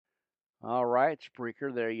All right,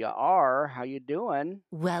 Spreaker, there you are. How you doing?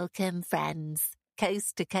 Welcome, friends,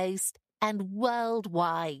 coast to coast and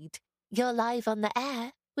worldwide. You're live on the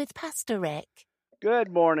air with Pastor Rick.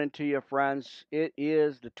 Good morning to you, friends. It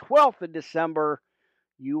is the 12th of December.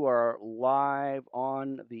 You are live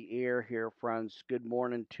on the air here, friends. Good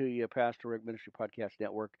morning to you, Pastor Rick Ministry Podcast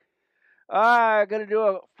Network. I'm going to do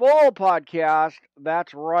a full podcast.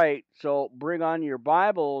 That's right. So bring on your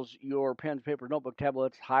Bibles, your pens, paper, notebook,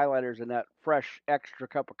 tablets, highlighters, and that fresh extra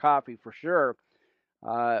cup of coffee for sure.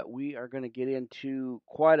 We are going to get into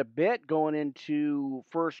quite a bit going into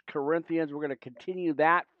First Corinthians. We're going to continue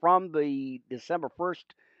that from the December 1st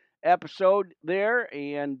episode there,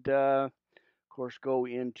 and of course go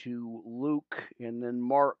into Luke and then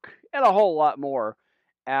Mark and a whole lot more,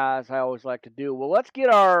 as I always like to do. Well, let's get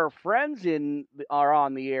our friends are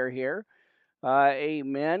on the air here.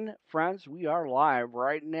 Amen, friends. We are live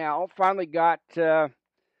right now. Finally got.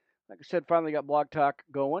 Like I said, finally got Blog Talk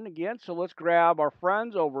going again, so let's grab our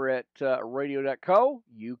friends over at radio.co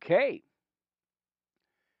UK.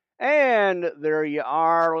 And there you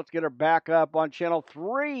are. Let's get her back up on channel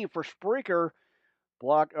 3 for Spreaker.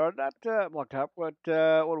 Blog Talk, what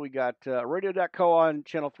do we got? Radio.co on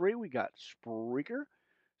channel 3. We got Spreaker.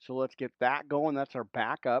 So let's get that going. That's our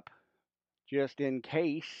backup, just in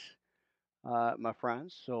case, my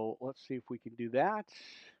friends. So let's see if we can do that.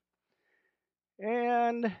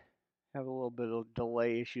 And have a little bit of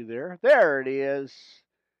delay issue there. There it is.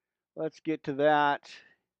 Let's get to that.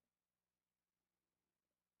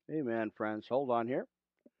 Amen, friends. Hold on here.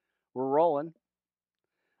 We're rolling.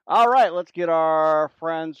 All right, let's get our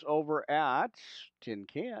friends over at Tin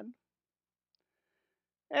Can.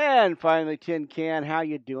 And finally, Tin Can, how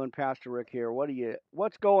you doing, Pastor Rick here?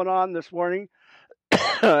 What's going on this morning?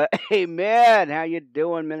 Amen. How you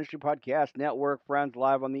doing, Ministry Podcast Network friends,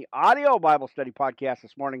 live on the audio Bible study podcast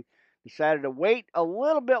this morning. Decided to wait a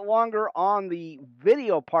little bit longer on the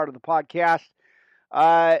video part of the podcast.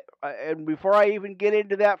 And before I even get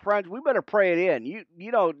into that, friends, we better pray it in.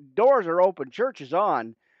 You know, doors are open, church is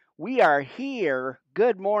on. We are here.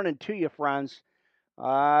 Good morning to you, friends.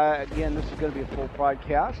 Again, this is going to be a full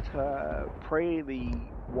podcast. Pray the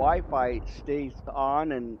Wi-Fi stays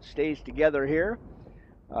on and stays together here.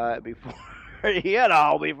 Before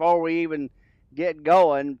before we even get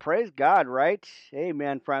going. Praise God, right?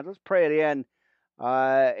 Amen, friends. Let's pray it in.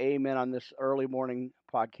 Amen on this early morning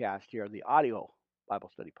podcast here, the audio Bible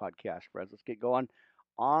study podcast, friends. Let's get going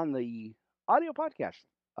on the audio podcast,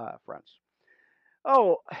 friends.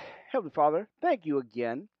 Oh, Heavenly Father, thank you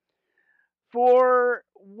again for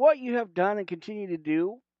what you have done and continue to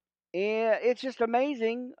do. And it's just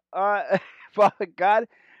amazing, Father God.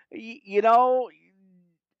 You know,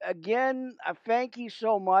 again, I thank you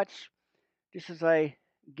so much. Just as I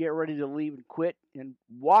get ready to leave and quit and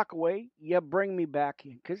walk away, you bring me back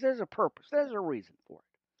in because there's a purpose, there's a reason for it.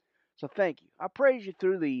 So thank you. I praise you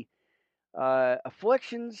through the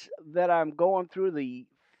afflictions that I'm going through, the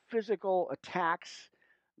physical attacks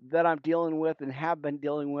that I'm dealing with and have been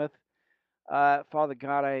dealing with. Father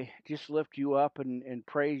God, I just lift you up and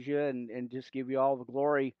praise you and just give you all the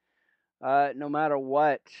glory. No matter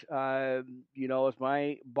what, as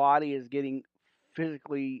my body is getting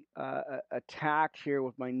physically attacked here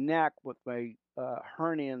with my neck, with my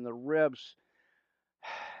hernia in the ribs,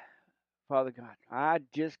 Father God, I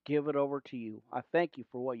just give it over to you. I thank you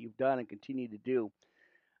for what you've done and continue to do.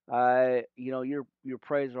 Your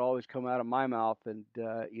praise will always come out of my mouth, and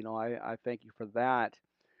I thank you for that.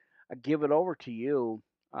 I give it over to you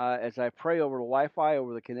as I pray over the Wi-Fi,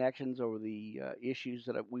 over the connections, over the issues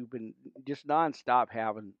that we've been just nonstop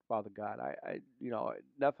having, Father God.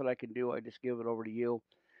 Nothing I can do. I just give it over to you,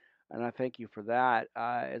 and I thank you for that.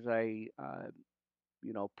 As I,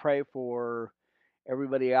 pray for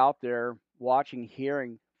everybody out there watching,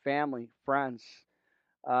 hearing, family, friends.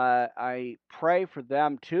 I pray for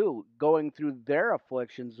them too, going through their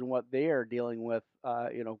afflictions and what they are dealing with.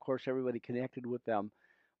 Of course, everybody connected with them,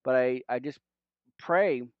 but I just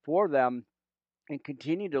pray for them and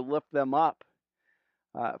continue to lift them up,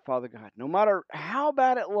 Father God. No matter how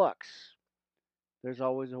bad it looks, there's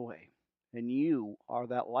always a way. And you are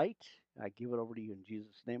that light. I give it over to you in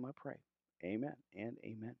Jesus' name I pray. Amen and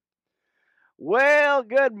amen. Well,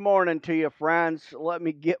 good morning to you, friends. Let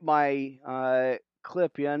me get my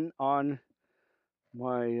clip in on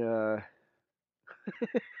my.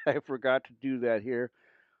 I forgot to do that here.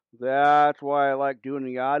 That's why I like doing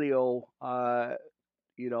the audio, a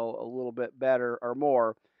little bit better or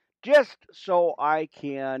more, just so I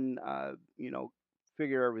can,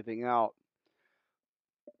 figure everything out.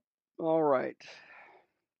 All right.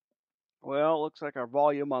 Well, looks like our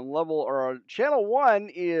volume on level or on channel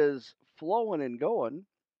 1 is flowing and going.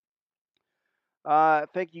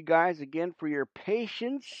 Thank you guys again for your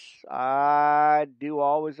patience. I do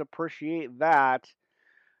always appreciate that.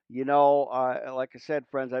 Like I said,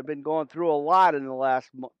 friends, I've been going through a lot in the last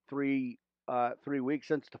 3 weeks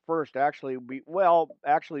since the first. Actually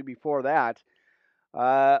before that,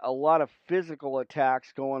 a lot of physical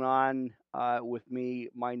attacks going on with me,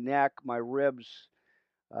 my neck, my ribs,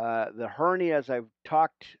 the hernias. I've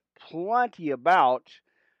talked plenty about.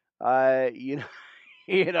 You know,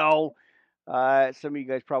 you know. Some of you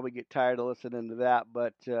guys probably get tired of listening to that,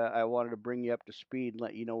 but I wanted to bring you up to speed and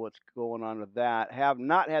let you know what's going on with that. Have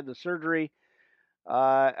not had the surgery.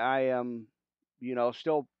 I am,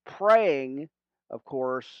 still praying, of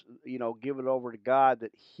course, give it over to God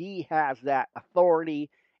that He has that authority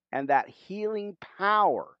and that healing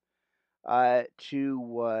power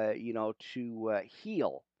to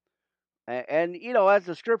heal. And, as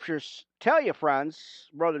the scriptures tell you, friends,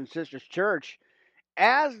 brothers and sisters, church,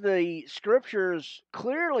 as the scriptures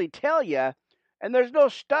clearly tell you, and there's no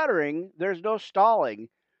stuttering, there's no stalling,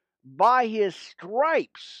 by His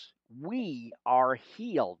stripes we are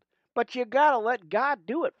healed. But you got to let God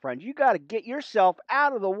do it, friends. You got to get yourself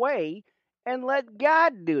out of the way and let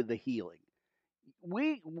God do the healing.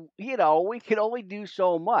 We can only do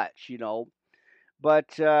so much,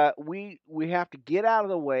 but we have to get out of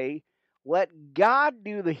the way, let God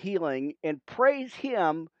do the healing, and praise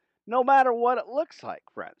Him no matter what it looks like,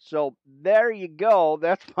 friends. So there you go.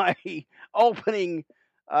 That's my opening,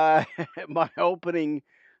 uh, my opening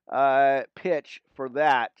pitch for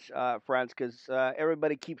that, friends. Because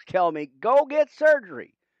everybody keeps telling me, go get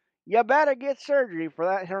surgery. You better get surgery for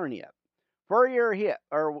that hernia, for your hip,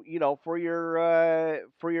 or for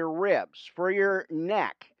your ribs, for your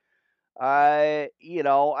neck. I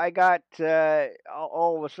got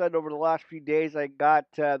all of a sudden over the last few days, I got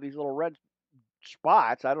these little red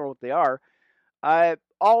spots. I don't know what they are.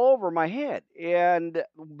 All over my head, and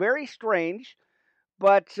very strange.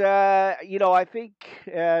 But I think,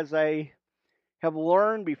 as I have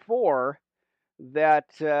learned before, that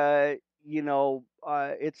it's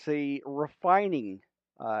a refining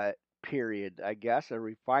period, I guess, a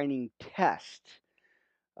refining test.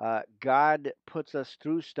 God puts us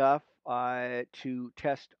through stuff to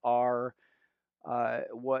test our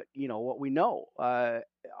what we know.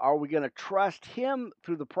 Are we going to trust Him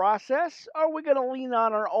through the process? Or are we going to lean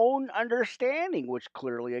on our own understanding, which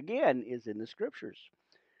clearly, again, is in the scriptures?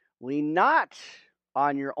 Lean not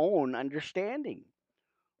on your own understanding,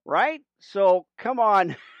 right? So come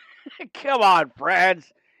on, come on, friends.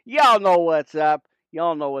 Y'all know what's up.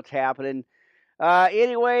 Y'all know what's happening.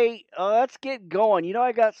 Anyway, let's get going.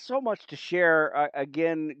 I got so much to share.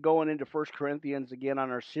 Again, going into First Corinthians again on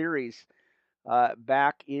our series.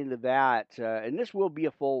 Back into that, and this will be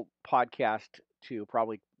a full podcast too,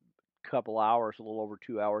 probably a couple hours, a little over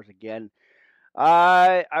 2 hours again.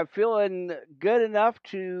 I'm feeling good enough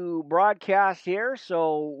to broadcast here,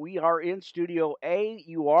 so we are in Studio A.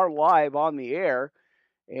 You are live on the air,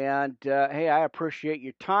 and hey, I appreciate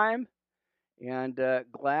your time. And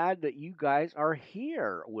glad that you guys are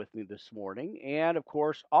here with me this morning. And of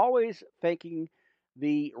course, always thanking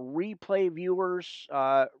the replay viewers,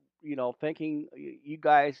 thanking you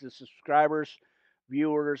guys, the subscribers,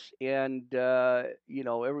 viewers, and,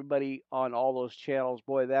 everybody on all those channels.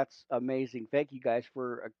 Boy, that's amazing. Thank you guys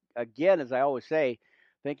for, again, as I always say,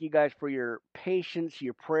 thank you guys for your patience,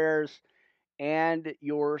 your prayers, and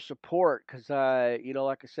your support. Because,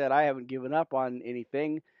 like I said, I haven't given up on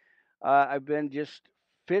anything. I've been just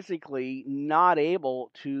physically not able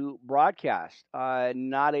to broadcast,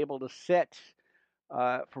 not able to sit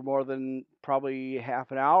for more than probably half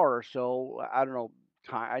an hour or so. I don't know,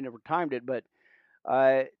 I never timed it, but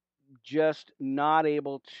uh, just not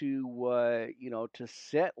able to, to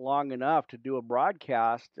sit long enough to do a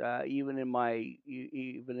broadcast, even in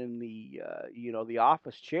even in the, the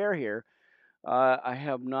office chair here. I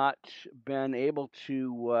have not been able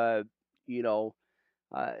to,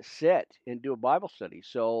 sit and do a Bible study.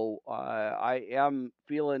 So I am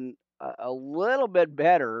feeling a little bit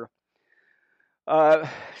better. Uh,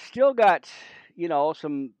 Still got,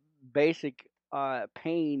 some basic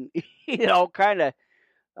pain, kind of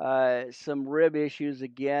some rib issues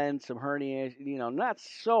again, some hernia, not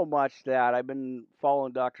so much that I've been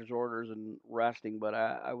following doctor's orders and resting, but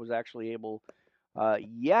I was actually able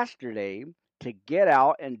yesterday to get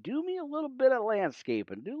out and do me a little bit of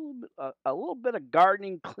landscaping, do a little bit of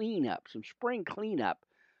gardening cleanup, some spring cleanup,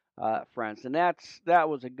 friends, and that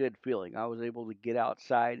was a good feeling. I was able to get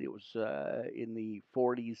outside. It was in the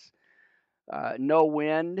 40s, no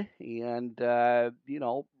wind, and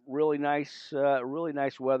really nice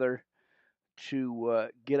weather to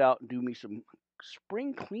get out and do me some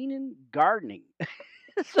spring cleaning gardening.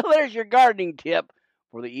 So there's your gardening tip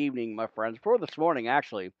for the evening, my friends, for this morning,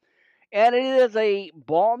 actually. And it is a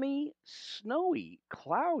balmy, snowy,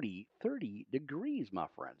 cloudy 30 degrees, my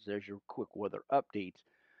friends. There's your quick weather updates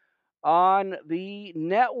on the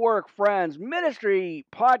network, friends. Ministry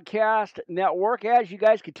Podcast Network. As you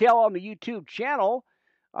guys can tell on the YouTube channel,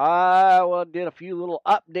 well, did a few little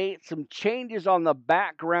updates, some changes on the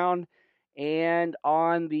background, and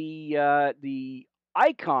on the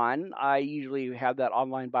icon. I usually have that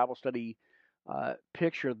online Bible study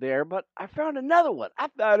picture there, but I found another one. I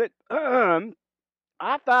thought it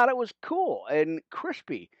was cool and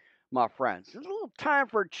crispy, my friends. It's a little time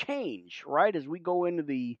for a change, right? As we go into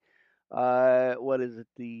the what is it,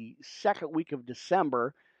 the second week of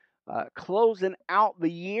December, closing out the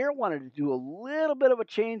year. Wanted to do a little bit of a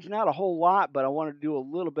change, not a whole lot, but I wanted to do a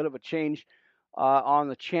little bit of a change on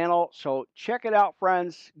the channel. So check it out,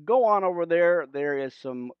 friends. Go on over there. There is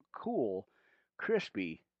some cool,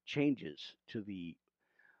 crispy changes to the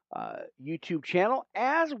YouTube channel,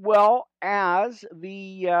 as well as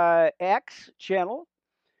the X channel,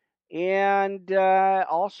 and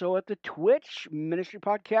also at the Twitch Ministry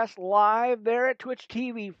Podcast Live there at Twitch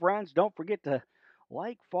TV, friends. Don't forget to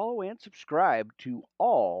like, follow, and subscribe to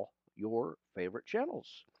all your favorite channels.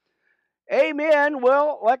 Amen.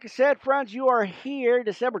 Well, like I said, friends, you are here,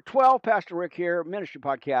 December 12th, Pastor Rick here, Ministry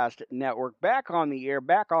Podcast Network, back on the air,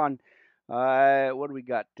 back on, what do we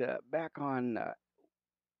got? Back on,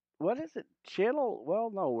 what is it? Channel?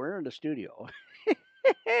 Well, no, we're in the studio.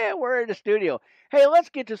 We're in the studio. Hey, let's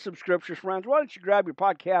get to some scriptures, friends. Why don't you grab your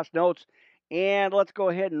podcast notes and let's go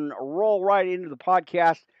ahead and roll right into the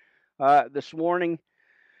podcast this morning.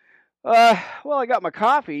 Well, I got my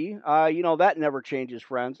coffee. That never changes,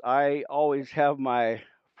 friends. I always have my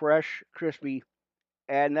fresh, crispy,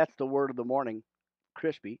 and that's the word of the morning,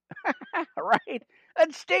 crispy, right?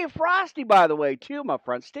 And stay frosty, by the way, too, my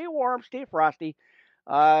friends. Stay warm, stay frosty.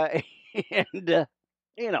 Uh, and,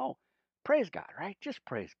 praise God, right? Just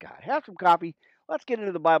praise God. Have some coffee. Let's get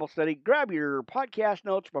into the Bible study. Grab your podcast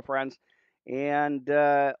notes, my friends, and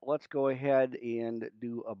let's go ahead and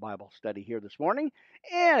do a Bible study here this morning.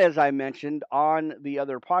 And as I mentioned on the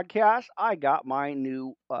other podcast, I got my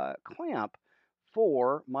new clamp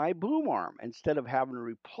for my boom arm. Instead of having to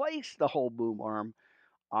replace the whole boom arm,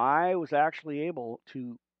 I was actually able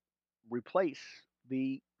to replace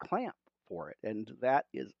the clamp for it, and that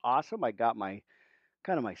is awesome. I got my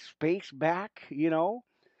kind of my space back,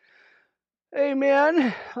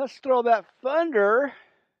 Amen. Let's throw that thunder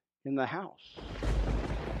in the house.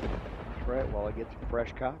 That's right, while I get some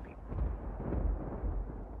fresh coffee.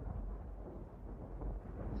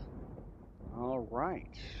 All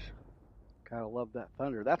right. Gotta love that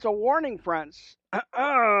thunder. That's a warning, friends.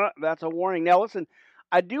 That's a warning. Now, listen,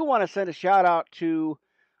 I do want to send a shout out to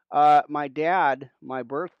my dad, my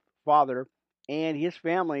birth father, and his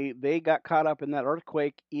family. They got caught up in that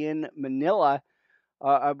earthquake in Manila,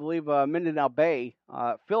 I believe Mindanao Bay,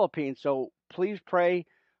 Philippines. So please pray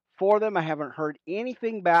for them. I haven't heard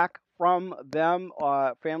anything back from them,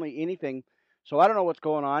 family, anything. So I don't know what's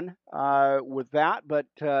going on with that, but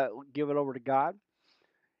give it over to God.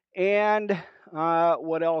 And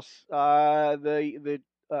what else? The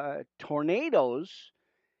tornadoes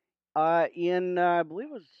in I believe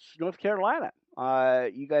it was North Carolina.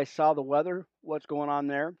 You guys saw the weather. What's going on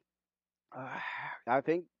there? I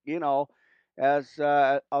think as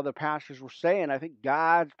other pastors were saying, I think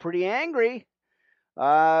God's pretty angry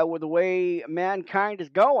with the way mankind is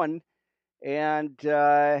going, and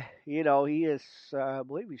He is. I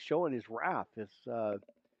believe He's showing His wrath.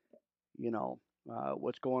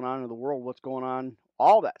 What's going on in the world, what's going on,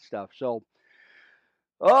 all that stuff. So,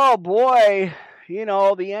 oh boy,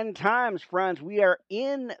 the end times, friends. We are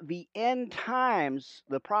in the end times.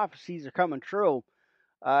 The prophecies are coming true.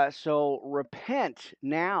 So repent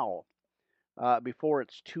now before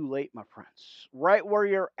it's too late, my friends. Right where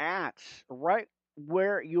you're at, right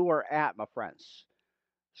where you are at, my friends.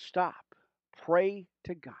 Stop, pray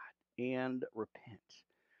to God, and repent.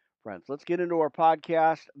 Friends, let's get into our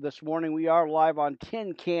podcast this morning. We are live on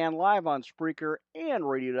Tin Can, live on Spreaker and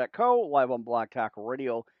Radio.co, live on Black Talk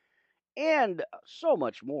Radio, and so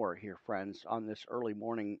much more here, friends, on this early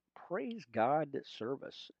morning Praise God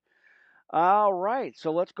service. All right,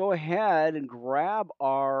 so let's go ahead and grab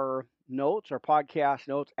our notes, our podcast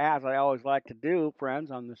notes, as I always like to do,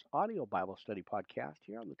 friends, on this audio Bible study podcast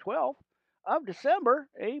here on the 12th of December.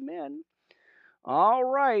 Amen. All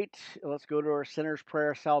right, let's go to our sinner's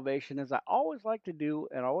prayer of salvation, as I always like to do,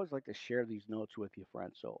 and I always like to share these notes with you,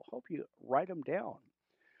 friends. So hope you write them down.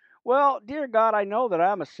 Well, dear God, I know that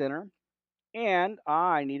I'm a sinner, and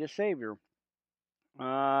I need a Savior.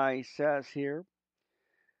 He says here,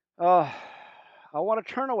 uh, I want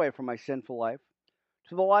to turn away from my sinful life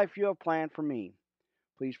to the life you have planned for me.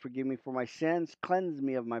 Please forgive me for my sins, cleanse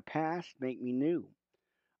me of my past, make me new.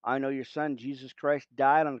 I know your Son, Jesus Christ,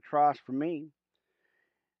 died on the cross for me,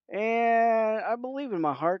 and I believe in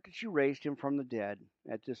my heart that you raised him from the dead.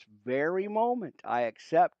 At this very moment, I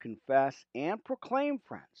accept, confess, and proclaim,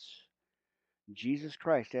 friends, Jesus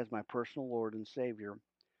Christ as my personal Lord and Savior,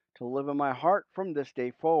 to live in my heart from this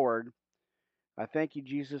day forward. I thank you,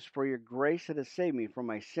 Jesus, for your grace that has saved me from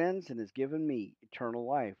my sins and has given me eternal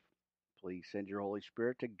life. Please send your Holy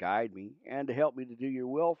Spirit to guide me and to help me to do your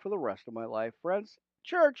will for the rest of my life. Friends,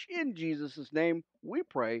 church, in Jesus' name, we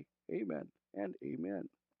pray. Amen and amen.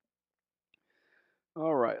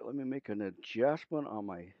 All right, let me make an adjustment on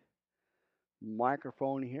my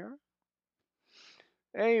microphone here.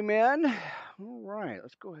 Amen. All right,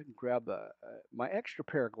 let's go ahead and grab my extra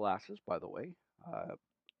pair of glasses, by the way. Uh,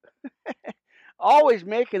 Always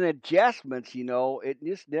making adjustments, it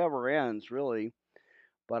just never ends, really.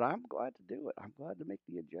 But I'm glad to do it. I'm glad to make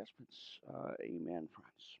the adjustments. Amen,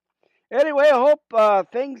 friends. Anyway, I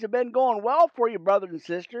hope things have been going well for you, brothers and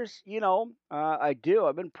sisters. I do.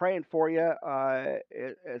 I've been praying for you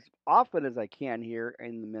as often as I can here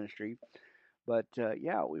in the ministry. But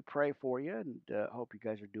yeah, we pray for you and hope you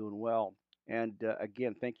guys are doing well. And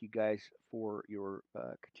again, thank you guys for your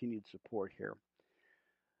continued support here.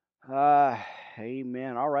 Uh,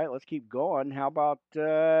 Amen. All right, let's keep going. How about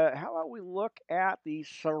we look at the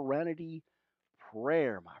serenity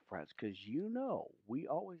prayer, my friends? Because we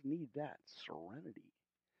always need that serenity.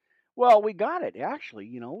 Well, we got it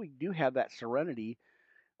actually. We do have that serenity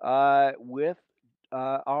with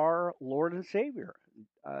our Lord and Savior,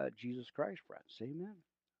 Jesus Christ, friends. Amen.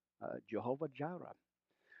 Jehovah Jireh.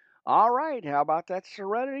 All right, how about that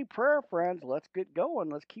serenity prayer, friends? Let's get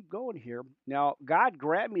going. Let's keep going here. Now, God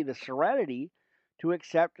grant me the serenity to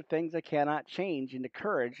accept the things I cannot change and the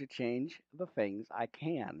courage to change the things I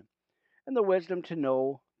can, and the wisdom to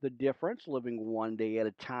know the difference, living one day at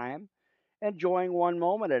a time, enjoying one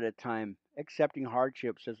moment at a time, accepting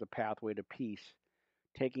hardships as a pathway to peace,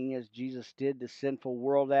 taking as Jesus did the sinful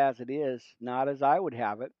world as it is, not as I would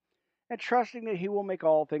have it, and trusting that He will make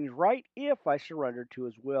all things right if I surrender to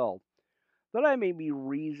His will, that I may be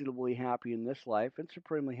reasonably happy in this life and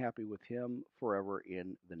supremely happy with Him forever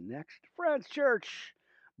in the next. Friends, church,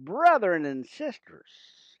 brethren, and sisters,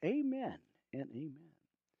 amen and amen.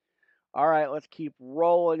 All right, let's keep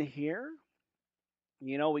rolling here.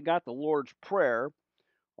 We got the Lord's Prayer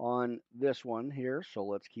on this one here, so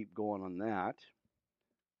let's keep going on that.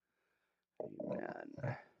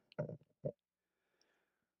 Amen.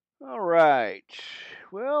 All right.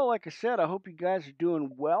 Well, like I said, I hope you guys are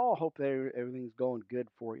doing well. I hope that everything's going good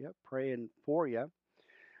for you. Praying for you.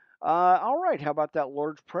 All right. How about that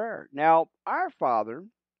Lord's Prayer? Now, our Father,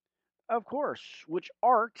 of course, which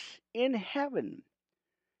art in heaven,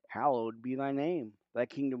 hallowed be thy name. Thy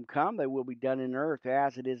kingdom come, thy will be done in earth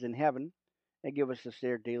as it is in heaven. And give us this day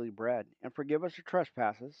our daily bread. And forgive us our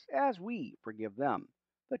trespasses as we forgive them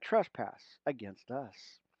that trespass against us.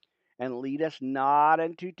 And lead us not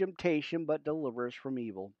into temptation, but deliver us from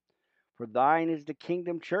evil. For thine is the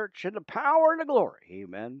kingdom, church, and the power and the glory.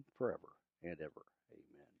 Amen. Forever and ever.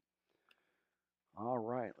 Amen. All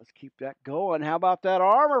right, let's keep that going. How about that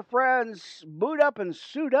armor, friends? Boot up and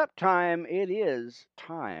suit up time. It is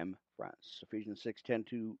time, friends. Ephesians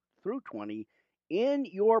 6:10 through 20 in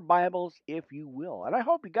your Bibles, if you will. And I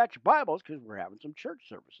hope you got your Bibles because we're having some church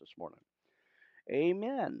service this morning.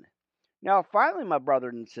 Amen. Now, finally, my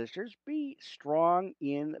brothers and sisters, be strong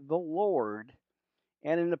in the Lord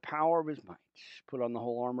and in the power of His might. Put on the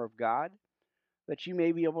whole armor of God, that you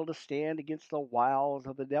may be able to stand against the wiles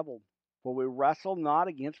of the devil. For we wrestle not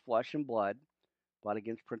against flesh and blood, but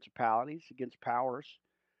against principalities, against powers,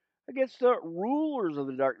 against the rulers of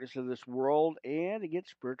the darkness of this world, and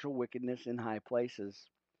against spiritual wickedness in high places.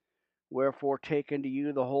 Wherefore take unto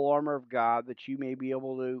you the whole armor of God, that you may be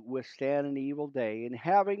able to withstand an evil day, and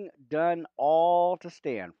having done all to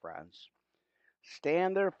stand, friends.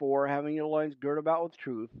 Stand therefore, having your loins girt about with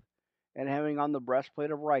truth, and having on the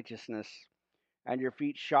breastplate of righteousness, and your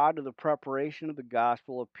feet shod to the preparation of the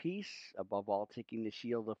gospel of peace, above all taking the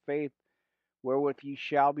shield of faith, wherewith ye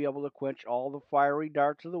shall be able to quench all the fiery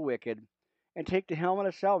darts of the wicked, and take the helmet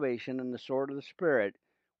of salvation and the sword of the Spirit,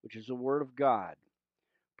 which is the word of God,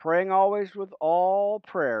 praying always with all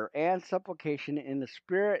prayer and supplication in the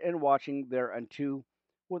Spirit, and watching thereunto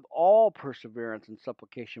with all perseverance and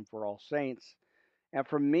supplication for all saints. And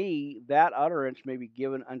for me, that utterance may be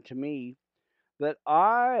given unto me, that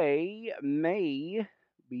I may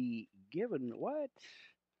be given what?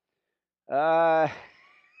 Uh,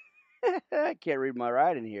 I can't read my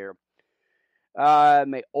writing here.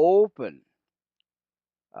 May open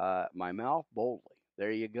my mouth boldly.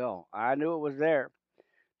 There you go. I knew it was there.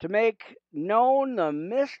 To make known the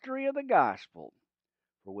mystery of the gospel,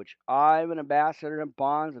 for which I am an ambassador in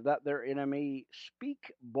bonds, that their enemy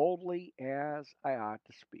speak boldly as I ought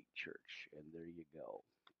to speak, church. And there you go.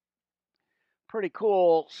 Pretty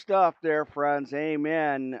cool stuff there, friends.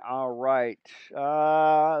 Amen. All right.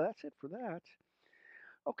 That's it for that.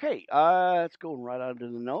 Okay, let's go right on to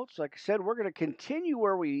the notes. Like I said, we're going to continue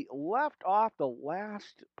where we left off the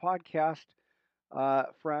last podcast,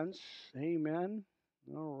 friends. Amen.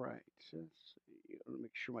 All right. Let's see. Let me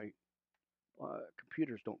make sure my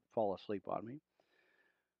computers don't fall asleep on me.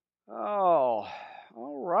 Oh,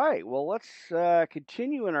 all right. Well, let's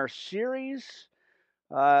continue in our series,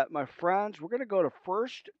 my friends. We're going to go to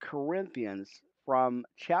First Corinthians from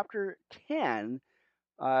chapter 10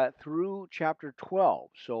 through chapter 12.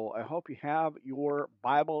 So I hope you have your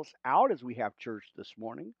Bibles out as we have church this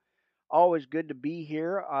morning. Always good to be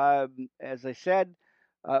here. As I said,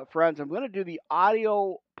 friends, I'm going to do the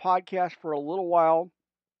audio podcast for a little while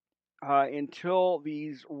until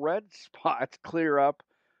these red spots clear up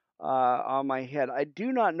on my head. I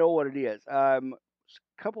do not know what it is. A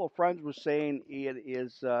couple of friends were saying it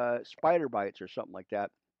is spider bites or something like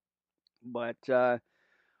that, but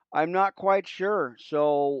I'm not quite sure.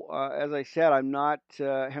 So as I said, I'm not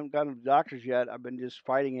haven't gone to the doctors yet. I've been just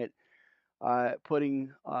fighting it,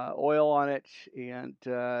 putting oil on it, and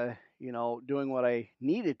doing what I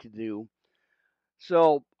needed to do.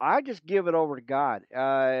 So I just give it over to God.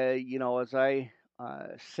 As I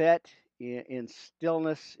sit in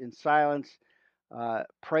stillness, in silence,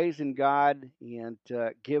 praising God and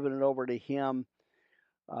giving it over to Him,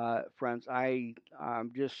 friends. I'm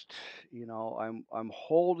just I'm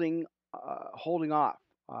holding off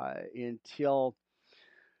until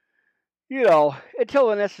until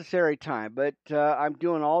the necessary time. But I'm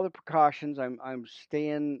doing all the precautions. I'm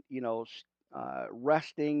staying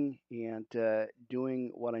resting and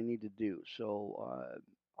doing what I need to do. So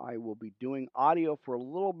I will be doing audio for a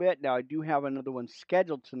little bit. Now I do have another one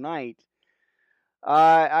scheduled tonight.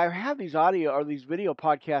 I have these audio or these video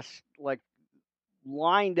podcasts like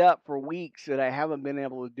lined up for weeks and I haven't been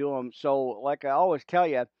able to do them. So, like I always tell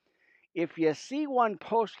you, if you see one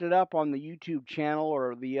posted up on the YouTube channel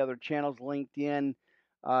or the other channels, LinkedIn,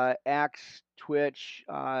 X, Twitch,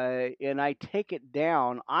 and I take it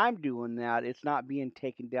down, I'm doing that. It's not being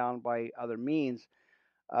taken down by other means,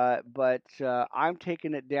 but I'm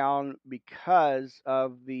taking it down because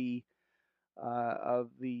of the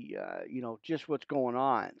just what's going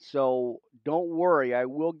on. So don't worry, I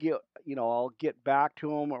will get I'll get back to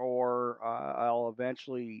them, or I'll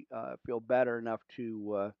eventually feel better enough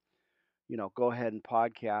to go ahead and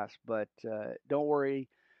podcast. But don't worry,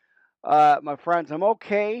 my friends, I'm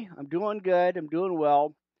okay. I'm doing good. I'm doing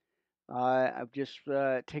well. I've just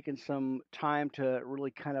taken some time to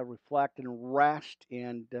really kind of reflect and rest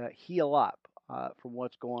and heal up from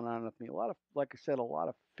what's going on with me. A lot of, like I said, a lot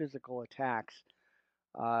of physical attacks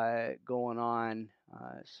going on.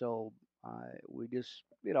 So we just,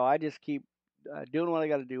 I just keep doing what I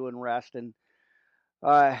got to do and rest. And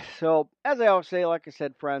so, as I always say, like I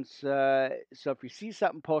said, friends, so if you see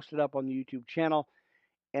something posted up on the YouTube channel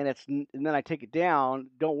and and then I take it down,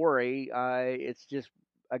 don't worry. It's just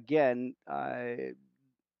again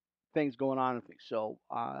things going on with me. So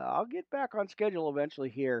I'll get back on schedule eventually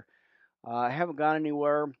here. I haven't gone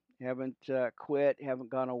anywhere, haven't quit,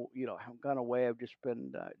 haven't gone away. I've just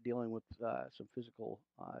been dealing with some physical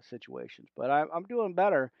situations, but I'm doing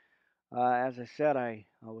better. As I said, I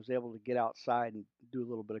was able to get outside and do a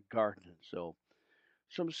little bit of gardening, so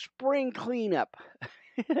some spring cleanup,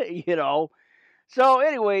 you know. So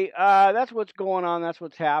anyway, that's what's going on. That's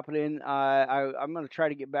what's happening. I'm going to try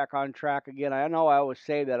to get back on track again. I know I always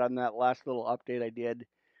say that on that last little update I did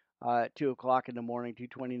 2 o'clock in the morning,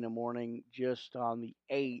 2:20 in the morning, just on the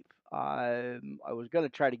 8th. I was going to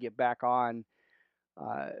try to get back on,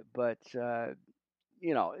 but it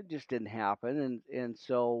just didn't happen, and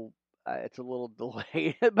so it's a little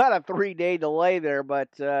delayed, about a 3-day delay there. But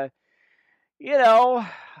I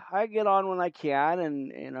get on when I can,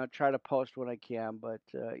 and I try to post when I can. But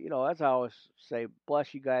as I always say,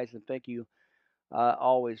 bless you guys and thank you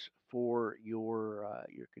always for your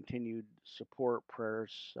continued support,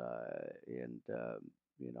 prayers, and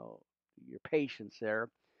your patience there.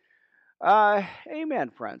 Amen,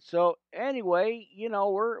 friends. So anyway,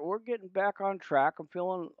 we're getting back on track. I'm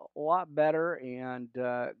feeling a lot better, and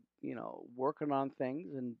working on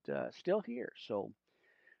things, and still here. So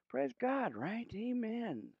Praise God, right?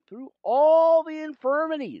 Amen. Through all the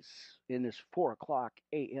infirmities in this 4 o'clock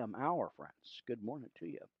a.m. hour, friends. Good morning to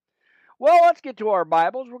you. Well, let's get to our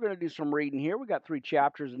Bibles. We're going to do some reading here. We got 3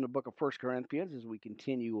 chapters in the book of 1 Corinthians as we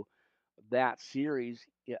continue that series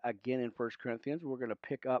again in 1 Corinthians. We're going to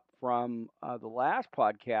pick up from the last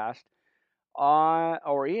podcast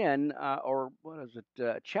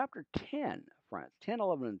chapter 10, friends, 10,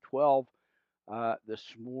 11, and 12 this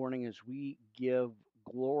morning as we give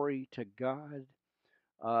glory to God,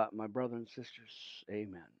 my brothers and sisters.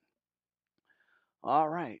 Amen. All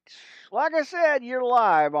right. Like I said, you're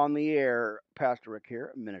live on the air. Pastor Rick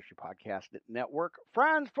here, Ministry Podcast Network.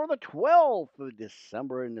 Friends, for the 12th of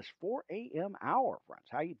December in this 4 a.m. hour, friends.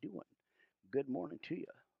 How you doing? Good morning to you,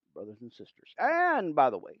 brothers and sisters. And, by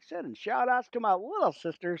the way, sending shout-outs to my little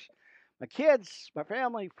sisters, my kids, my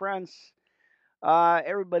family, friends,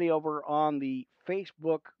 everybody over on the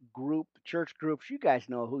Facebook group, the church groups. You guys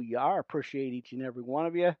know who you are. Appreciate each and every one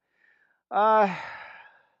of you.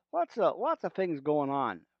 Lots of things going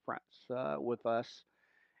on, friends, with us.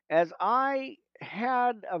 As I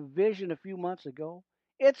had a vision a few months ago,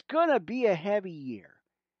 it's gonna be a heavy year.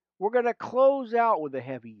 We're gonna close out with a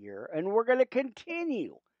heavy year, and we're gonna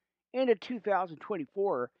continue into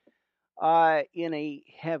 2024 in a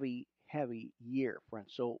heavy year,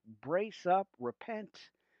 friends. So brace up, repent,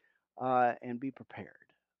 and be prepared,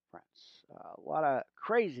 friends. A lot of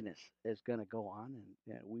craziness is going to go on,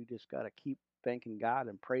 and we just got to keep thanking God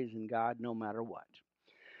and praising God no matter what.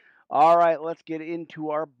 All right, let's get into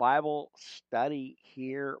our Bible study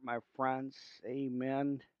here, my friends.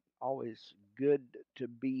 Amen. Always good to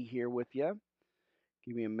be here with you.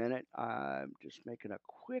 Give me a minute. I'm just making a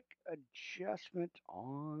quick adjustment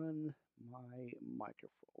on my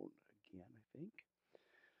microphone again, I think.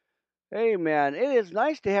 Hey man, it is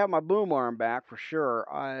nice to have my boom arm back for sure.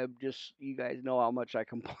 You guys know how much I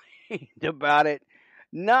complained about it.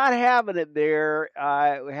 Not having it there,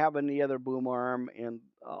 having the other boom arm and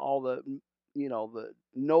all the, the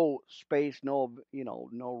no space, no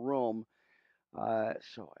room.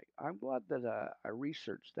 I'm glad that I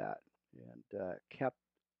researched that and kept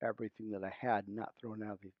everything that I had, not throwing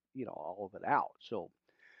out all of it out. So,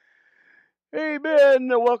 amen.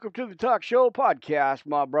 Welcome to the Talk Show podcast,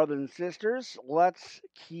 my brothers and sisters. Let's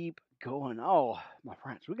keep going. Oh, my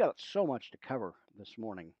friends, we got so much to cover this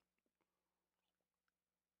morning.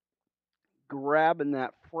 Grabbing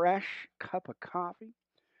that fresh cup of coffee.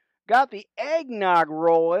 Got the eggnog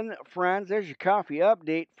rolling, friends. There's your coffee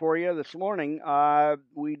update for you this morning.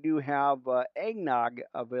 We do have eggnog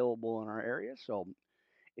available in our area, so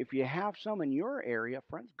if you have some in your area,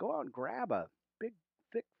 friends, go out and grab a big,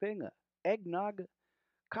 thick thing of eggnog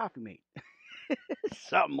coffee mate.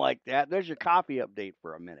 Something like that. There's your coffee update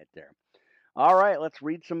for a minute there. All right, let's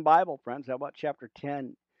read some Bible, friends. How about chapter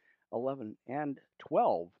 10, 11, and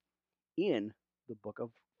 12 in the book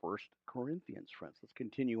of 1 Corinthians, friends? Let's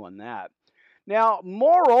continue on that. Now,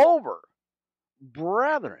 moreover,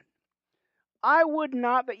 brethren, I would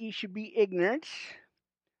not that ye should be ignorant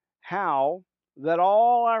how that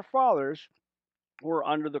all our fathers were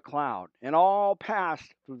under the cloud, and all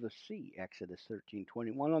passed through the sea. Exodus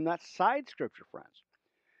 13:21 on that side scripture, friends.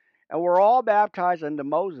 And were all baptized unto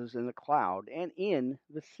Moses in the cloud and in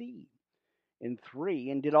the sea. In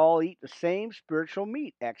 3, and did all eat the same spiritual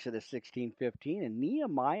meat. Exodus 16:15 and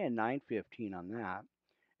Nehemiah 9:15 on that.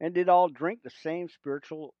 And did all drink the same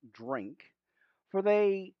spiritual drink, for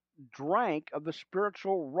they drank of the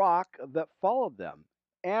spiritual rock that followed them.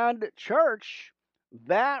 And church,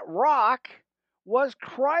 that rock was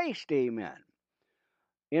Christ. Amen.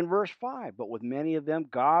 In verse 5, but with many of them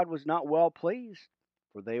God was not well pleased,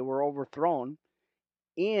 for they were overthrown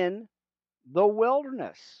in the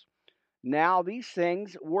wilderness. Now these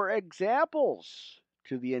things were examples,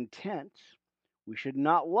 to the intent we should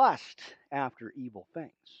not lust after evil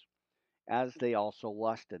things, as they also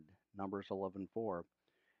lusted. Numbers 11:4.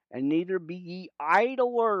 And neither be ye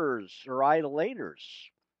idlers or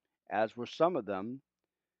idolaters, as were some of them,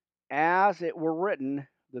 as it were written,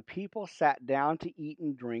 the people sat down to eat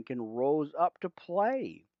and drink and rose up to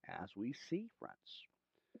play, as we see, friends.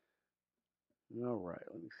 All right,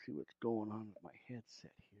 let me see what's going on with my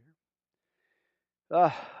headset here.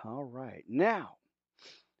 All right, now,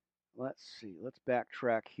 let's see. Let's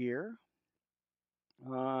backtrack here.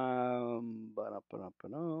 All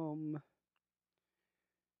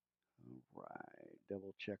right,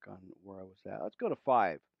 double check on where I was at. Let's go to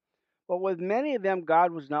 5. But with many of them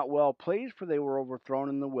God was not well pleased, for they were overthrown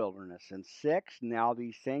in the wilderness. And 6, now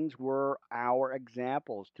these things were our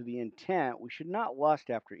examples, to the intent we should not lust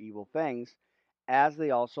after evil things, as they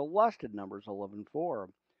also lusted. Numbers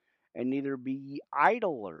 11:4. And neither be ye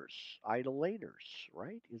idolaters,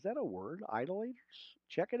 right? Is that a word, idolaters?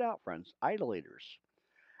 Check it out, friends, idolaters.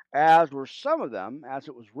 As were some of them, as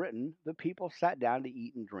it was written, the people sat down to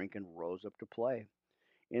eat and drink and rose up to play.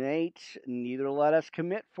 In 8, neither let us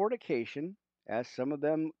commit fornication, as some of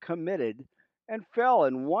them committed, and fell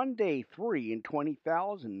in one day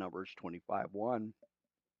 320,000, Numbers 25:1.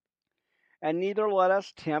 And neither let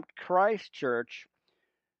us tempt Christ's church,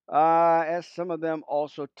 as some of them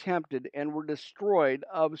also tempted and were destroyed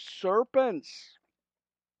of serpents.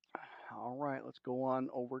 All right, let's go on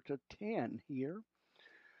over to 10 here.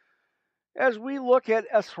 As we look at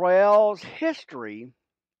Israel's history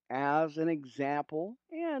as an example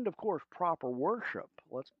and, of course, proper worship,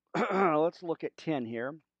 let's look at 10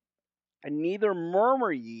 here. And neither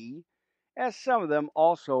murmur ye, as some of them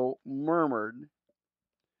also murmured,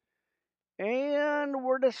 and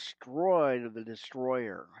were destroyed of the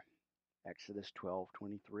destroyer. Exodus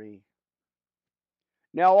 12:23.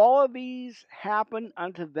 Now all of these happened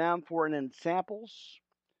unto them for ensamples,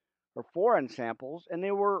 and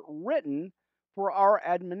they were written for our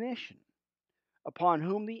admonition, upon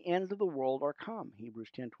whom the ends of the world are come.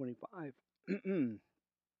 Hebrews 10:25.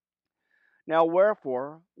 Now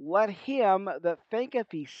wherefore, let him that thinketh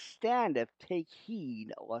he standeth take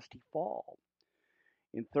heed lest he fall.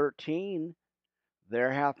 In 13,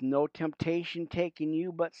 there hath no temptation taken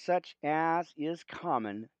you but such as is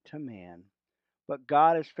common to man. But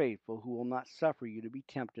God is faithful, who will not suffer you to be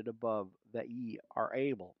tempted above that ye are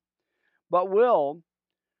able, but will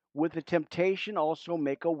with the temptation also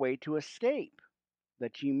make a way to escape,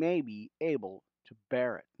 that ye may be able to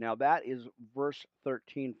bear it. Now that is verse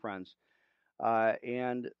 13, friends.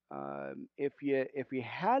 And if you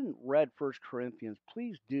hadn't read 1 Corinthians,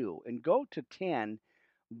 please do, and go to 10,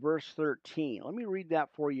 verse 13. Let me read that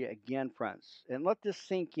for you again, friends, and let this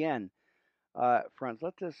sink in. Friends,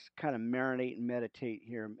 let this kind of marinate and meditate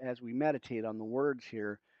here as we meditate on the words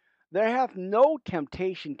here. There hath no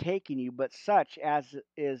temptation taken you but such as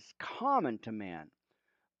is common to man.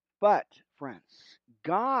 But, friends,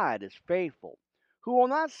 God is faithful, who will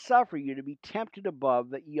not suffer you to be tempted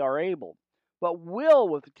above that ye are able, but will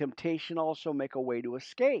with the temptation also make a way to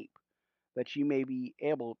escape, that ye may be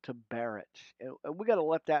able to bear it. And we got to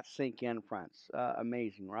let that sink in, friends.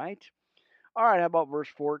 Amazing, right? All right, how about verse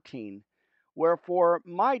 14? Wherefore,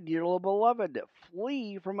 my dear little beloved,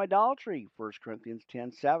 flee from idolatry. 1 Corinthians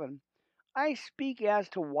 10:7. I speak as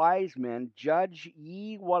to wise men. Judge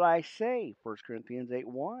ye what I say. 1 Corinthians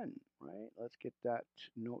 8:1. Right? Let's get that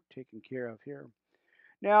note taken care of here.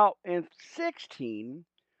 Now, in 16,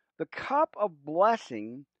 the cup of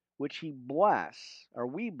blessing which he bless, or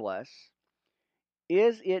we bless,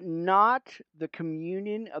 is it not the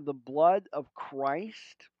communion of the blood of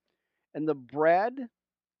Christ? And the bread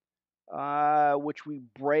which we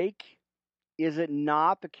break, is it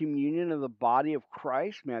not the communion of the body of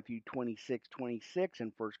Christ? Matthew 26:26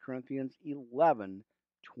 and 1 Corinthians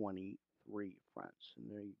 11:23, friends.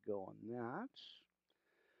 And there you go on that.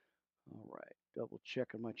 All right, double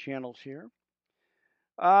checking my channels here.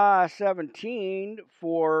 17,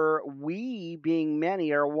 for we, being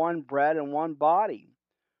many, are one bread and one body.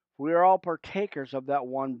 We are all partakers of that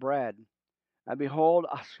one bread. And behold,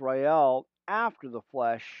 Israel, after the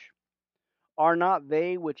flesh, are not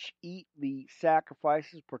they which eat the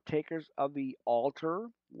sacrifices partakers of the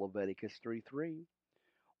altar? Leviticus 3:3.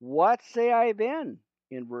 What say I then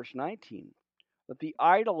in verse 19? That the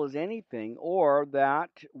idol is anything, or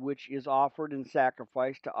that which is offered in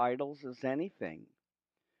sacrifice to idols is anything.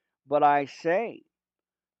 But I say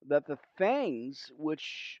that the things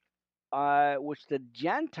which the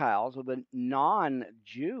Gentiles or the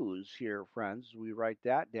non-Jews here, friends, we write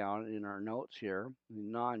that down in our notes here, the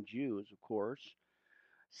non-Jews, of course,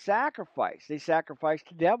 sacrifice. They sacrifice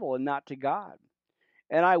to the devil and not to God.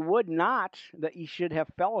 And I would not that ye should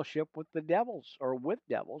have fellowship with the devils or with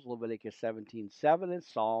devils. Leviticus 17:7 and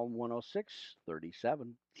Psalm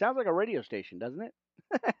 106:37. Sounds like a radio station, doesn't it?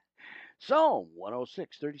 Psalm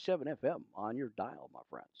 106:37 FM on your dial, my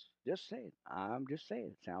friends. Just saying. I'm just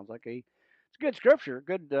saying. It sounds like it's good scripture,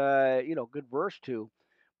 good good verse too.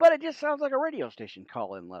 But it just sounds like a radio station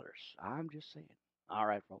call-in letters. I'm just saying. All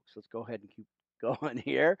right, folks, let's go ahead and keep going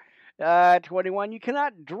here. 21, you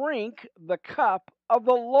cannot drink the cup of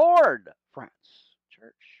the Lord, friends,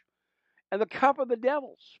 church, and the cup of the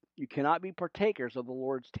devils. You cannot be partakers of the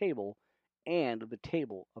Lord's table and of the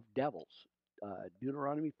table of devils.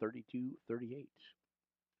 Deuteronomy 32:38.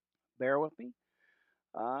 Bear with me.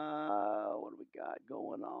 What do we got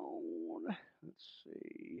going on? Let's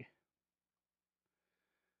see.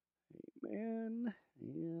 Amen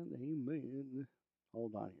and amen.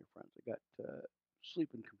 Hold on here, friends. I got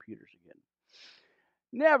sleeping computers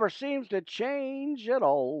Never seems to change at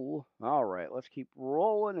all. All right, let's keep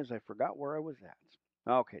rolling as I forgot where I was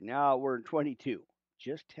at. Okay, now we're in 22.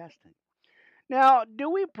 Just testing. Now,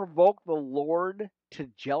 do we provoke the Lord to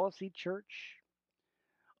jealousy, church?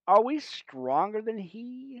 Are we stronger than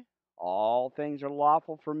He? All things are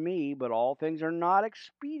lawful for me, but all things are not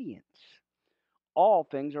expedient. All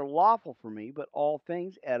things are lawful for me, but all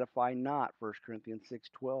things edify not. 1 Corinthians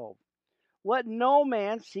 6:12. Let no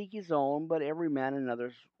man seek his own, but every man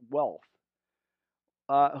another's wealth.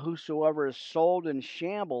 Whosoever is sold in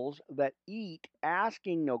shambles that eat,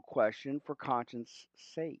 asking no question for conscience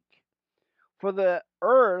sake. For the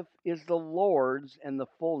earth is the Lord's and the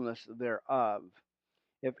fullness thereof.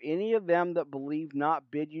 If any of them that believe not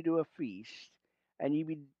bid you to a feast, and ye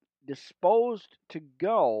be disposed to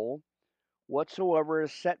go, whatsoever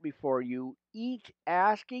is set before you, eat,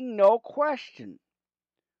 asking no question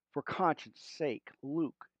for conscience sake.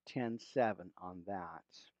 Luke 10:7 on that.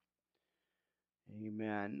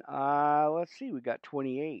 Amen. Let's see, we got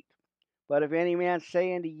 28. But if any man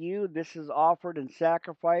say unto you, this is offered in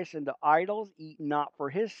sacrifice unto idols, eat not for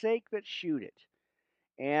his sake that shoot it,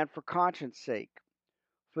 and for conscience sake.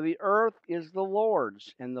 For the earth is the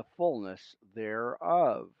Lord's, and the fullness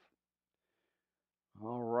thereof.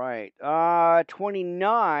 All right.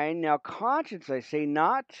 29. Now conscience, I say,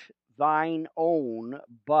 not thine own,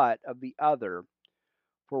 but of the other.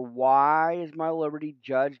 For why is my liberty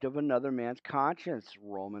judged of another man's conscience?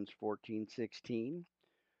 Romans 14:16.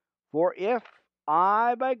 For if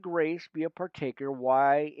I by grace be a partaker,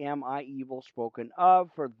 why am I evil spoken of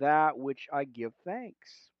for that which I give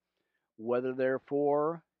thanks? Whether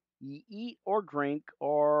therefore ye eat or drink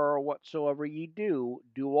or whatsoever ye do,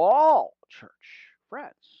 do all, church,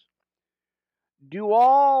 friends, do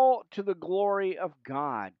all to the glory of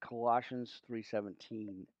God. Colossians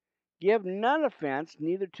 3:17. Give none offense,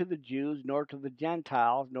 neither to the Jews, nor to the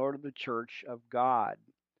Gentiles, nor to the church of God.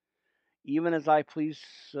 Even as I please,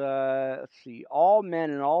 all men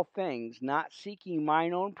in all things, not seeking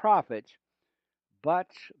mine own profit, but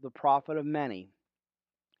the profit of many,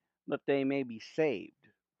 that they may be saved.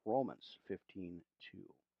 Romans 15:2.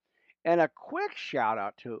 And a quick shout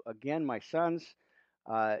out to, again, my sons.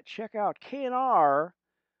 Check out KNR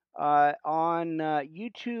on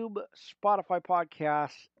YouTube, Spotify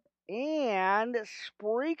podcasts, and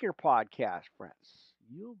Spreaker podcast, friends.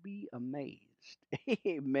 You'll be amazed.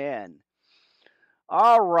 Amen.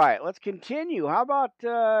 All right, let's continue. How about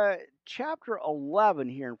chapter 11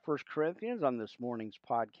 here in 1 Corinthians on this morning's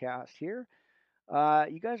podcast here?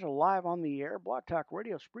 You guys are live on the air, Blog Talk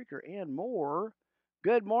Radio, Spreaker, and more.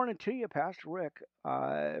 Good morning to you, Pastor Rick.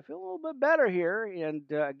 I feel a little bit better here, and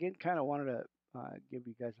again, kind of wanted to give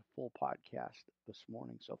you guys a full podcast this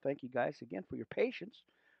morning. So thank you guys again for your patience,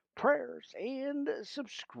 prayers, and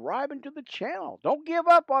subscribing to the channel. Don't give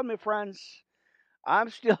up on me, friends. I'm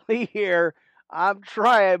still here. I'm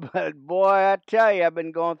trying, but boy, I tell you, I've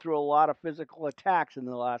been going through a lot of physical attacks in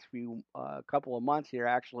the last few couple of months here.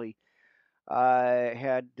 Actually, I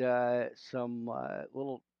had some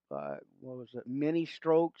little, what was it, mini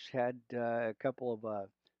strokes, had a couple of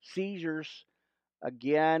seizures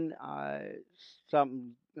again.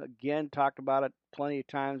 Something, again, talked about it plenty of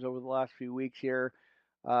times over the last few weeks here.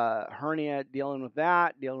 Hernia, dealing with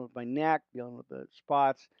that, dealing with my neck, dealing with the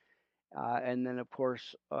spots. And then, of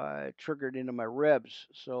course, triggered into my ribs.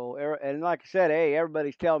 So, and like I said, hey,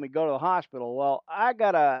 everybody's telling me go to the hospital. Well, I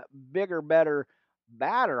got a bigger, better,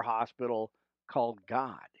 badder hospital called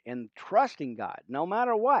God and trusting God no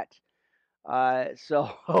matter what.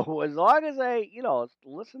 So as long as I,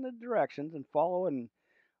 listen to directions and follow and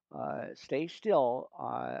stay still,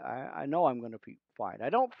 I know I'm going to be fine. I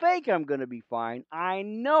don't think I'm going to be fine. I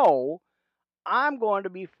know I'm going to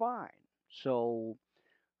be fine. So,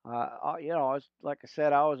 like I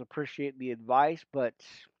said, I always appreciate the advice, but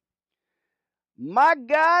my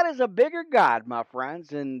God is a bigger God, my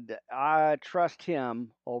friends, and I trust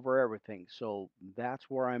Him over everything. So that's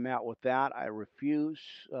where I'm at with that. I refuse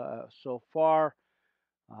so far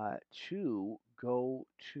to go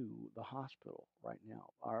to the hospital right now.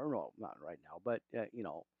 Or no, not right now, but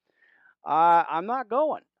I'm not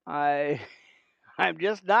going. I'm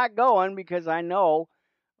just not going because I know.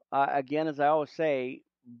 Again, as I always say,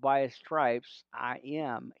 by His stripes, I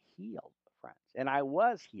am healed, friends. And I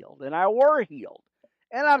was healed, and I were healed.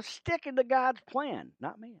 And I'm sticking to God's plan,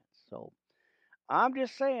 not man's. So I'm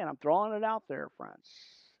just saying, I'm throwing it out there, friends.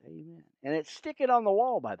 Amen. And it's sticking on the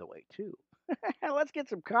wall, by the way, too. Let's get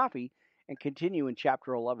some coffee and continue in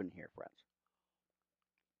chapter 11 here, friends.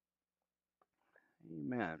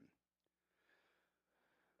 Amen.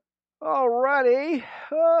 Alrighty.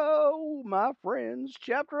 Oh, my friends.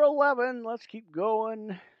 Chapter 11. Let's keep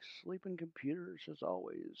going. Sleeping computers, as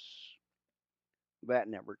always. That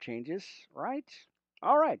never changes, right?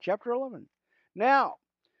 All right, chapter 11. Now,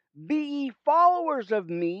 be ye followers of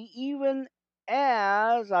me, even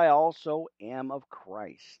as I also am of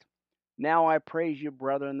Christ. Now I praise you,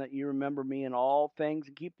 brethren, that you remember me in all things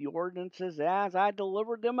and keep the ordinances as I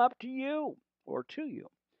delivered them up to you, or to you.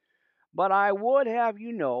 But I would have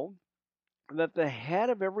you know that the head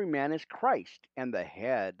of every man is Christ, and the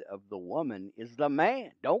head of the woman is the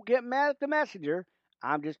man. Don't get mad at the messenger.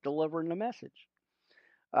 I'm just delivering the message.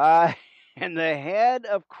 Uh, and the head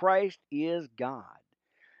of Christ is God.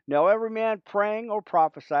 Now every man praying or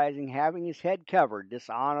prophesying, having his head covered,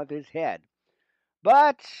 dishonoreth his head.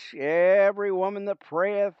 But every woman that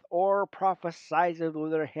prayeth or prophesieth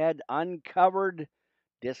with her head uncovered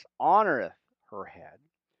dishonoreth her head.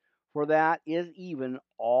 For that is even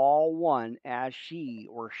all one as she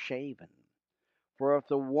were shaven. For if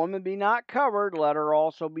the woman be not covered, let her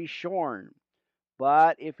also be shorn.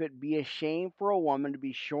 But if it be a shame for a woman to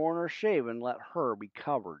be shorn or shaven, let her be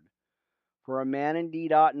covered. For a man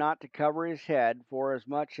indeed ought not to cover his head,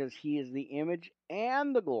 forasmuch as he is the image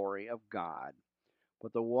and the glory of God.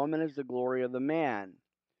 But the woman is the glory of the man.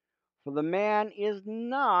 For the man is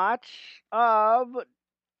not of,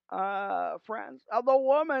 friends, of the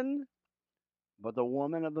woman, but the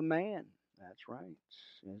woman of the man. That's right.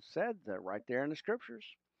 It said that right there in the scriptures.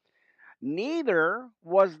 Neither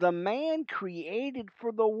was the man created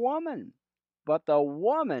for the woman, but the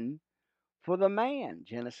woman for the man.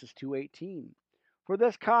 Genesis 2:18. For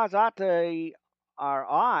this cause ought the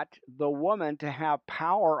woman to have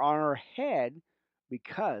power on her head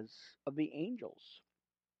because of the angels.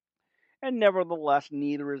 And nevertheless,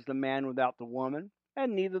 neither is the man without the woman,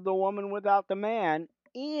 and neither the woman without the man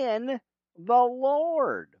in the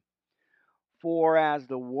Lord. For as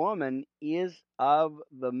the woman is of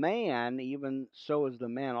the man, even so is the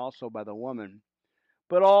man also by the woman.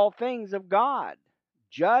 But all things of God.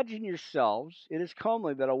 Judge in yourselves, it is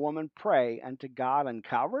comely that a woman pray unto God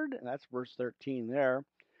uncovered. That's verse 13 there.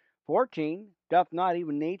 14, doth not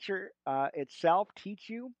even nature itself teach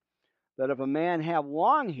you that if a man have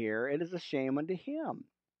long hair, it is a shame unto him?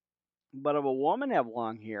 But if a woman have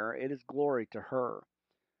long hair, it is glory to her,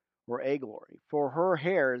 or a glory. For her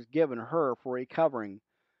hair is given her for a covering.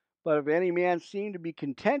 But if any man seem to be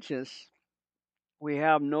contentious, we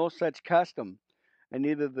have no such custom, and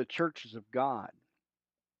neither the churches of God.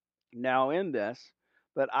 Now in this,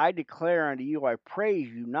 that I declare unto you, I praise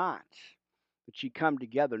you not, that ye come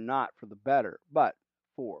together not for the better, but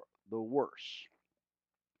for the worse.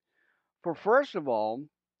 For first of all,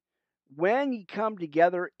 when ye come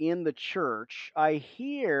together in the church, I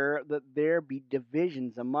hear that there be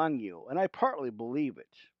divisions among you, and I partly believe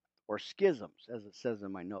it, or schisms, as it says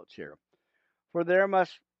in my notes here. For there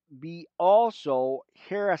must be also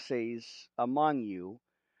heresies among you,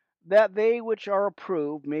 that they which are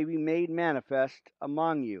approved may be made manifest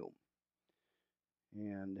among you.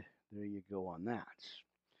 And there you go on that.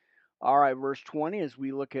 All right, verse 20, as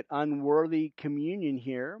we look at unworthy communion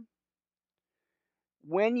here.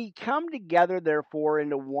 When ye come together, therefore,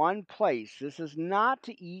 into one place, this is not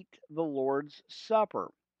to eat the Lord's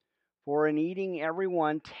Supper. For in eating every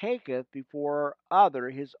one taketh before other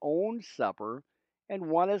his own supper, and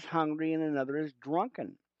one is hungry and another is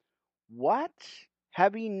drunken. What?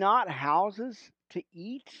 Have ye not houses to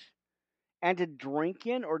eat and to drink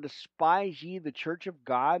in, or despise ye the church of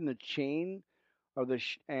God, and the chain or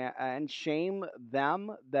and shame them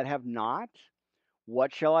that have not?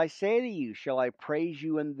 What shall I say to you? Shall I praise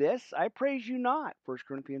you in this? I praise you not. 1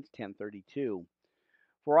 Corinthians 10:32.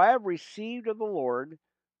 For I have received of the Lord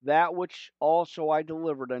that which also I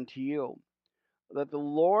delivered unto you, that the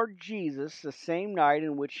Lord Jesus, the same night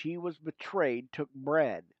in which he was betrayed, took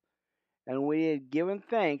bread. And when he had given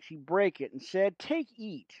thanks, he brake it and said, Take,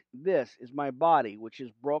 eat, this is my body, which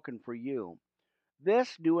is broken for you.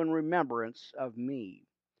 This do in remembrance of me.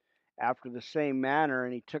 After the same manner,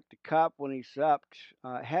 and he took the cup when he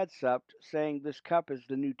had supped, saying, This cup is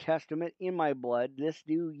the New Testament in my blood. This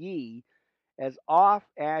do ye as oft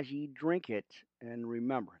as ye drink it in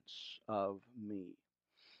remembrance of me.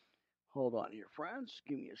 Hold on here, friends.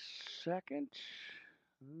 Give me a second.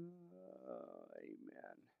 Amen.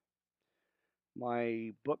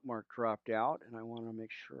 My bookmark dropped out, and I want to make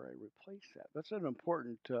sure I replace that. That's an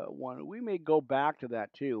important one. We may go back to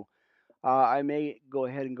that too. I may go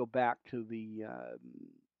ahead and go back to the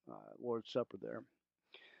Lord's Supper there.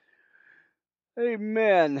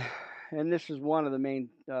 Amen. And this is one of the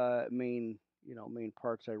main main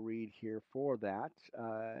parts I read here for that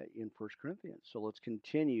in First Corinthians. So let's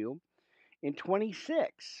continue in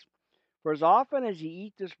 26. For as often as ye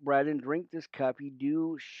eat this bread and drink this cup, ye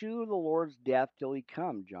do shew the Lord's death till he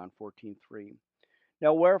come. John 14:3.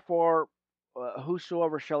 Now wherefore,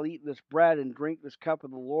 whosoever shall eat this bread and drink this cup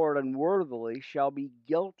of the Lord unworthily shall be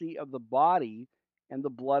guilty of the body and the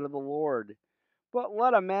blood of the Lord. But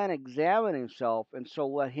let a man examine himself, and so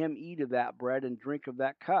let him eat of that bread and drink of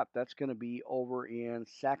that cup. That's going to be over in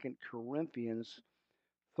 2 Corinthians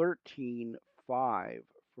 13:5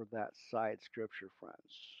 for that side scripture, friends.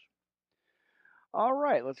 All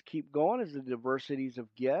right, let's keep going as the diversities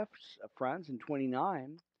of gifts, friends, in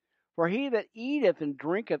 29. For he that eateth and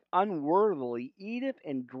drinketh unworthily eateth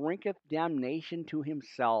and drinketh damnation to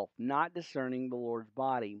himself, not discerning the Lord's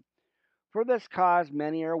body. For this cause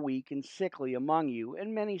many are weak and sickly among you,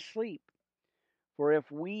 and many sleep. For if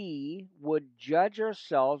we would judge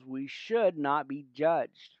ourselves, we should not be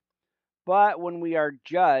judged. But when we are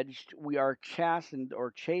judged, we are chastened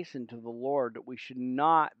or chastened to the Lord, that we should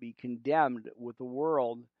not be condemned with the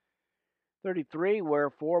world. 33.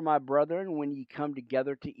 Wherefore, my brethren, when ye come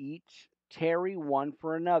together to eat, tarry one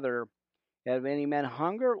for another. If any man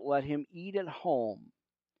hunger, let him eat at home,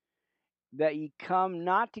 that ye come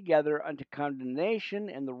not together unto condemnation,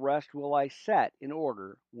 and the rest will I set in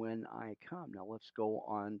order when I come. Now let's go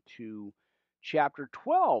on to chapter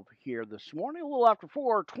 12 here this morning, a little after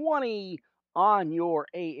 4:20 on your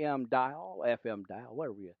AM dial, FM dial,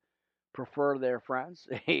 whatever you prefer there, friends.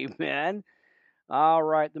 Amen. All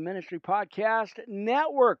right, the Ministry Podcast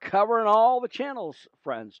Network, covering all the channels,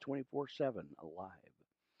 friends, 24/7 alive.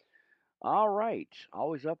 All right,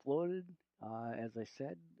 always uploaded. As I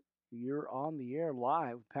said, you're on the air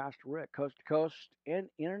live with Pastor Rick, coast to coast and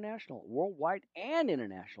international, worldwide and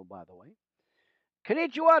international, by the way.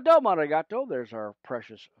 Konnichiwa domo arigato. There's our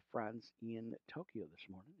precious friends in Tokyo this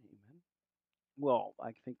morning. Amen. Well,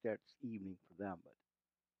 I think that's evening for them, but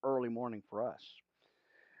early morning for us.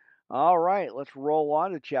 All right, let's roll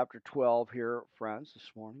on to chapter 12 here, friends, this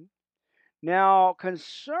morning. Now,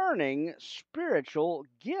 concerning spiritual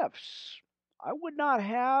gifts, I would not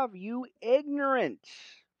have you ignorant.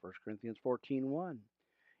 1 Corinthians 14:1.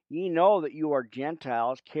 Ye know that you are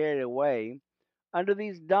Gentiles carried away under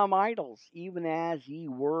these dumb idols, even as ye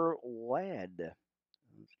were led.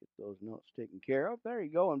 Let's get those notes taken care of. There you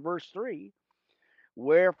go in verse 3.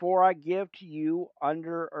 Wherefore I give you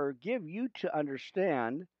to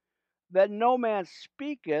understand that no man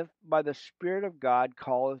speaketh by the Spirit of God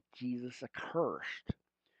calleth Jesus accursed,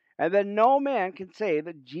 and that no man can say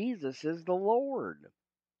that Jesus is the Lord,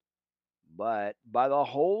 but by the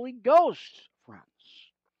Holy Ghost,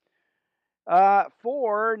 friends.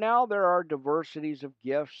 For now there are diversities of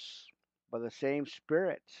gifts by the same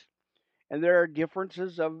Spirit, and there are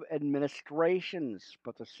differences of administrations,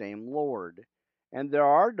 but the same Lord, and there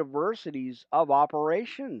are diversities of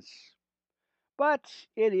operations, but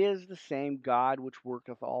it is the same God which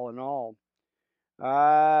worketh all in all.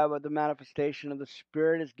 But the manifestation of the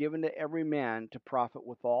Spirit is given to every man to profit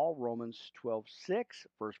withal. Romans 12:6,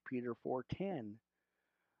 1 Peter 4:10.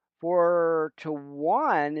 For to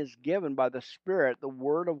one is given by the Spirit the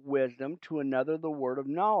word of wisdom, to another the word of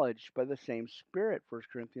knowledge by the same Spirit. 1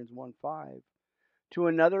 Corinthians 1:5. To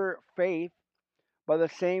another faith by the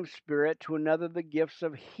same Spirit, to another the gifts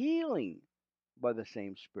of healing by the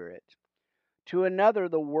same Spirit, to another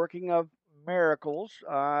the working of miracles,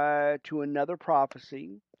 to another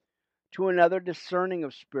prophecy, to another discerning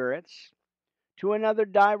of spirits, to another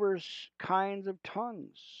divers kinds of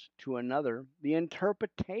tongues, to another the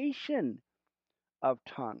interpretation of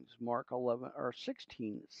tongues. Mark 11 or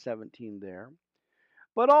 16:17 there.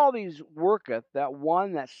 But all these worketh that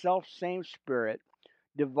one, that self same Spirit,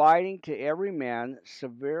 dividing to every man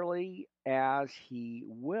severely as he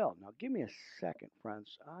will. Now give me a second,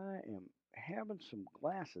 friends. I am having some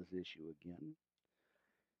glasses issue again.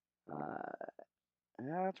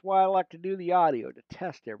 That's why I like to do the audio, to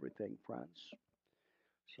test everything, friends.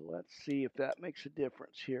 So let's see if that makes a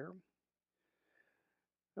difference here.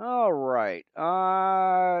 All right.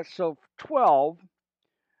 So 12.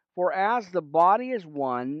 For as the body is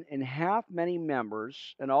one, and hath many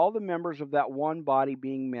members, and all the members of that one body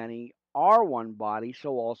being many are one body,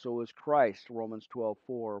 so also is Christ. Romans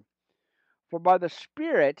 12:4. For by the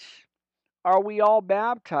Spirit are we all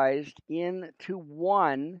baptized into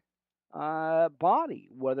one body,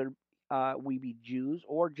 whether we be Jews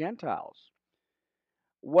or Gentiles,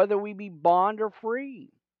 whether we be bond or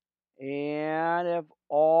free, and have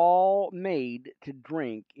all made to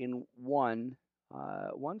drink in one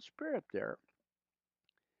Spirit there.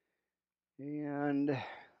 And let's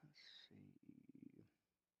see.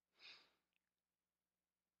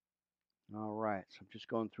 All right, so I'm just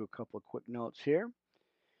going through a couple of quick notes here.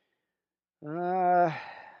 Amen.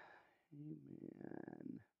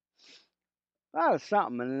 Thought of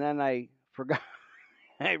something, and then I forgot.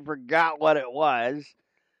 I forgot what it was.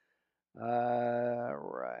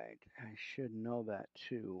 Right. I should know that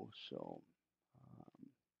too. So,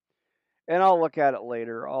 and I'll look at it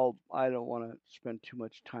later. I don't want to spend too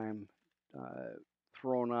much time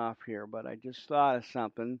thrown off here, but I just thought of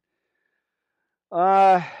something.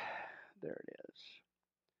 There it is.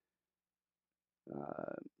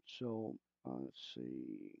 So let's see.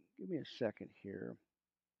 Give me a second here.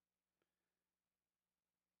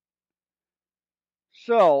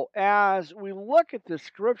 So as we look at the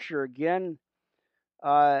scripture again,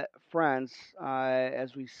 friends,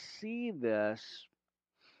 as we see this,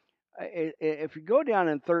 if you go down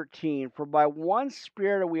in 13, for by one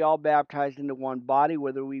Spirit are we all baptized into one body,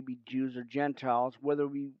 whether we be Jews or Gentiles, whether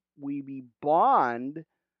we be bond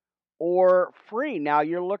or free. Now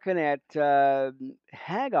you're looking at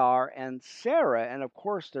Hagar and Sarah, and of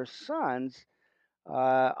course their sons,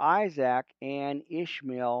 Isaac and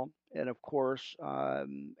Ishmael, and of course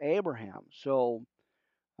Abraham. So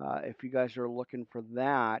if you guys are looking for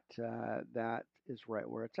that, that is right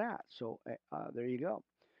where it's at. So there you go.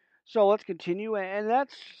 So let's continue, and that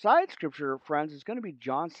side scripture, friends, is going to be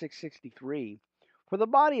John 6:63. For the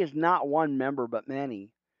body is not one member, but many.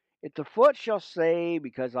 If the foot shall say,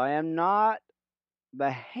 because I am not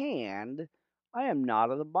the hand, I am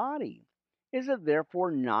not of the body, is it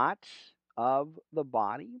therefore not of the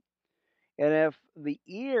body? And if the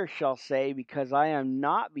ear shall say, because I am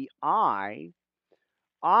not the eye,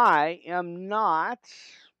 I am not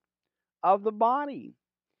of the body.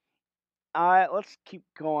 Let's keep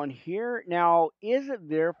going here. Now, is it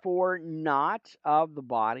therefore not of the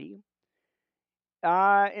body?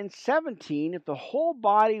 In 17, if the whole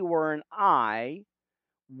body were an eye,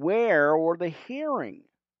 where were the hearing?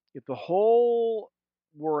 If the whole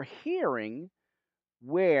were hearing,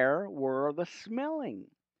 where were the smelling?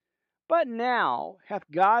 But now hath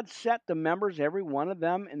God set the members, every one of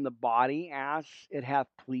them, in the body as it hath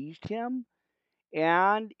pleased him.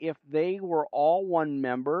 And if they were all one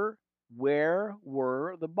member, where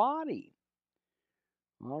were the body?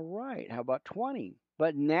 All right, how about 20?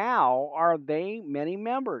 But now are they many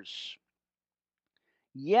members,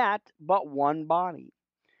 yet but one body.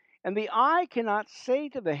 And the eye cannot say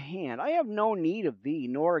to the hand, I have no need of thee,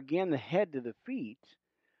 nor again the head to the feet,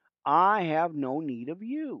 I have no need of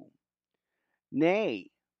you. Nay,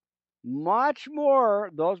 much more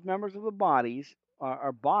those members of the bodies,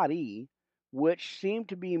 or body, which seem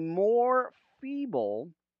to be more feeble,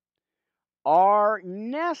 are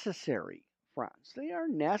necessary, friends. They are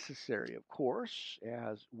necessary, of course,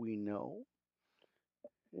 as we know.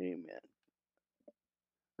 Amen.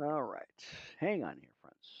 All right. Hang on here,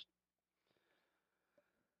 friends.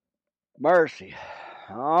 Mercy.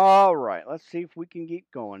 All right. Let's see if we can get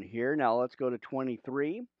going here. Now let's go to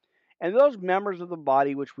 23. And those members of the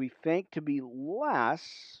body which we think to be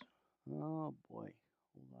less. Oh, boy.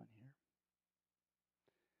 Hold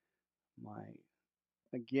on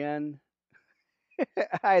here. Again,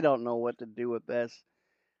 I don't know what to do with this.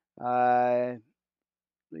 The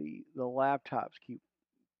laptops keep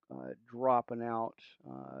dropping out,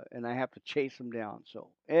 and I have to chase them down. So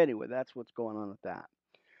anyway, that's what's going on with that.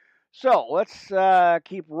 So let's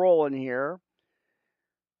keep rolling here.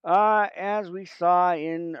 As we saw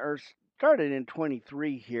or started in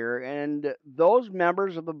 23 here, and those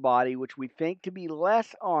members of the body which we think to be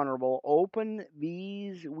less honorable, open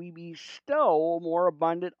these we bestow more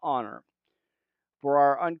abundant honor. For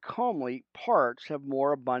our uncomely parts have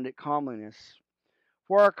more abundant comeliness.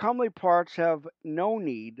 For our comely parts have no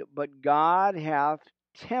need, but God hath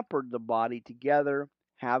tempered the body together,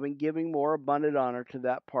 having given more abundant honor to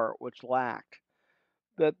that part which lacked,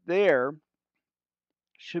 that there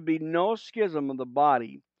should be no schism of the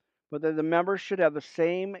body, but that the members should have the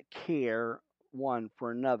same care one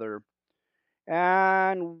for another.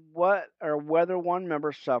 And whether one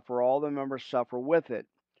member suffer, all the members suffer with it.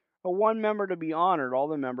 Or one member to be honored, all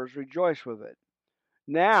the members rejoice with it.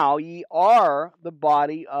 Now ye are the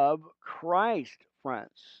body of Christ,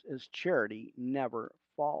 friends, as charity never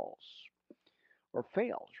falls or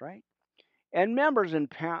fails, right? And members in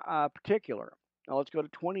particular. Now let's go to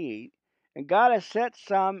 28. And God has set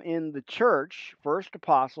some in the church, first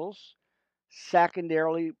apostles,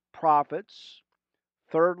 secondarily prophets,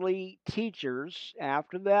 thirdly teachers,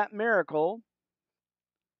 after that miracle.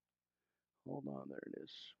 Hold on, there it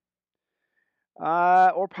is.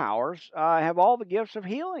 Or powers, have all the gifts of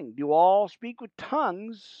healing, do all speak with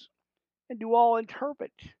tongues, and do all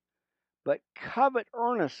interpret. But covet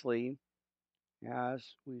earnestly as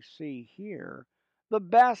we see here, the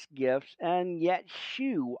best gifts, and yet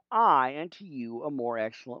shew I unto you a more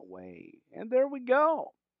excellent way. And there we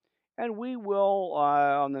go. And we will,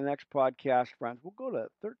 on the next podcast, friends, we'll go to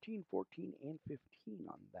 13, 14, and 15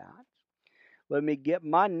 on that. Let me get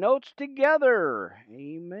my notes together.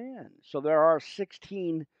 Amen. So there are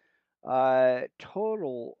 16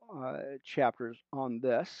 total chapters on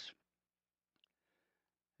this.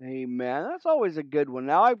 Amen. That's always a good one.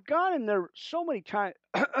 Now I've gone in there so many times,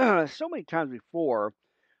 so many times before,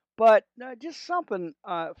 but just something,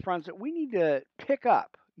 friends, that we need to pick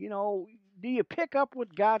up. Do you pick up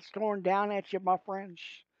what God's throwing down at you, my friends?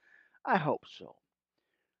 I hope so.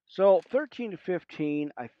 So 13 to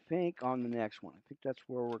 15, I think, on the next one. I think that's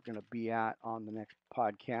where we're going to be at on the next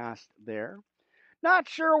podcast there. Not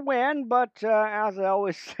sure when, but as I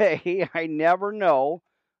always say, I never know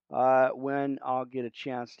when I'll get a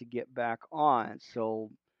chance to get back on. So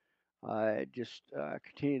just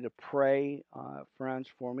continue to pray, friends,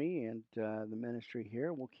 for me and the ministry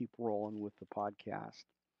here. We'll keep rolling with the podcast.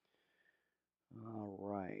 All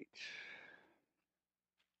right.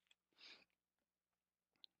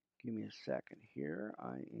 Give me a second here.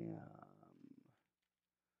 I am,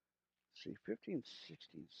 let's see, 15, 16,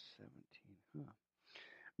 17. Huh.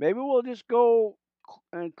 Maybe we'll just go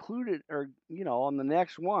include it, or, on the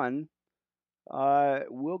next one,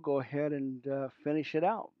 we'll go ahead and finish it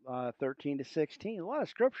out. 13 to 16. A lot of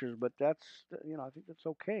scriptures, but that's, I think that's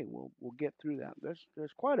okay. We'll get through that.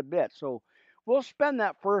 There's quite a bit. So we'll spend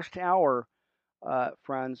that first hour,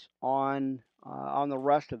 friends, on the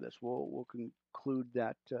rest of this. We'll conclude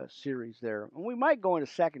that series there, and we might go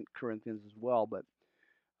into 2 Corinthians as well, but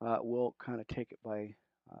we'll kind of take it by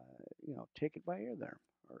ear there,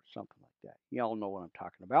 or something like that. Y'all know what I'm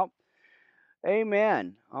talking about.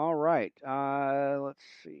 Amen. All right. Let's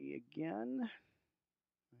see again. I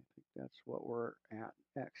think that's what we're at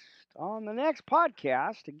next. On the next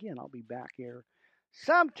podcast, again, I'll be back here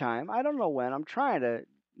sometime. I don't know when. I'm trying to,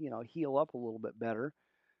 heal up a little bit better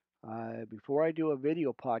before I do a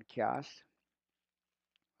video podcast.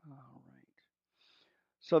 All right.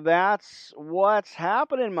 So that's what's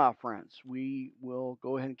happening, my friends. We will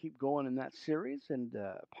go ahead and keep going in that series, and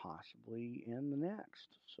possibly in the next.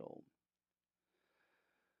 So,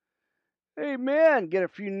 amen. Get a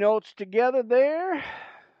few notes together there.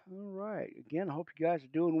 All right. Again, I hope you guys are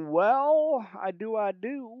doing well. I do.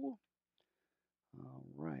 All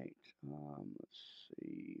right. Let's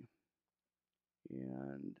see.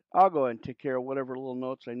 And I'll go ahead and take care of whatever little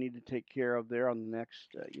notes I need to take care of there on the next,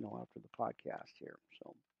 after the podcast here.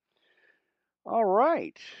 So, all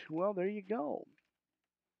right. Well, there you go.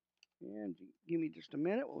 And give me just a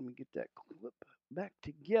minute. Let me get that clip back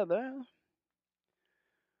together.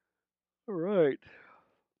 All right.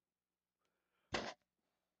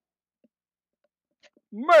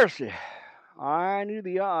 Mercy. I knew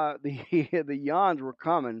the yawns were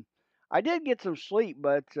coming. I did get some sleep,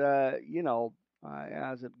 but as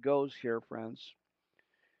it goes here, friends.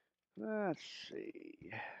 Let's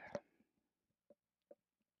see.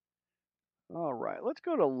 All right, let's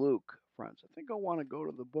go to Luke, friends. I think I want to go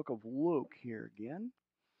to the book of Luke here again.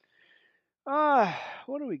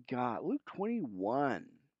 What do we got? Luke 21.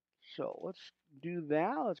 So let's do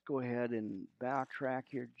that. Let's go ahead and backtrack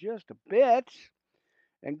here just a bit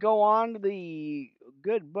and go on to the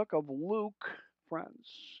good book of Luke,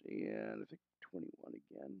 friends. And I think 21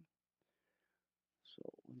 again. So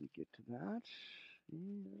let me get to that.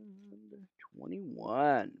 And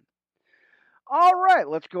 21. All right,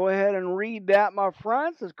 let's go ahead and read that, my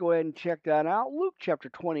friends. Let's go ahead and check that out. Luke chapter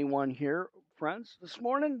 21 here, friends, this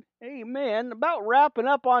morning. Amen. About wrapping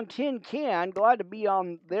up on Tin Can. Glad to be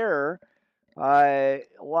on there. A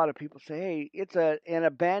lot of people say, hey, it's an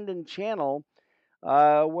abandoned channel.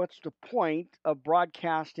 What's the point of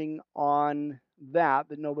broadcasting on that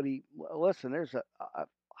nobody listen? There's a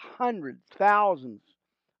hundreds, thousands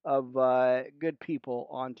of good people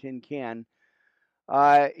on Tin Can,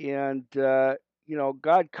 and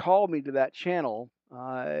God called me to that channel.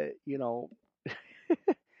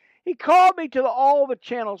 He called me to all the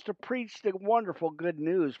channels to preach the wonderful good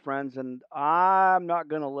news, friends, and I'm not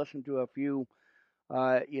going to listen to a few.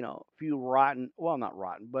 Few rotten, well, not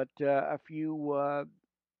rotten, but a few,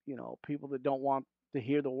 people that don't want to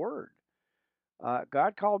hear the word.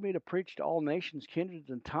 God called me to preach to all nations, kindreds,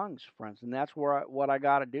 and tongues, friends, and that's what I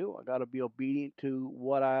got to do. I got to be obedient to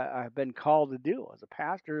what I've been called to do as a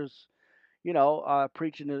pastor. Is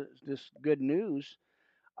preaching this good news.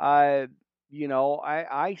 I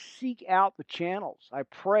seek out the channels. I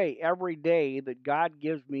pray every day that God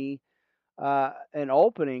gives me an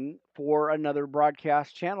opening for another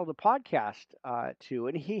broadcast channel to podcast to,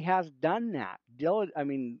 and He has done that diligent. I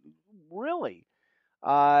mean, really,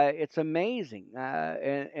 it's amazing.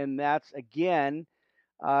 And that's again,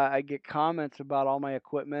 I get comments about all my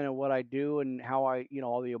equipment and what I do and how I,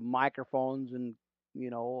 all the microphones and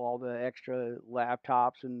all the extra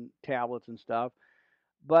laptops and tablets and stuff.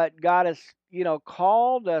 But God has,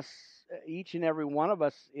 called us, each and every one of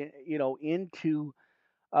us, into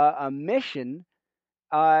a mission.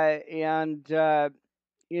 And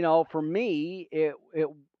for me, it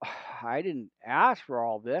I didn't ask for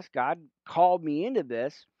all this. God called me into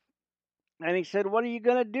this, and He said, "What are you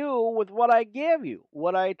going to do with what I gave you,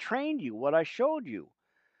 what I trained you, what I showed you?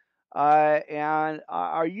 And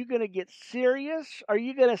are you going to get serious? Are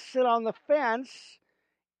you going to sit on the fence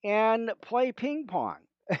and play ping pong,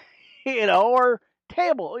 or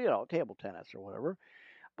table tennis or whatever?"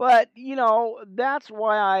 But that's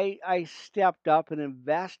why I stepped up and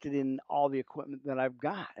invested in all the equipment that I've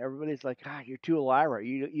got. Everybody's like, you're too Elira.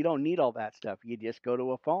 You don't need all that stuff. You just go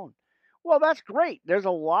to a phone. Well, that's great. There's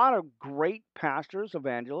a lot of great pastors,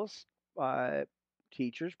 evangelists, uh,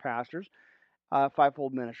 teachers, pastors,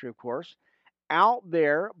 fivefold ministry, of course, out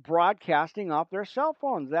there broadcasting off their cell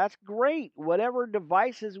phones. That's great. Whatever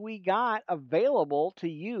devices we got available to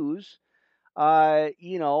use, I'm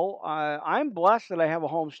blessed that I have a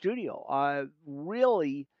home studio.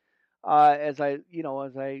 Really, as I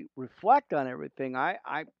reflect on everything,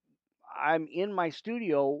 I'm in my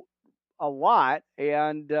studio a lot,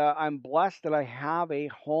 and I'm blessed that I have a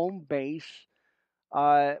home base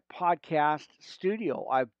podcast studio.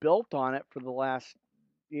 I've built on it for the last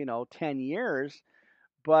 10 years.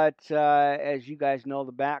 But as you guys know,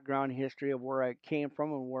 the background history of where I came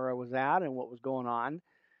from and where I was at and what was going on,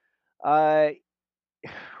 uh,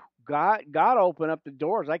 God opened up the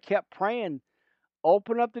doors. I kept praying,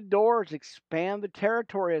 open up the doors, expand the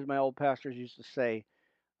territory, as my old pastors used to say.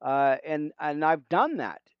 And I've done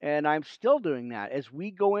that, and I'm still doing that. As we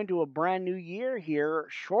go into a brand new year here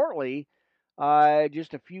shortly,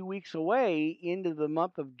 just a few weeks away into the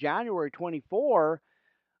month of January 24,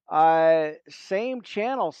 same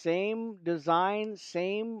channel, same design,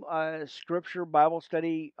 same scripture Bible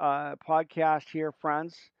study podcast here,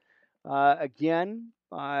 friends. Again,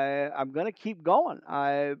 I'm going to keep going.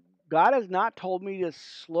 God has not told me to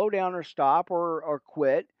slow down or stop or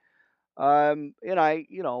quit. And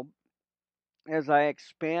as I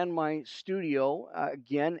expand my studio,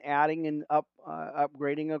 again, adding and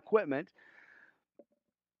upgrading equipment,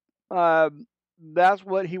 uh, that's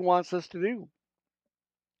what He wants us to do,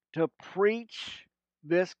 to preach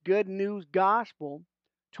this good news gospel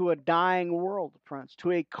to a dying world, friends,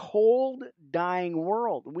 to a cold, dying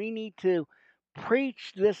world. We need to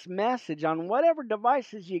preach this message on whatever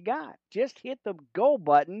devices you got. Just hit the go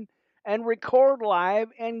button and record live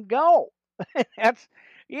and go. That's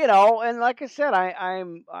and like I said,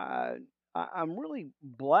 I'm really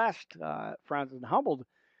blessed, friends, and humbled,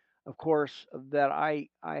 of course, that I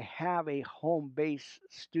have a home base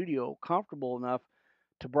studio comfortable enough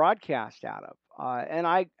to broadcast out of, and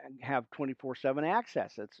I have 24/7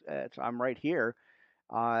 access. I'm right here,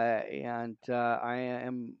 and I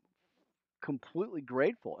am completely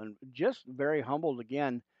grateful and just very humbled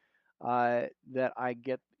again, that I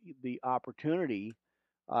get the opportunity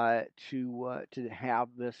to have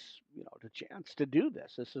this, the chance to do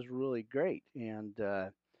this. This is really great, and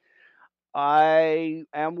I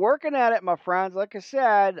am working at it, my friends. Like I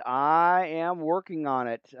said, I am working on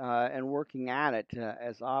it and working at it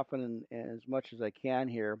as often and as much as I can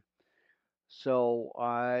here. So,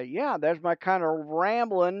 yeah, there's my kind of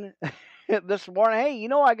rambling this morning. Hey,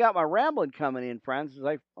 I got my rambling coming in, friends.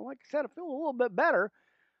 Like I said, I feel a little bit better,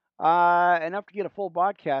 enough to get a full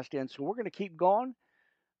podcast in. So we're going to keep going.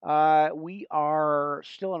 We are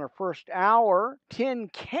still in our first hour. Tin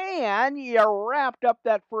Can, you wrapped up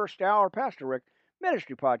that first hour. Pastor Rick,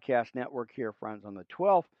 Ministry Podcast Network here, friends, on the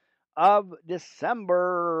 12th of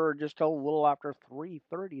December. Just a little after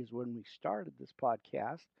 3:30 is when we started this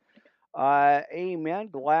podcast. Amen.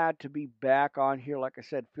 Glad to be back on here. Like I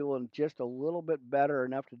said, feeling just a little bit better,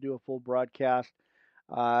 enough to do a full broadcast.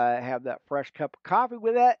 Have that fresh cup of coffee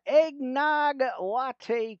with that eggnog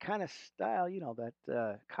latte kind of style,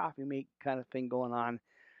 that coffee make kind of thing going on,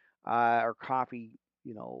 or coffee,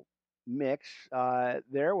 mix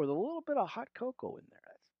there with a little bit of hot cocoa in there.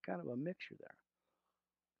 That's kind of a mixture there.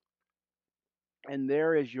 And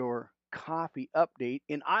there is your coffee update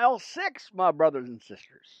in aisle 6, my brothers and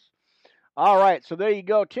sisters. All right, so there you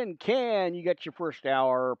go. Tin Can, you got your first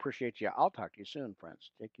hour. Appreciate you. I'll talk to you soon,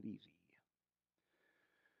 friends. Take it easy.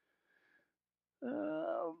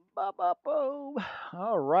 All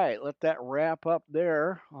right, let that wrap up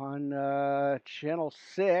there on channel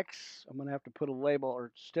 6. I'm going to have to put a label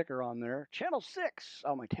or sticker on there. Channel 6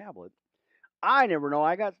 on my tablet. I never know.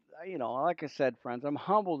 I got, like I said, friends, I'm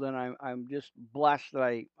humbled and I'm just blessed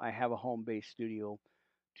that I have a home based studio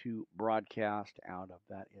to broadcast out of.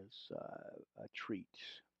 That is a treat.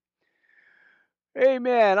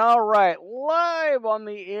 Amen. All right. Live on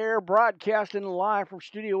the air, broadcasting live from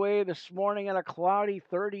Studio A this morning at a cloudy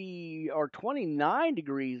 30 or 29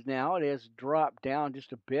 degrees now. It has dropped down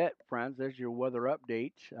just a bit, friends. There's your weather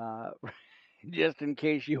update, just in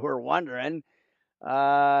case you were wondering.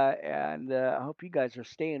 And I hope you guys are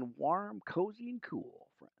staying warm, cozy, and cool,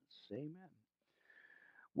 friends. Amen.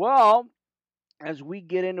 Well, as we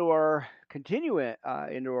get into our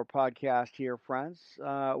into our podcast here, friends,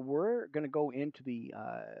 we're going to go into the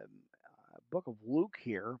book of Luke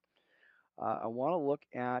here. I want to look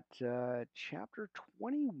at chapter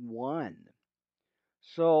 21.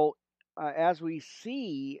 So, as we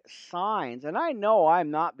see signs, and I know I'm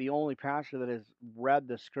not the only pastor that has read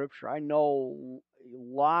the scripture. I know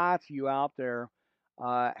lots of you out there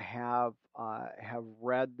have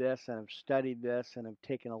read this and have studied this and have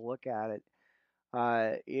taken a look at it.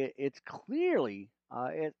 It's clearly,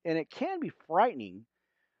 and it can be frightening,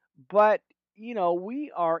 but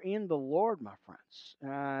we are in the Lord, my friends,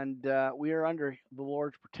 and we are under the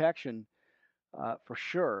Lord's protection for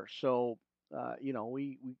sure. So,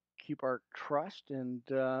 we keep our trust and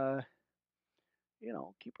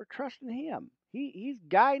keep our trust in Him. He's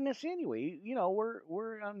guiding us anyway.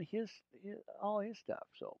 We're on all His stuff.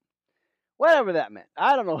 So whatever that meant,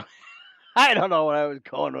 I don't know. I don't know what I was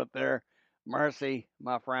going with there. Mercy,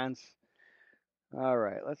 my friends. All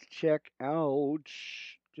right, let's check out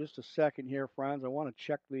just a second here, friends. I want to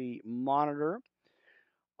check the monitor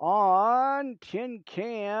on Tin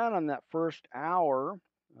Can on that first hour.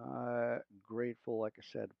 Grateful, like I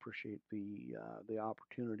said, appreciate the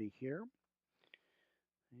opportunity here.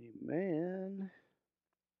 Amen.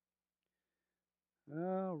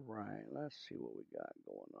 All right, let's see what we got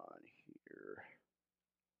going on here.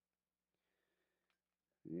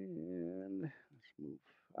 And let's move.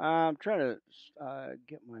 I'm trying to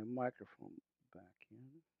get my microphone back in.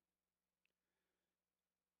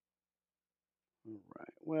 All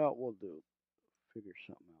right. Well, we'll figure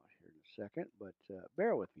something out here in a second, but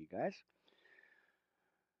bear with me, guys.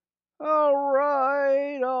 All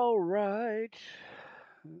right, all right.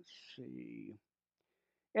 Let's see.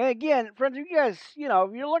 And again, friends, if you guys,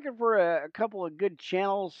 if you're looking for a couple of good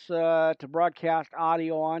channels to broadcast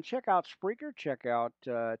audio on, check out Spreaker, check out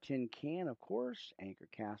Tin Can, of course, Anchor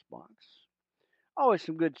Castbox. Always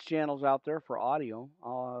some good channels out there for audio.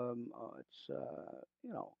 It's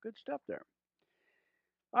good stuff there.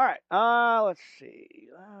 All right. Let's see.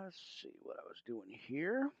 Let's see what I was doing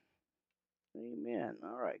here. Amen.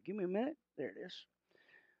 All right. Give me a minute. There it is.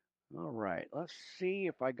 All right. Let's see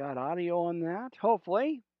if I got audio on that.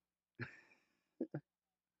 Hopefully.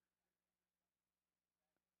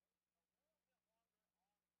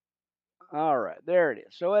 All right. There it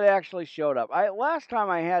is. So it actually showed up. Last time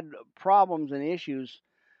I had problems and issues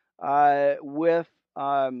with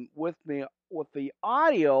the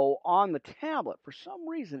audio on the tablet. For some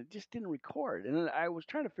reason, it just didn't record, and I was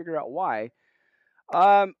trying to figure out why.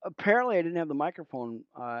 Apparently, I didn't have the microphone,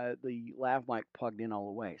 the lav mic plugged in all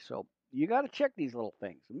the way. So you got to check these little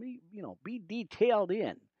things. Be detailed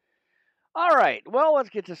in. All right. Well, let's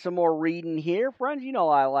get to some more reading here, friends.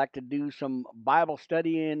 I like to do some Bible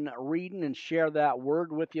studying, reading, and share that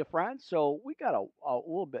word with you, friends. So we got a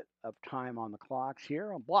little bit of time on the clocks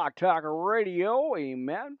here on Block Talk Radio.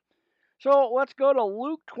 Amen. So let's go to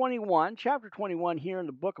Luke 21, chapter 21 here in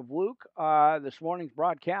the book of Luke. This morning's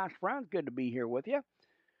broadcast, friends. Good to be here with you.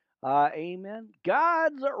 Amen.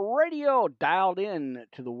 God's radio dialed in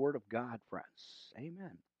to the Word of God, friends.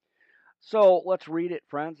 Amen. So let's read it,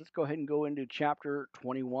 friends. Let's go ahead and go into chapter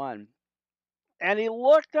 21. And he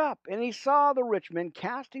looked up and he saw the rich men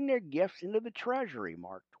casting their gifts into the treasury.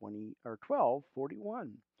 Mark 20 or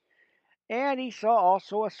 12:41. And he saw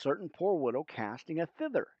also a certain poor widow casting a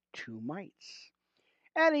thither 2 mites.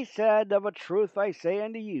 And he said, Of a truth I say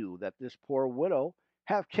unto you, that this poor widow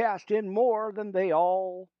hath cast in more than they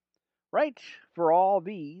all. Right? For all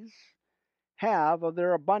these have of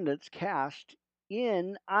their abundance cast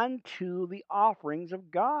in unto the offerings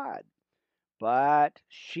of God. But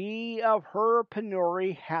she of her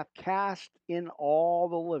penury hath cast in all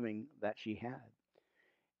the living that she had.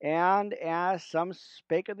 And as some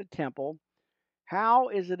spake of the temple, how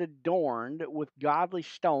is it adorned with godly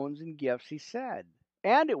stones and gifts, he said.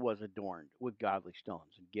 And it was adorned with godly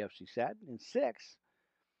stones and gifts, he said. And 6,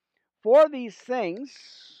 For these things,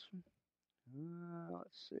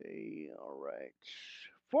 let's see, all right.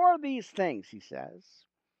 For these things, he says,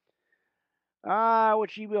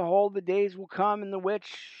 which ye behold, the days will come in the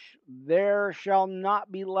which there shall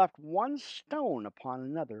not be left one stone upon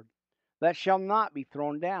another that shall not be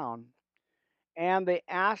thrown down. And they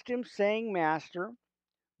asked him, saying, Master,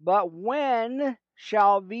 but when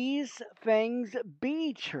shall these things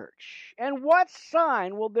be, church? And what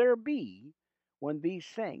sign will there be when these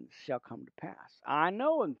things shall come to pass? I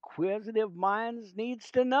know inquisitive minds needs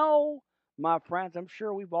to know, my friends. I'm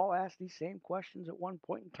sure we've all asked these same questions at one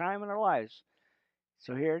point in time in our lives.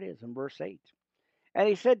 So here it is in verse 8. And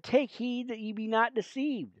he said, Take heed that ye be not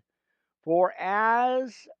deceived. For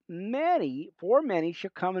many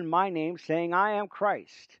shall come in my name, saying, I am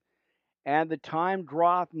Christ, and the time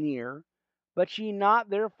draweth near, but ye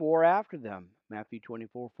not therefore after them. Matthew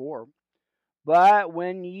 24:4. But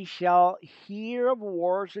when ye shall hear of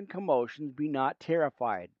wars and commotions, be not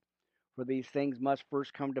terrified, for these things must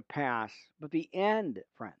first come to pass. But the end,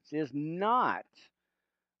 friends, is not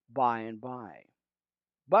by and by.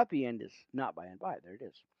 But the end is not by and by. There it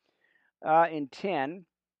is. In 10,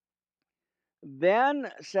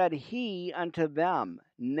 then said he unto them,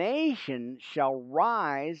 Nation shall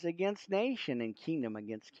rise against nation, and kingdom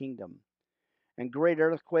against kingdom. And great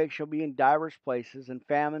earthquakes shall be in divers places, and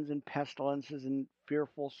famines and pestilences and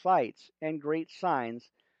fearful sights, and great signs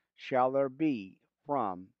shall there be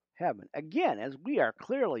from heaven. Again, as we are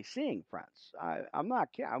clearly seeing, friends, I'm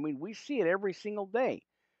not kidding. I mean, we see it every single day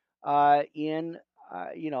in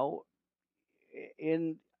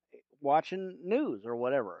in watching news or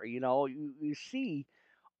whatever. You see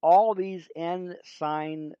all these end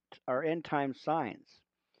time signs.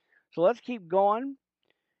 So let's keep going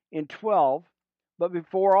in 12. But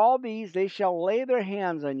before all these, they shall lay their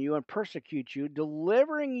hands on you and persecute you,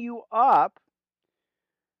 delivering you up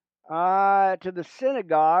to the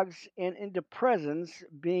synagogues and into prisons,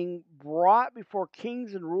 being brought before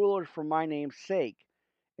kings and rulers for my name's sake.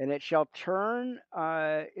 And it shall turn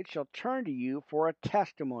to you for a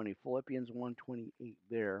testimony. Philippians 1:28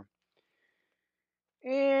 there.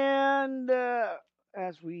 And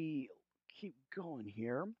as we keep going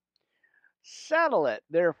here, settle it,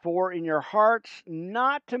 therefore, in your hearts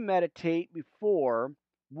not to meditate before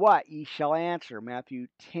what ye shall answer. Matthew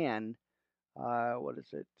 10, what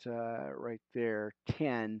is it right there?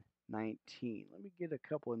 10:19. Let me get a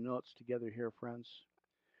couple of notes together here, friends.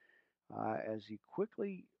 As you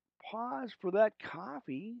quickly pause for that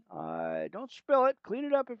coffee, don't spill it. Clean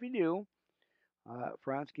it up if you do.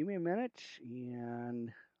 Franz, give me a minute,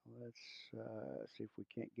 and let's see if we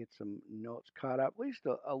can't get some notes caught up, at least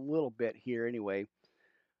a little bit here anyway.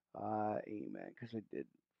 Amen, because I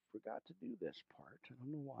forgot to do this part. I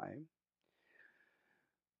don't know why.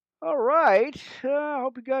 All right. I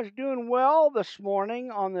hope you guys are doing well this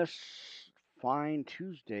morning on this fine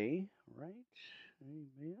Tuesday, right?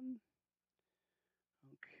 Amen.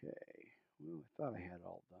 Okay. Well, I thought I had it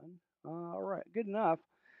all done. All right. Good enough.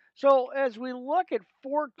 So as we look at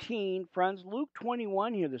 14, friends, Luke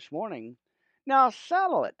 21 here this morning, now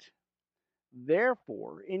settle it,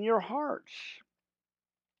 therefore, in your hearts.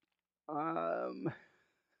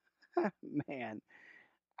 Man,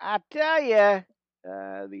 I tell you,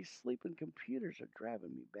 these sleeping computers are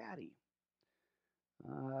driving me batty.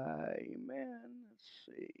 Amen. Let's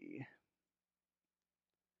see.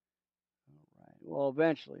 All right. Well,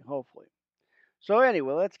 eventually, hopefully. So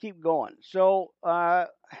anyway, let's keep going. So, man.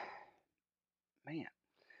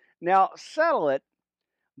 Now, settle it,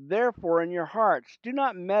 therefore, in your hearts. Do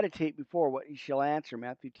not meditate before what you shall answer.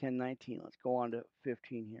 Matthew 10:19. Let's go on to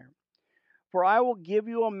 15 here. For I will give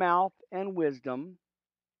you a mouth and wisdom,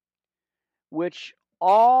 which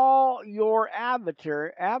all your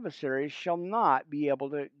adversaries shall not be able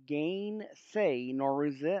to gainsay nor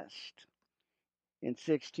resist. In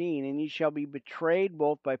 16, and ye shall be betrayed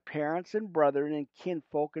both by parents and brethren and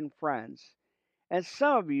kinfolk and friends. And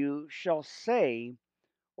some of you shall say,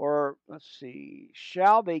 or let's see,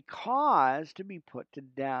 shall they cause to be put to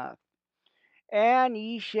death? And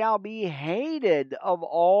ye shall be hated of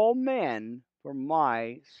all men for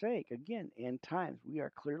my sake. Again, end times. We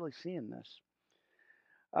are clearly seeing this.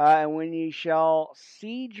 And when ye shall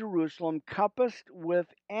see Jerusalem compassed with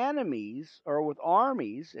enemies, or with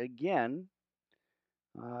armies, again,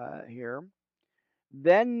 here,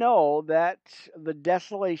 then know that the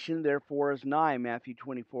desolation therefore is nigh. Matthew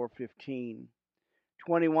 24:15.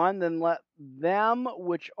 21, then let them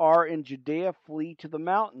which are in Judea flee to the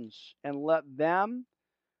mountains, and let them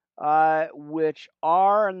which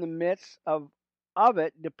are in the midst of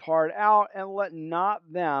it depart out, and let not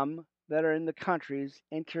them that are in the countries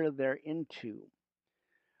enter thereinto.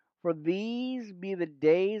 For these be the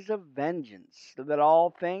days of vengeance, that all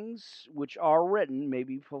things which are written may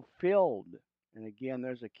be fulfilled. And again,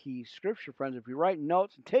 there's a key scripture, friends. If you're writing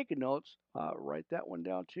notes and taking notes, write that one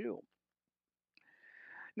down too.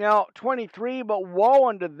 Now, 23, but woe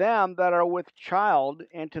unto them that are with child,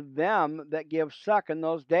 and to them that give suck in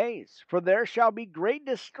those days. For there shall be great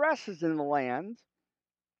distresses in the land,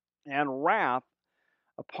 and wrath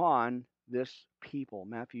upon this people.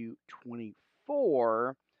 Matthew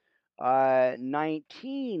 24,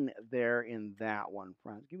 19 there in that one,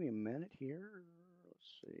 friends. Give me a minute here. Let's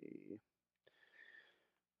see.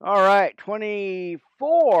 All right,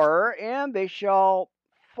 24, and they shall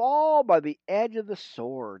fall by the edge of the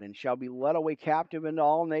sword, and shall be led away captive into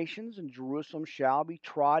all nations, and Jerusalem shall be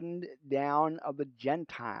trodden down of the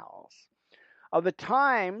Gentiles. Of the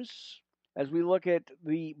times, as we look at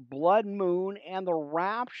the blood moon and the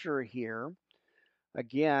rapture here,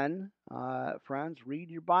 again, friends, read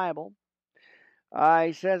your Bible.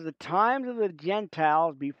 He says, the times of the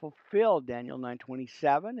Gentiles be fulfilled, Daniel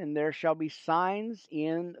 9:27, and there shall be signs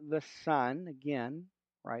in the sun. Again,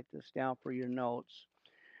 write this down for your notes.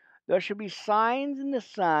 There shall be signs in the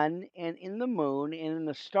sun and in the moon and in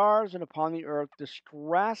the stars and upon the earth,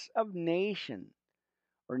 distress of nations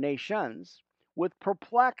with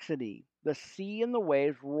perplexity, the sea and the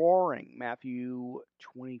waves roaring. Matthew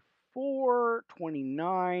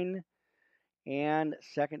 24:29 and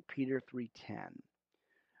 2 Peter 3:10.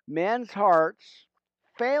 Men's hearts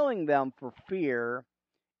failing them for fear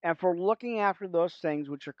and for looking after those things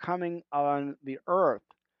which are coming on the earth.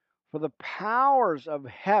 For the powers of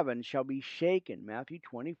heaven shall be shaken. Matthew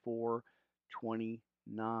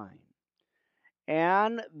 24:29.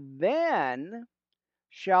 And then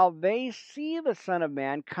shall they see the Son of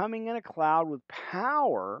Man coming in a cloud with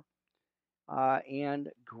power and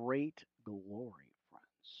great glory,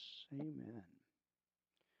 friends. Amen.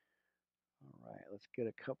 All right, let's get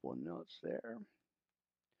a couple of notes there.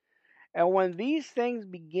 And when these things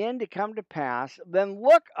begin to come to pass, then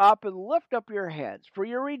look up and lift up your heads, for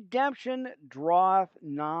your redemption draweth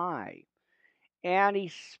nigh. And he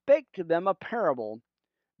spake to them a parable.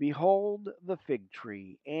 Behold the fig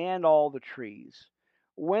tree and all the trees.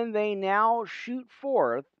 When they now shoot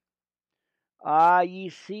forth, ye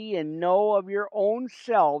see and know of your own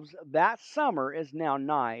selves that summer is now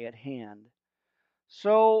nigh at hand.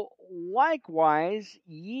 So likewise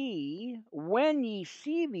ye, when ye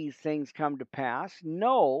see these things come to pass,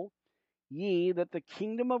 know ye that the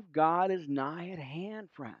kingdom of God is nigh at hand,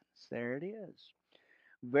 friends. There it is.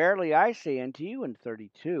 Verily I say unto you in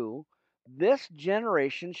 32, this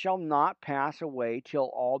generation shall not pass away till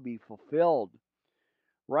all be fulfilled.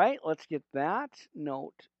 Right? Let's get that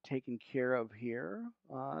note taken care of here,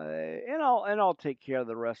 and I'll take care of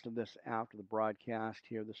the rest of this after the broadcast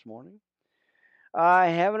here this morning.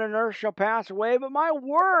 Heaven and earth shall pass away, but my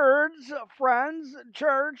words, friends,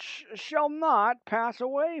 church, shall not pass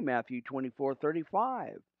away. Matthew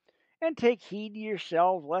 24:35. And take heed to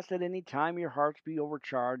yourselves, lest at any time your hearts be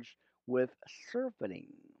overcharged with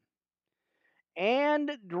surfeiting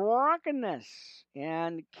and drunkenness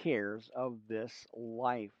and cares of this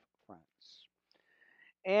life, friends.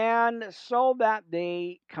 And so that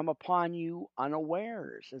they come upon you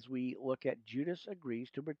unawares, as we look at Judas agrees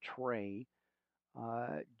to betray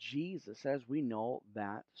Jesus, as we know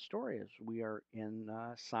that story, as we are in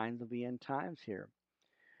signs of the end times here.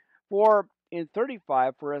 For in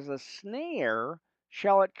 35, for as a snare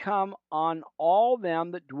shall it come on all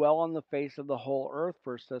them that dwell on the face of the whole earth,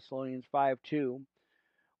 1 Thessalonians 5:2.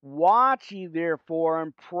 Watch ye therefore,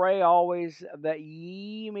 and pray always, that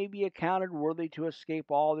ye may be accounted worthy to escape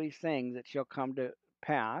all these things that shall come to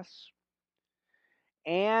pass,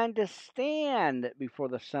 and to stand before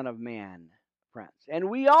the Son of Man, friends. And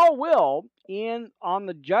we all will on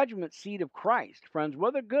the judgment seat of Christ, friends,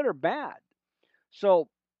 whether good or bad. So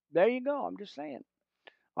there you go. I'm just saying.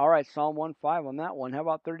 All right, Psalm 1:5 on that one. How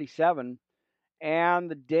about 37? And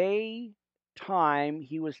the daytime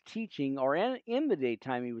he was teaching, or in the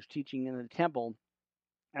daytime he was teaching in the temple,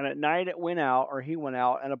 and at night he went out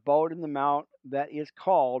and abode in the mount that is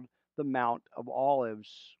called the Mount of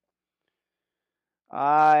Olives.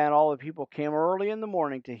 And all the people came early in the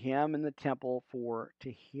morning to him in the temple to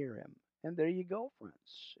hear him. And there you go,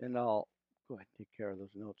 friends. And I'll go ahead and take care of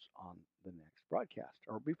those notes on the next broadcast,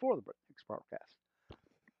 or before the next broadcast.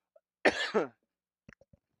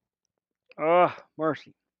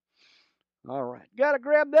 Mercy. All right. Got to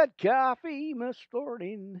grab that coffee, Miss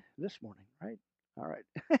Thornton, this morning, right? All right.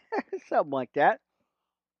 Something like that.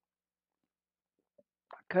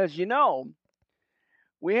 Because,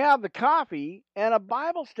 we have the coffee and a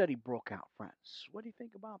Bible study broke out, friends. What do you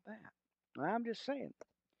think about that? I'm just saying.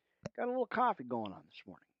 Got a little coffee going on this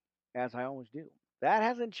morning, as I always do. That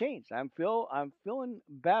hasn't changed. I'm feeling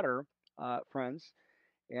better, friends,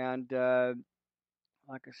 and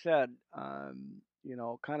like I said,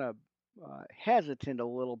 kind of hesitant a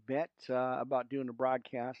little bit about doing the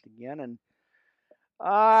broadcast again, and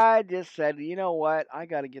I just said, you know what? I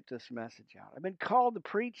got to get this message out. I've been called to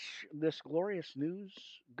preach this glorious news,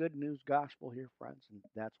 good news gospel here, friends, and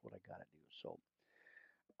that's what I got to do. So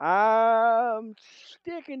I'm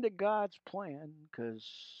sticking to God's plan because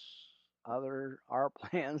our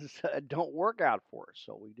plans don't work out for us.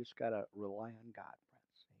 So we just got to rely on God,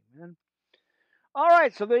 friends. Amen. All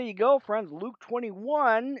right, so there you go, friends. Luke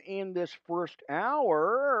 21 in this first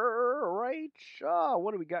hour, right?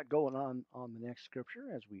 What do we got going on the next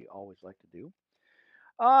scripture, as we always like to do?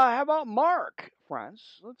 How about Mark,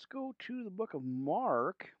 friends? Let's go to the book of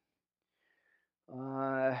Mark.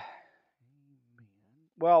 Well,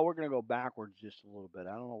 we're going to go backwards just a little bit.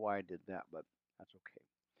 I don't know why I did that, but that's okay.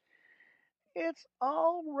 It's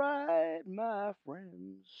all right, my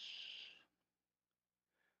friends.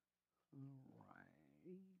 All right.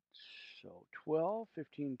 So 12,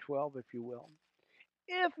 15, 12, if you will.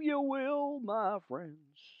 If you will, my friends.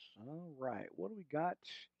 All right. What do we got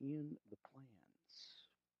in the plans?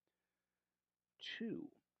 2.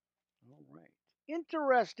 All right.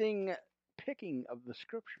 Interesting picking of the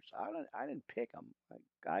scriptures. I didn't pick them.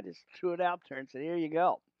 I just threw it out there and said, here you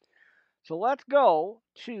go. So let's go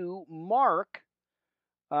to Mark,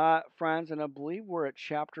 friends, and I believe we're at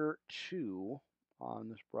chapter 2 on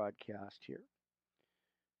this broadcast here.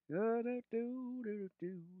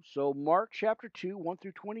 So Mark chapter 2, 1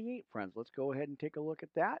 through 28, friends. Let's go ahead and take a look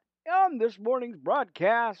at that. On this morning's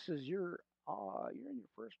broadcast is you're in your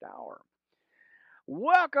first hour.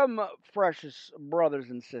 Welcome, precious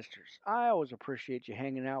brothers and sisters. I always appreciate you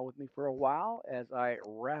hanging out with me for a while as I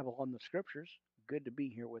rabble on the scriptures. Good to be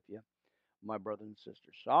here with you, my brothers and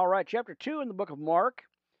sisters. All right, chapter 2 in the book of Mark.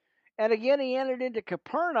 And again he entered into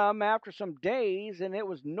Capernaum after some days, and it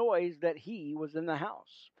was noised that he was in the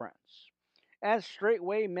house, friends. And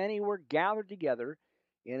straightway many were gathered together,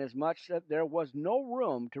 inasmuch that there was no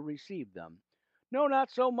room to receive them. No,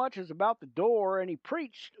 not so much as about the door, and he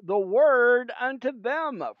preached the word unto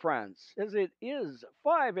them, friends, as it is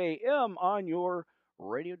 5 a.m. on your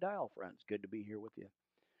radio dial, friends. Good to be here with you.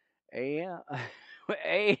 AM,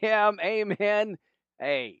 AM, amen.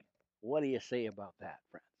 Hey, what do you say about that,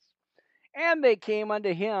 friends? And they came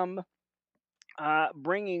unto him,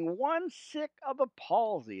 bringing one sick of a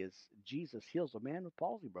palsy, as Jesus heals a man with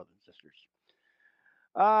palsy, brothers and sisters,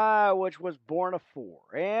 which was born of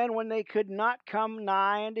 4. And when they could not come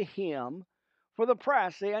nigh unto him for the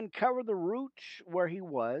press, they uncovered the root where he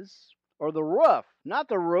was, or the roof, not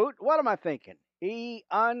the root. What am I thinking? He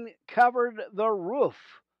uncovered the roof,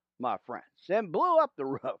 my friends, and blew up the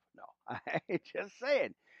roof. No, I just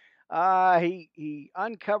saying. He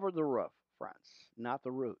uncovered the roof, friends, not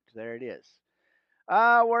the root. There it is.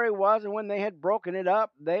 Where he was, and when they had broken it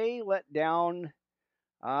up, they let down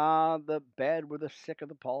the bed where the sick of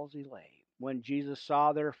the palsy lay. When Jesus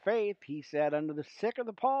saw their faith, he said unto the sick of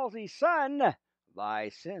the palsy, Son, thy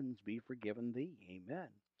sins be forgiven thee. Amen.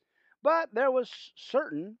 But there was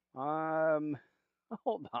certain, hold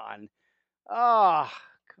on.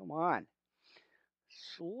 Come on.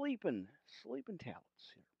 Sleeping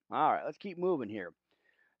tablets here. All right, let's keep moving here.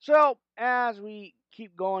 So, as we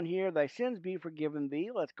keep going here, thy sins be forgiven thee.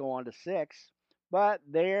 Let's go on to 6. But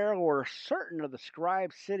there were certain of the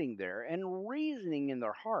scribes sitting there and reasoning in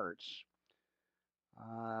their hearts.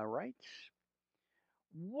 Right?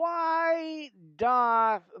 Why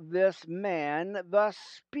doth this man thus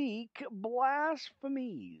speak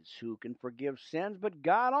blasphemies? Who can forgive sins but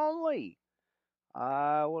God only?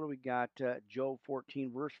 What do we got? Job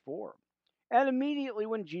 14, verse 4. And immediately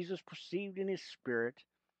when Jesus perceived in his spirit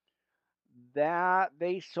that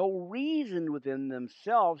they so reasoned within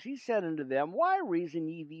themselves, he said unto them, Why reason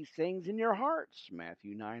ye these things in your hearts?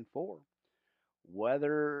 Matthew 9:4.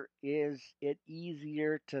 Whether is it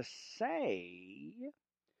easier to say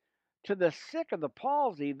to the sick of the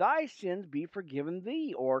palsy, Thy sins be forgiven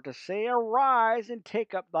thee, or to say, Arise and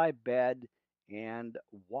take up thy bed and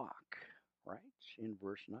walk? Right? In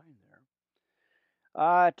verse 9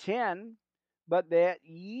 there. 10. But that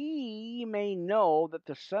ye may know that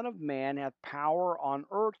the Son of Man hath power on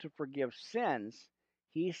earth to forgive sins,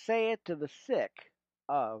 he saith to the sick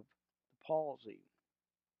of the palsy,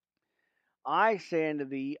 I say unto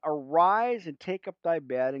thee, Arise and take up thy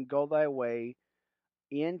bed and go thy way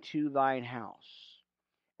into thine house.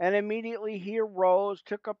 And immediately he arose,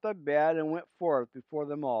 took up the bed, and went forth before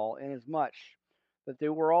them all, inasmuch that they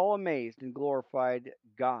were all amazed and glorified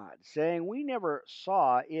God, saying, "We never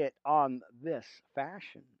saw it on this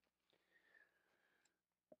fashion."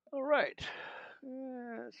 All right.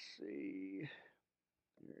 Let's see.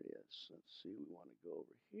 Here it is. Let's see. We want to go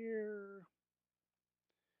over here.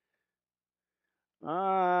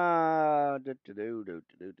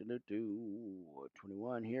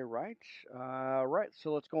 21 here, right? Right.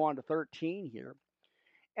 So let's go on to 13 here.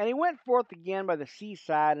 And he went forth again by the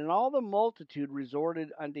seaside, and all the multitude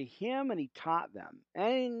resorted unto him, and he taught them.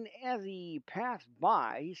 And as he passed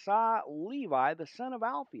by, he saw Levi the son of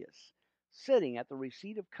Alphaeus sitting at the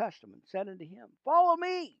receipt of custom, and said unto him, "Follow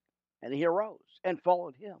me." And he arose and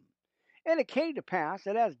followed him. And it came to pass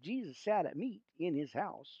that as Jesus sat at meat in his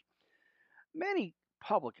house, many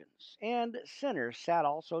publicans and sinners sat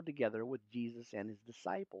also together with Jesus and his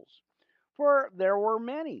disciples, for there were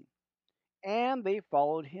many, and they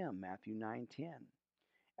followed him. Matthew 9:10.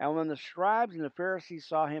 And when the scribes and the Pharisees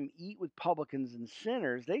saw him eat with publicans and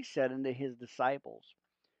sinners, they said unto his disciples,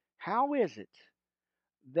 "How is it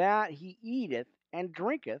that he eateth and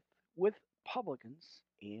drinketh with publicans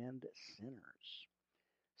and sinners?"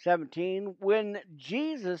 17. When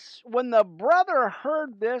the brother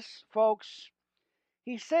heard this, folks,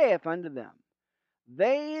 he saith unto them,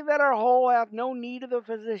 "They that are whole have no need of the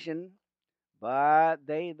physician, but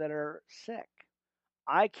they that are sick.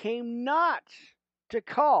 I came not to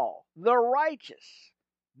call the righteous,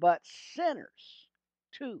 but sinners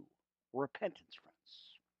to repentance,"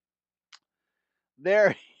 friends.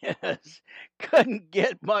 There it is. Couldn't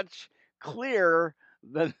get much clearer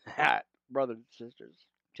than that, brothers and sisters.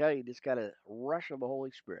 Tell you, just got a rush of the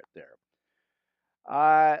Holy Spirit there.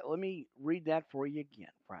 Let me read that for you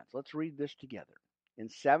again, friends. Let's read this together. In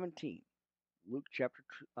 17, Mark chapter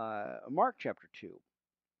 2,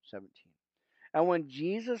 17. And when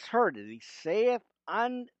Jesus heard it, he saith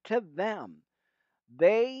unto them,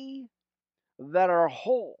 "They that are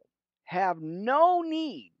whole have no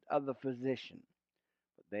need of the physician,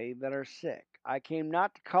 but they that are sick. I came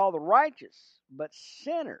not to call the righteous, but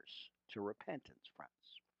sinners to repentance," friends.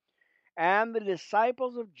 And the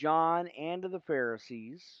disciples of John and of the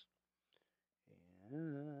Pharisees,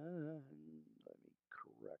 and let me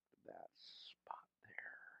correct that spot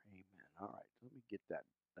there. Amen. All right, let me get that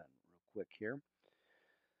done real quick here.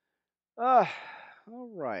 All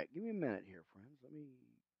right, give me a minute here, friends. Let me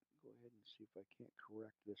go ahead and see if I can't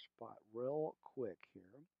correct this spot real quick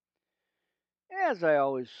here. As I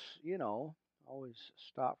always, always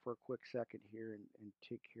stop for a quick second here and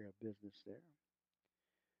take care of business there.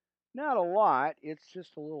 Not a lot. It's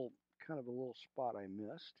just kind of a little spot I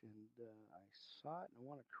missed, and I saw it and I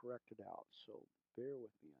want to correct it out. So bear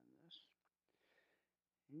with me on this.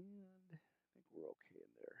 And I think we're okay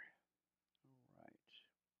in there. All right.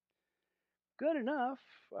 Good enough.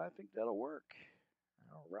 I think that'll work.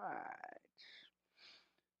 All right.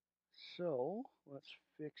 So let's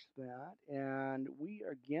fix that. And we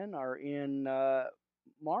again are in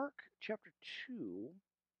Mark chapter 2.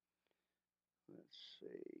 Let's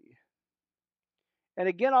see. And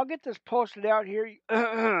again, I'll get this posted out here.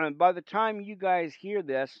 By the time you guys hear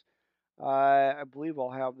this, I believe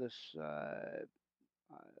I'll have this.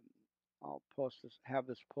 I'll have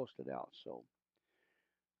this posted out. So,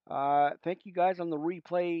 thank you guys on the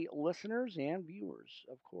replay listeners and viewers,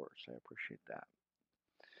 of course. I appreciate that.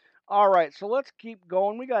 All right, so let's keep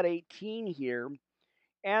going. We got 18 here.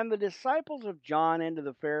 And the disciples of John and of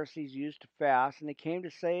the Pharisees used to fast, and they came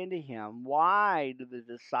to say unto him, "Why do the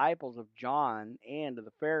disciples of John and of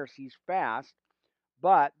the Pharisees fast,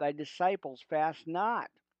 but thy disciples fast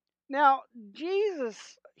not?" Now,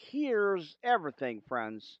 Jesus hears everything,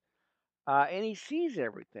 friends, and he sees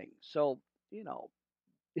everything. So, you know,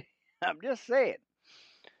 I'm just saying.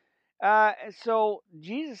 So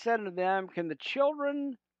Jesus said unto them, "Can the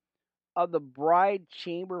children of the bride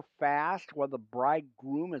chamber fast while the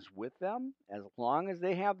bridegroom is with them? As long as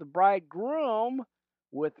they have the bridegroom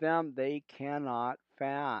with them, they cannot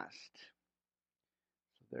fast."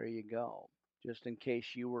 So there you go. Just in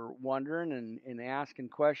case you were wondering and asking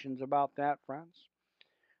questions about that, friends,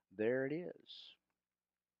 there it is.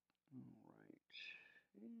 All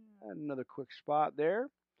right. Another quick spot there.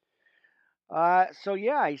 So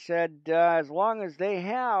yeah, he said, as long as they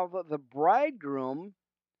have the bridegroom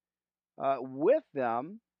with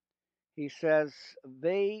them, he says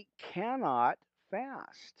they cannot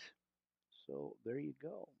fast. So there you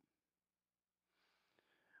go.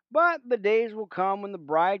 But the days will come when the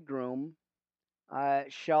bridegroom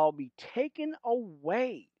shall be taken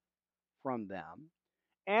away from them,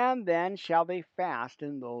 and then shall they fast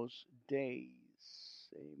in those days.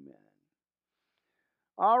 Amen.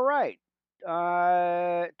 All right.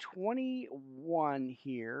 21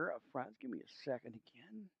 here. Friends, give me a second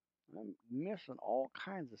again. I'm missing all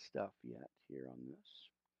kinds of stuff yet here on this.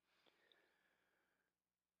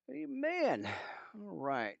 Amen. All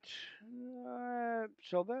right.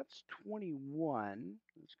 So that's 21.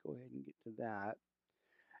 Let's go ahead and get to that.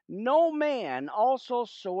 No man also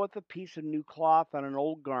seweth a piece of new cloth on an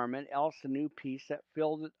old garment, else the new piece that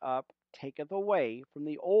filled it up taketh away from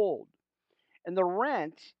the old, and the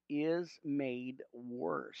rent is made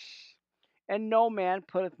worse. And no man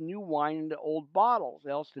putteth new wine into old bottles,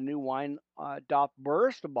 else the new wine doth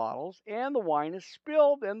burst the bottles, and the wine is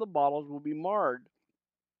spilled, and the bottles will be marred.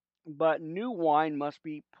 But new wine must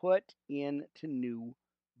be put into new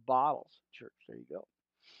bottles. Church, there you go.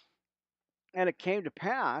 And it came to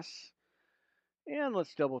pass, and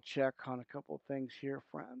let's double check on a couple of things here,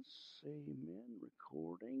 friends. Amen.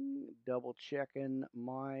 Recording, double checking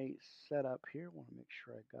my setup here. Want to make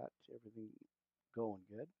sure I got everything going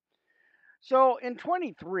good. So in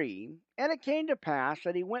 23, and it came to pass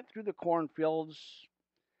that he went through the cornfields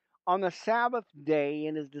on the Sabbath day,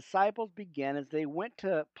 and his disciples began as they went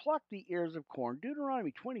to pluck the ears of corn.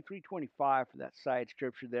 Deuteronomy 23:25 for that side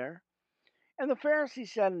scripture there. And the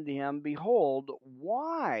Pharisees said unto him, Behold,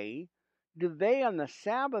 why do they on the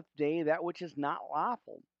Sabbath day that which is not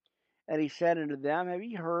lawful? And he said unto them, Have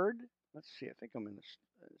ye heard? Let's see, I think I'm in this,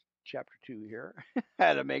 chapter 2 here. I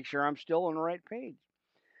had to make sure I'm still on the right page.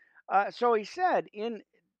 So he said in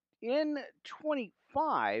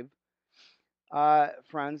 25,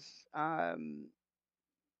 friends,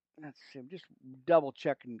 let's see, I'm just double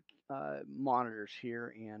checking monitors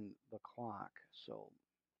here and the clock. So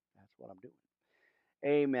that's what I'm doing.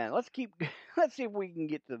 Amen. Let's see if we can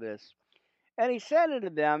get to this. And he said unto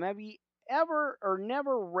them, Have ye ever or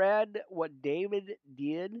never read what David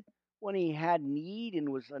did when he had need and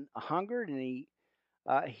was hungered, and he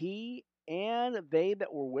and they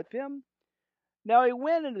that were with him? Now he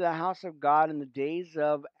went into the house of God in the days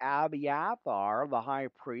of Abiathar the high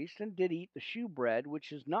priest, and did eat the shewbread,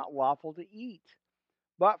 which is not lawful to eat,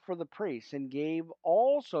 but for the priests, and gave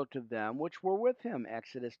also to them which were with him.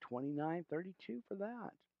 Exodus 29:32 for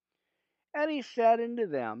that. And he said unto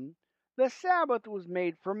them, The Sabbath was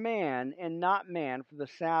made for man, and not man for the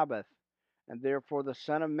Sabbath. And therefore the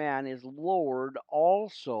Son of Man is Lord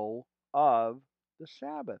also of the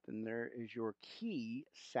Sabbath. And there is your key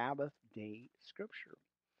Sabbath day scripture.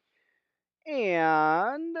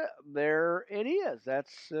 And there it is.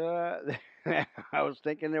 That's I was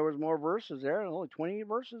thinking there was more verses there, only 28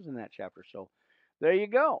 verses in that chapter. So there you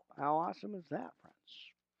go. How awesome is that,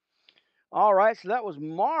 friends? All right, so that was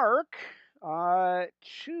Mark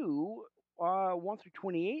 2, 1 through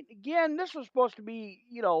 28. Again, this was supposed to be,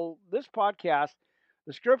 this podcast,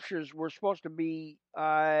 the scriptures were supposed to be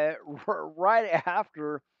right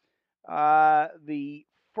after the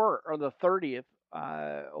first or the 30th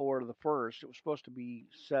or the first. It was supposed to be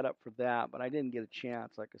set up for that, but I didn't get a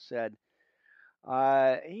chance, like I said.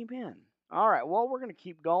 Amen. All right, well, we're going to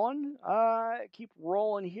keep going, keep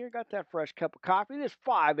rolling here. Got that fresh cup of coffee. This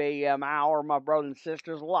 5 a.m. hour, my brothers and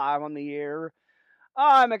sisters, live on the air.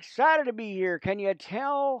 I'm excited to be here. Can you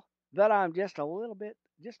tell that I'm just a little bit,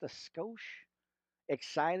 just a skosh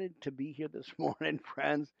excited to be here this morning,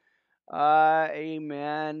 friends?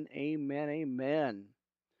 Amen, amen, amen.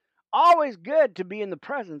 Always good to be in the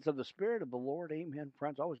presence of the Spirit of the Lord. Amen,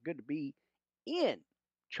 friends. Always good to be in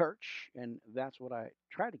church, and that's what I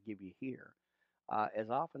try to give you here as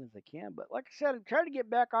often as I can. But like I said, I'm trying to get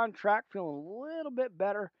back on track, feeling a little bit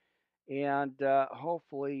better, and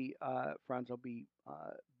hopefully, friends, I'll be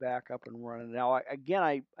back up and running. Now,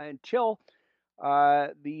 until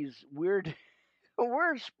these weird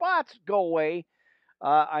weird spots go away,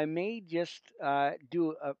 I may just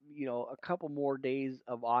do a couple more days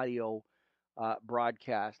of audio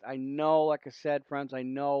broadcast. I know, like I said, friends, I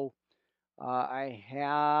know I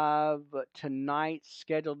have tonight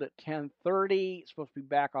scheduled at 10:30. It's supposed to be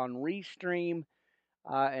back on Restream,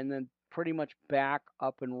 and then pretty much back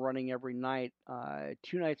up and running every night. 2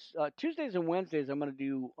 nights, Tuesdays and Wednesdays, I'm going to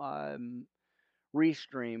do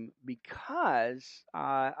Restream because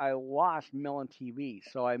I lost Melon TV,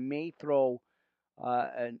 so I may throw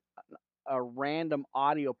a random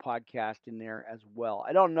audio podcast in there as well.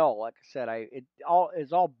 I don't know. Like I said, it all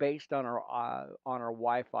is all based on our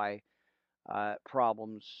Wi-Fi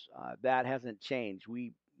problems. That hasn't changed.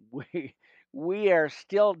 We we are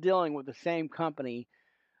still dealing with the same company.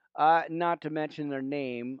 Not to mention their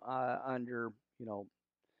name under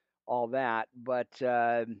all that, but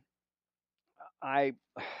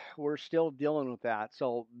we're still dealing with that.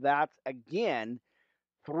 So that's again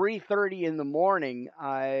 3:30 in the morning.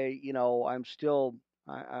 I'm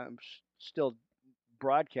still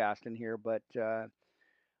broadcasting here, but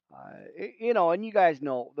you know, and you guys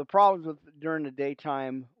know the problems with during the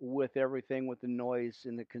daytime with everything with the noise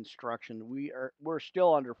and the construction. We're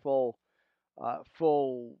still under full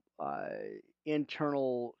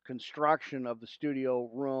internal construction of the studio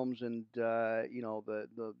rooms and you know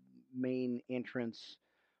the main entrance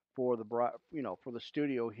for the you know for the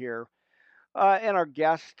studio here. And our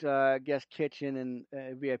guest kitchen and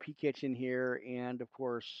VIP kitchen here, and of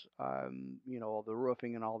course, you know, the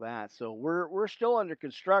roofing and all that. So we're still under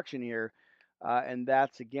construction here, and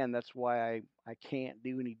that's why I can't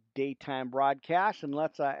do any daytime broadcasts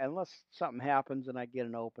unless something happens and I get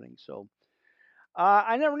an opening. So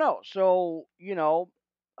I never know. So you know,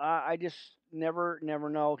 I just never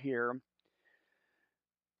know here.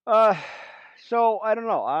 Uh, so I don't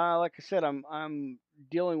know. Like I said, I'm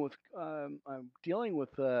dealing with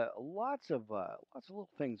lots of little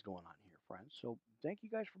things going on here, friends. So thank you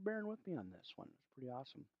guys for bearing with me on this one. It's pretty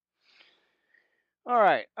awesome. All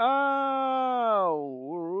right.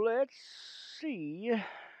 Let's see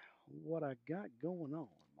what I got going on,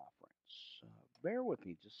 my friends. Bear with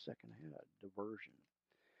me just a second. I had a diversion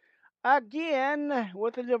again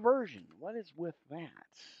with a diversion. What is with that?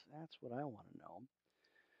 That's what I want to know.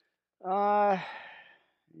 Amen.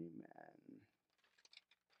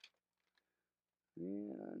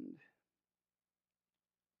 And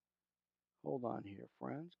hold on here,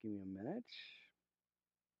 friends. Give me a minute.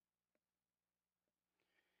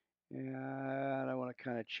 And I want to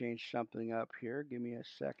kind of change something up here. Give me a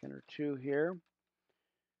second or two here.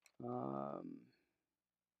 So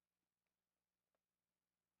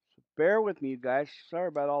bear with me, you guys. Sorry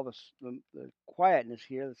about all the quietness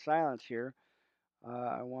here, the silence here.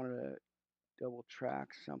 I wanted to double track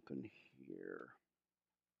something here.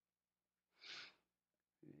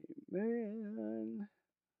 Amen.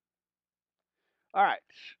 All right.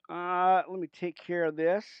 Let me take care of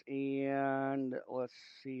this and let's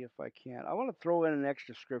see if I can. I want to throw in an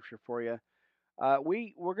extra scripture for you.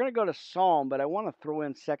 We're going to go to Psalm, but I want to throw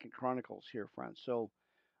in Second Chronicles here, friends. So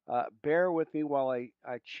bear with me while I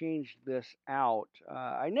change this out.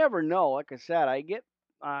 I never know. Like I said, I get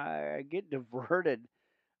diverted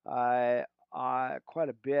quite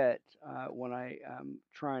a bit when I am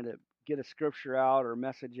trying to get a scripture out or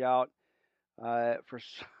message out. For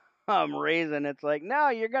some reason, it's like, no,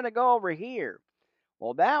 you're going to go over here.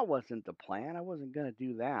 Well, that wasn't the plan. I wasn't going to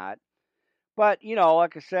do that. But you know,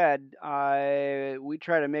 like I said, we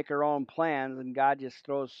try to make our own plans, and God just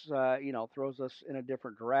throws us in a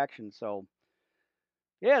different direction. So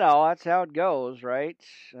you know, that's how it goes, right?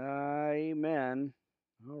 Amen.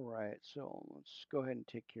 All right, so let's go ahead and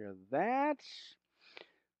take care of that.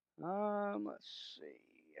 Let's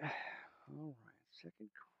see. All right, Second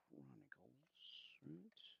Chronicles. Right?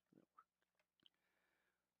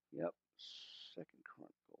 Yep, Second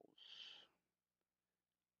Chronicles.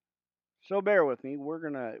 So bear with me. We're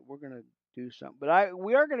gonna do something, but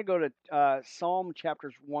we are gonna go to Psalm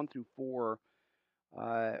chapters 1 through 4,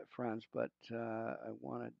 friends. But I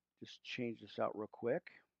want to just change this out real quick.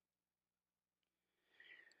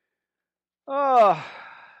 Oh,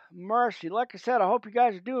 mercy! Like I said, I hope you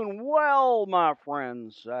guys are doing well, my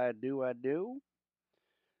friends. I do.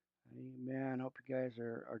 Amen. Hope you guys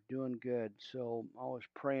are doing good. So always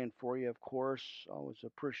praying for you, of course. Always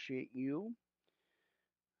appreciate you.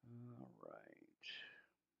 All right.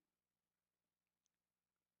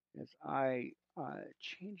 As I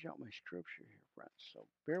change out my scripture here, friends. So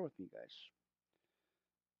bear with me, guys.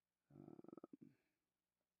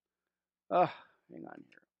 Hang on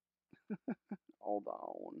here. Hold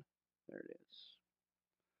on. There it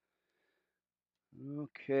is.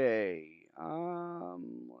 Okay.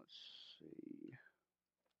 Let's see.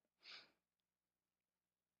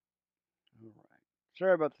 All right.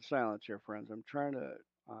 Sorry about the silence here, friends. I'm trying to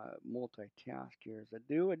multitask here. As I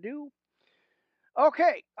do.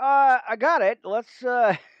 Okay. I got it. Let's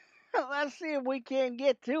let's see if we can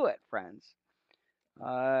get to it, friends.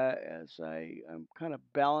 As I'm kind of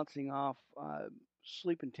balancing off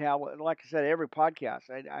sleeping tablet. Like I said, every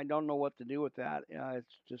podcast, I don't know what to do with that.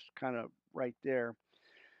 It's just kind of right there.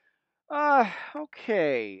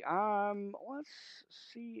 Okay. Let's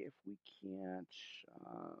see if we can't.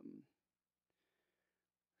 Um,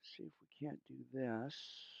 see if we can't do this.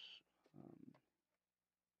 Um,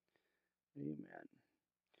 amen.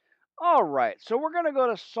 All right. So we're gonna go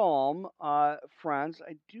to Psalm, friends.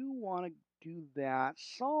 I do want to do that.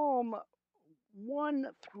 Psalm 1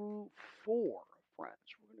 through 4, friends.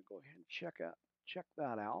 We're gonna go ahead and check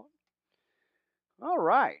that out. All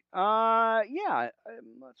right. Yeah.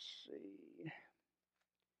 Let's see.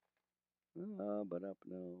 But up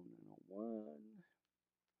no one.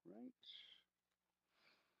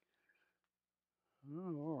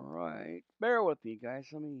 All right. Bear with me, guys.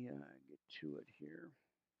 Let me get to it here.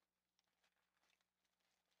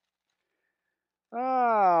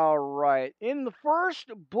 All right. In the first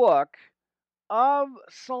book of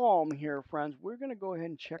Psalm here, friends, we're going to go ahead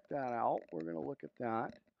and check that out. We're going to look at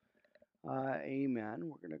that. Amen.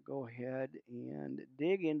 We're going to go ahead and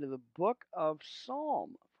dig into the book of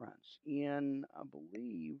Psalm, friends, in, I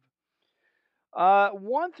believe,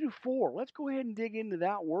 1 through 4. Let's go ahead and dig into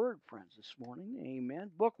that word, friends, this morning.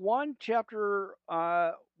 Amen. Book 1, chapter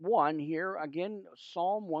 1 here. Again,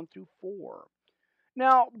 Psalm 1 through 4.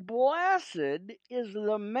 Now, blessed is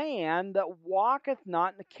the man that walketh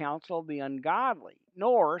not in the counsel of the ungodly,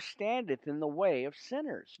 nor standeth in the way of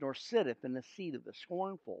sinners, nor sitteth in the seat of the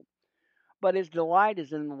scornful. But his delight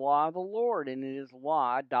is in the law of the Lord, and in his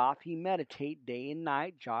law doth he meditate day and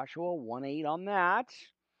night. Joshua 1:8 on that.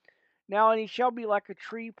 Now, and he shall be like a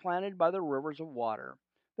tree planted by the rivers of water,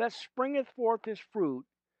 that springeth forth his fruit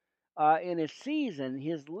in his season.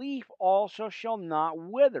 His leaf also shall not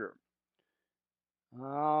wither.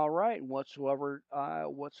 All right, whatsoever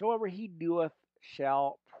he doeth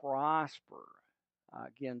shall prosper.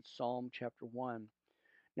 Again, Psalm chapter 1.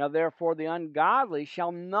 Now therefore the ungodly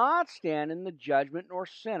shall not stand in the judgment, nor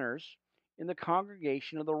sinners in the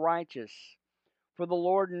congregation of the righteous. For the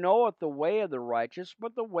Lord knoweth the way of the righteous,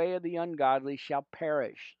 but the way of the ungodly shall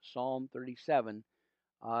perish. Psalm 37,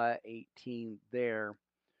 18 there.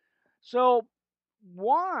 So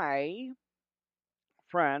why,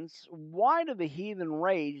 friends, why do the heathen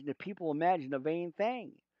rage and the people imagine a vain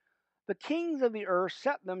thing? The kings of the earth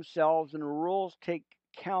set themselves, and rulers take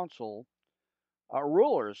counsel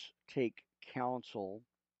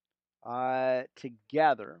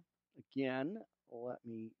together. Again, let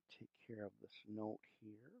me take care of this note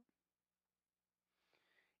here.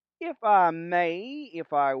 If I may,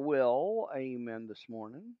 if I will, amen, this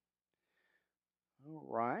morning. All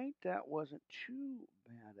right, that wasn't too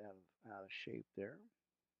bad out of shape there.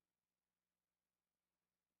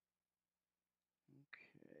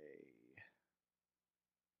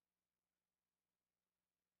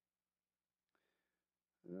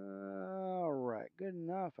 Okay. All right, good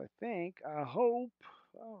enough, I think. I hope.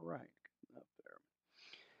 All right, good enough there.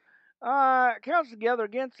 Counsel together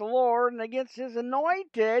against the Lord and against his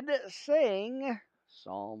anointed, saying,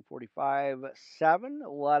 Psalm 45:7,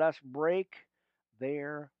 let us break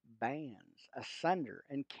their bands asunder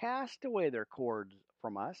and cast away their cords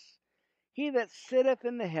from us. He that sitteth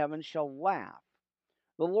in the heavens shall laugh.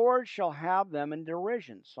 The Lord shall have them in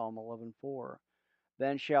derision. Psalm 11:4.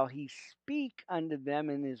 Then shall he speak unto them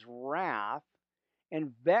in his wrath,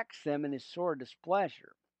 and vex them in his sore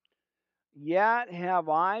displeasure. Yet have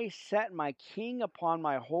I set my king upon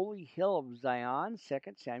my holy hill of Zion.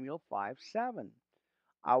 2 Samuel 5:7.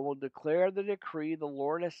 I will declare the decree the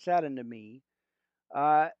Lord has said unto me.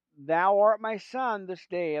 Thou art my son, this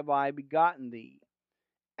day have I begotten thee.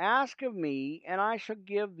 Ask of me, and I shall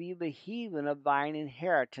give thee the heathen of thine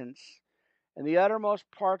inheritance, and the uttermost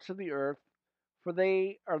parts of the earth, for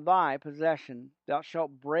they are thy possession. Thou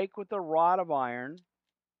shalt break with a rod of iron.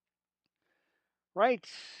 Right,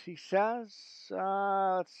 he says,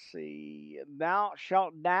 let's see, thou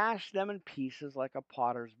shalt dash them in pieces like a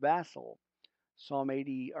potter's vessel. Psalm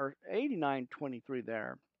 80 or 89:23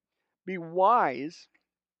 there. Be wise.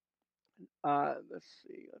 Let's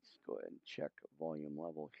see, let's go ahead and check volume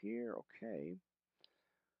level here. Okay.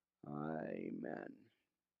 Amen.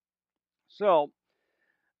 So,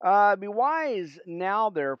 be wise now,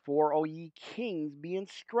 therefore, O ye kings, be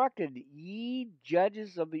instructed, ye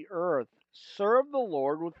judges of the earth. Serve the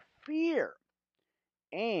Lord with fear,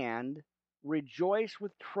 and rejoice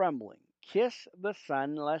with trembling. Kiss the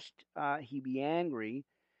Son, lest he be angry,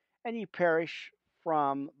 and ye perish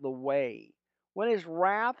from the way. When his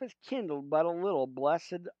wrath is kindled but a little,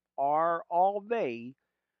 blessed are all they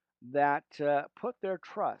that put their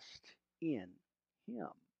trust in him.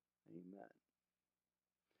 Amen.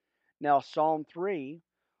 Now, Psalm 3,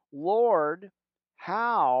 Lord,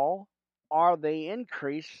 how are they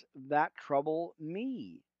increased that trouble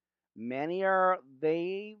me? Many are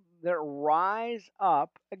they that rise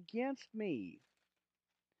up against me.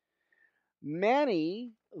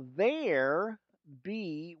 Many there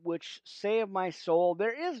be which say of my soul,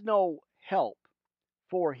 there is no help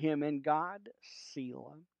for him in God.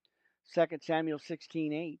 Selah. 2 Samuel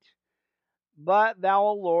 16:8. But thou,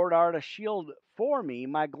 O Lord, art a shield for me,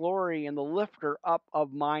 my glory, and the lifter up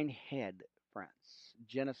of mine head, friends.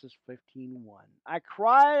 Genesis 15:1. I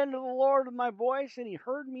cried unto the Lord with my voice, and he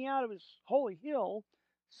heard me out of his holy hill.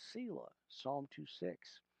 Selah. Psalm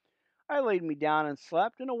 2:6. I laid me down and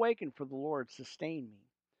slept, and awakened, for the Lord sustained me.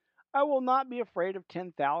 I will not be afraid of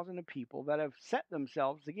 10,000 of people that have set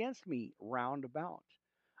themselves against me round about.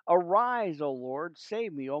 Arise, O Lord,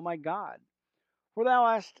 save me, O my God. For thou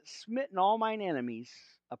hast smitten all mine enemies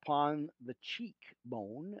upon the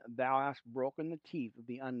cheekbone, thou hast broken the teeth of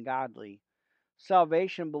the ungodly.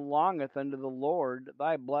 Salvation belongeth unto the Lord,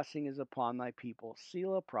 thy blessing is upon thy people.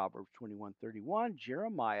 Selah, Proverbs 21:31,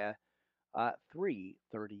 Jeremiah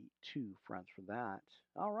 3:32, friends, for that.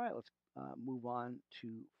 All right, let's move on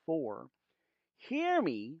to 4. Hear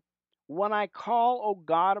me when I call, O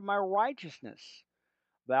God of my righteousness.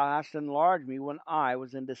 Thou hast enlarged me when I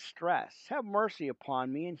was in distress. Have mercy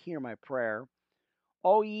upon me and hear my prayer.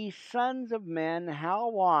 O ye sons of men, how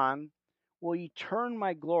long will ye turn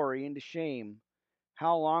my glory into shame?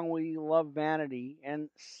 How long will ye love vanity and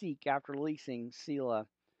seek after leasing? Selah.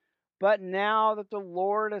 But now that the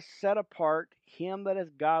Lord has set apart him that is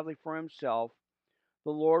godly for himself,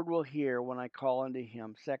 the Lord will hear when I call unto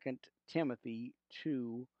him. 2 Timothy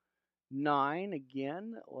 2:9.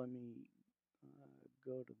 Again, let me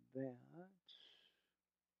go to that.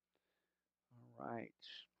 All right.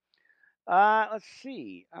 Let's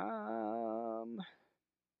see.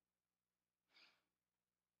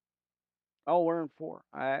 Oh, we're in 4.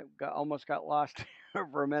 Almost got lost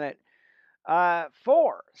for a minute.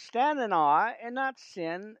 4. Stand in awe and not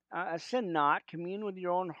sin. Sin not. Commune with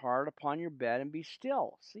your own heart upon your bed and be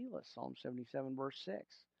still. Selah. Psalm 77, verse 6.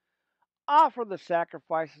 Offer the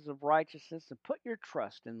sacrifices of righteousness and put your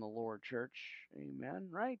trust in the Lord, church. Amen.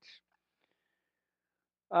 Right?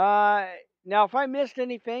 Uh, Now, if I missed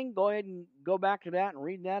anything, go ahead and go back to that and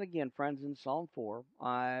read that again, friends, in Psalm 4.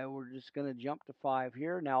 We're just going to jump to 5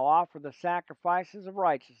 here. Now, offer the sacrifices of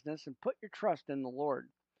righteousness and put your trust in the Lord.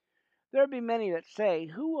 There be many that say,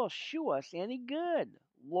 who will shew us any good?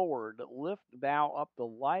 Lord, lift thou up the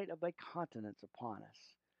light of thy countenance upon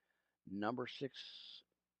us. Numbers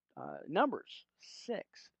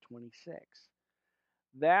 6:26.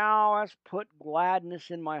 Thou hast put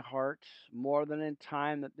gladness in my heart more than in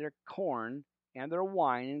time that their corn and their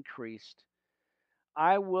wine increased.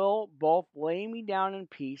 I will both lay me down in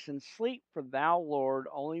peace and sleep, for thou, Lord,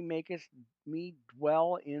 only makest me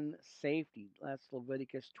dwell in safety. That's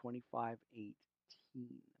Leviticus 25:18.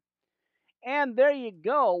 And there you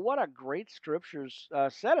go. What a great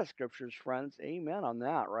set of scriptures, friends. Amen on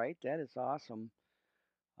that, right? That is awesome.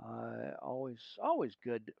 Always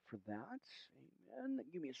good for that. Amen.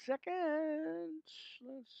 Give me a second.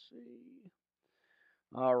 Let's see.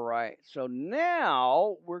 All right. So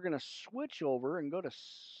now we're gonna switch over and go to,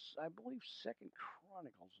 I believe, Second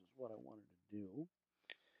Chronicles is what I wanted to do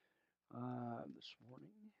this morning.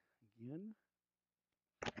 Again,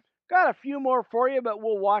 got a few more for you, but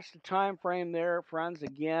we'll watch the time frame there, friends.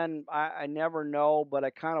 Again, I never know, but I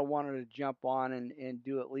kind of wanted to jump on and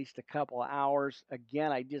do at least a couple of hours.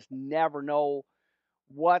 Again, I just never know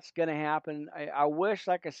what's going to happen. I wish,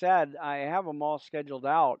 like I said, I have them all scheduled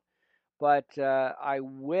out, but I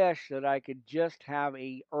wish that I could just have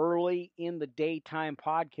a early in the daytime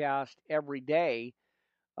podcast every day.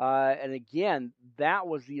 And again, that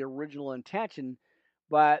was the original intention,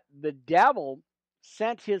 but the devil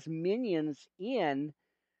sent his minions in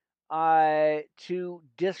to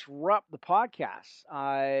disrupt the podcast.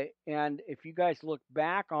 And if you guys look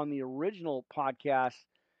back on the original podcast,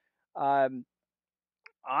 um,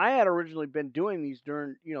 I had originally been doing these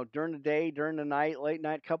during the day, during the night, late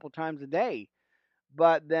night, a couple times a day.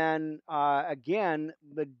 But then again,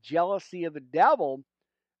 the jealousy of the devil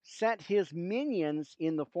sent his minions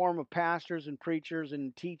in the form of pastors and preachers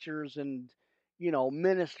and teachers and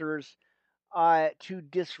ministers to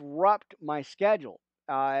disrupt my schedule.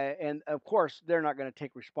 And of course, they're not going to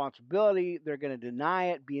take responsibility. They're going to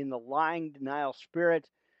deny it, be in the lying denial spirit,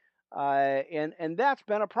 and that's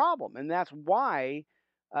been a problem. And that's why,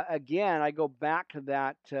 again, I go back to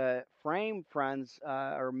that frame, friends,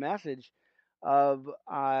 or message of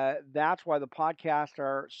that's why the podcasts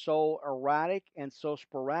are so erratic and so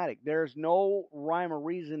sporadic. There's no rhyme or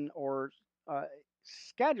reason or uh,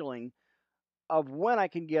 scheduling of when I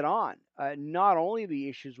can get on. Not only the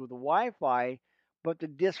issues with the Wi-Fi, but the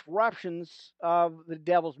disruptions of the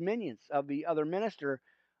devil's minions, of the other minister.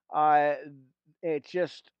 Uh, it's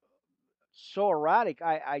just so erratic.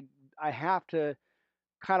 I have to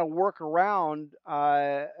kind of work around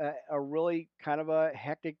a really kind of a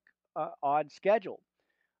hectic, odd schedule.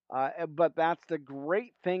 But that's the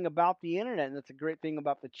great thing about the internet, and that's the great thing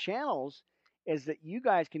about the channels, is that you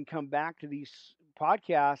guys can come back to these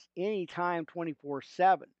podcasts anytime,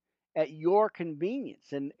 24/7, at your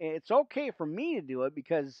convenience. And it's okay for me to do it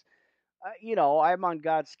because, I'm on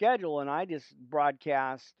God's schedule and I just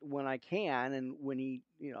broadcast when I can. And when He,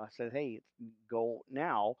 said, hey, go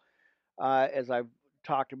now. as I've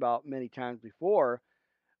talked about many times before.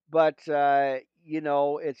 But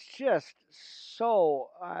it's just so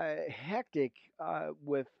hectic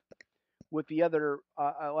with the other.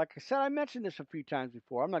 Like I said, I mentioned this a few times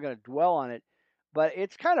before. I'm not going to dwell on it, but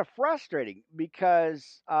it's kind of frustrating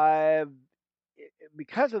because of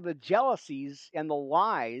the jealousies and the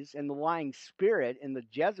lies and the lying spirit and the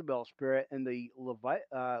Jezebel spirit and the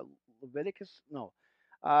Leviticus, no,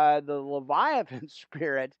 the Leviathan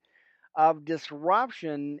spirit of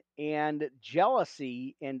disruption and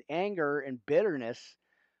jealousy and anger and bitterness.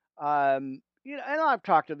 And I've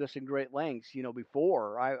talked to this in great lengths,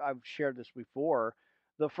 before. I've shared this before.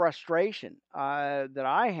 The frustration that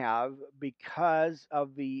I have because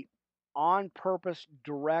of the on purpose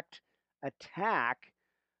direct attack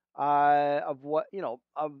of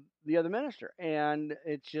the other minister, and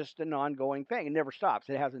it's just an ongoing thing. It never stops.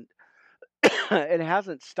 It hasn't. It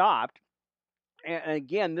hasn't stopped. And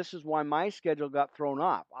again, this is why my schedule got thrown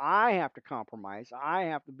off. I have to compromise. I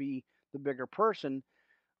have to be the bigger person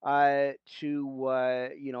to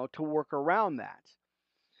work around that.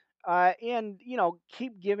 And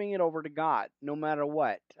keep giving it over to God, no matter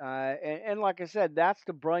what. And like I said, that's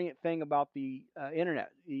the brilliant thing about the internet.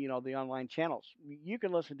 The online channels. You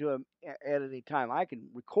can listen to them at any time. I can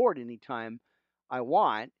record anytime I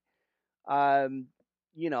want. Um,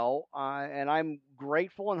 and I'm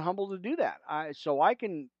grateful and humble to do that. So I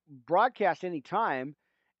can broadcast anytime,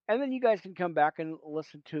 and then you guys can come back and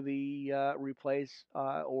listen to the replays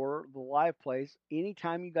or the live plays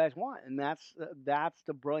anytime you guys want. And that's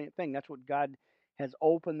the brilliant thing. That's what God has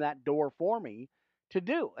opened that door for me to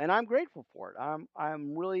do, and I'm grateful for it.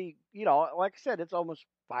 I'm really, like I said, it's almost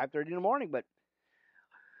 5:30 in the morning, but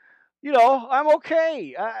I'm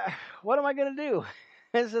okay. What am I going to do?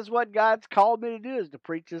 This is what God's called me to do, is to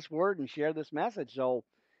preach this word and share this message. So,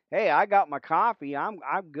 hey, I got my coffee. I'm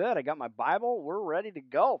good. I got my Bible. We're ready to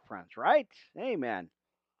go, friends, right? Amen.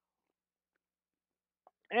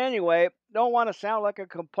 Anyway, don't want to sound like a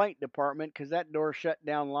complaint department because that door shut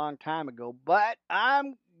down a long time ago, but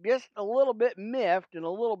I'm just a little bit miffed and a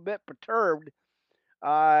little bit perturbed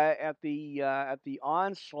at the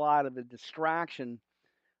onslaught of the distraction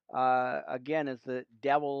again, as the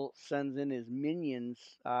devil sends in his minions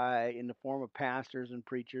in the form of pastors and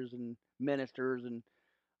preachers and ministers and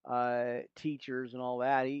teachers and all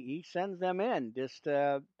that, he sends them in just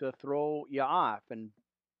to throw you off. And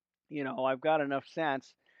I've got enough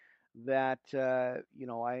sense that I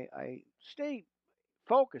stay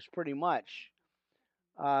focused pretty much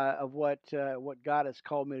of what God has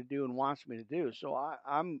called me to do and wants me to do. So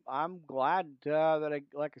I'm glad that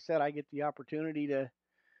like I said, I get the opportunity to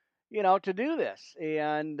do this,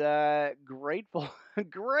 and grateful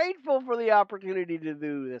grateful for the opportunity to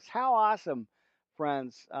do this. How awesome,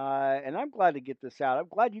 friends. And I'm glad to get this out. I'm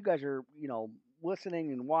glad you guys are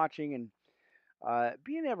listening and watching and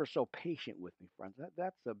being ever so patient with me, friends.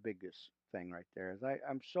 That's the biggest thing right there. Is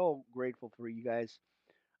I'm so grateful for you guys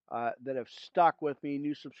that have stuck with me,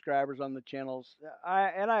 new subscribers on the channels.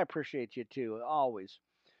 And I appreciate you too, always.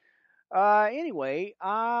 Anyway,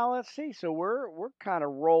 let's see. So we're kind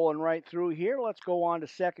of rolling right through here. Let's go on to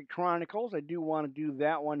Second Chronicles. I do want to do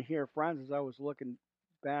that one here, friends. As I was looking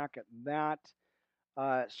back at that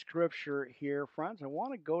scripture here, friends, I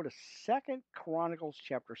want to go to Second Chronicles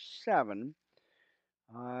chapter 7.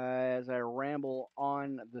 As I ramble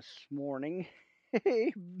on this morning,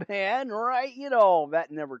 amen. Right? That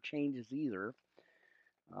never changes either.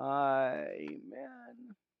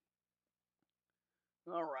 Amen.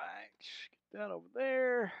 All right, get that over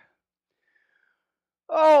there.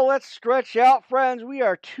 Oh, let's stretch out, friends. We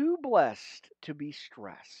are too blessed to be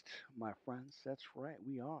stressed, my friends. That's right,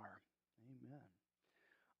 we are. Amen.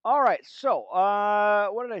 All right, so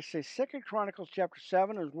what did I say? Second Chronicles chapter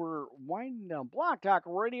 7, as we're winding down Block Talk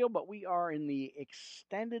Radio, but we are in the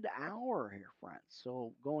extended hour here, friends.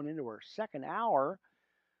 So going into our second hour,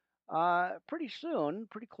 pretty soon,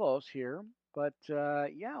 pretty close here. But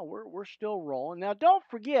yeah, we're still rolling. Now, don't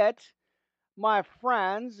forget, my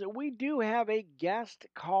friends, we do have a guest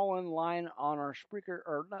call-in line on our Spreaker,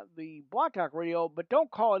 or not the Blog Talk Radio, but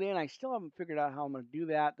don't call it in. I still haven't figured out how I'm going to do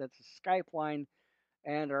that. That's a Skype line,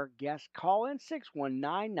 and our guest call-in,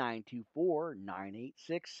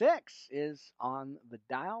 619-924-9866, is on the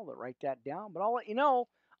dial. But write that down, but I'll let you know.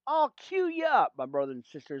 I'll cue you up, my brothers and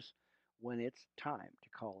sisters, when it's time to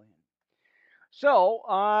call in. So,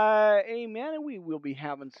 amen. And we will be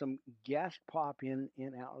having some guests pop in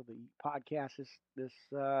and out of the podcast this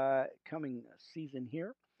coming season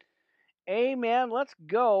here. Amen. Let's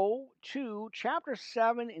go to chapter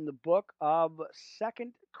 7 in the book of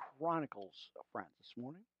Second Chronicles, friends, this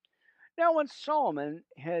morning. Now, when Solomon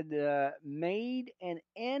had made an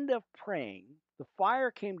end of praying, the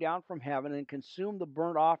fire came down from heaven and consumed the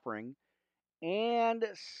burnt offering and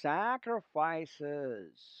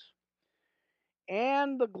sacrifices.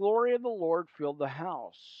 And the glory of the Lord filled the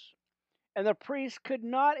house. And the priests could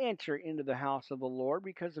not enter into the house of the Lord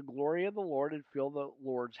because the glory of the Lord had filled the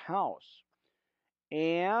Lord's house.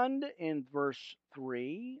 And in verse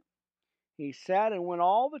 3, he said, and when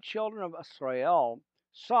all the children of Israel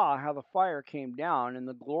saw how the fire came down and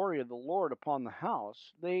the glory of the Lord upon the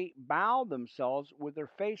house, they bowed themselves with their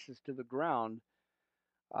faces to the ground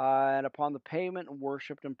and upon the pavement and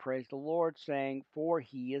worshipped and praised the Lord, saying, for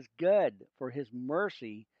he is good, for his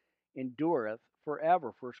mercy endureth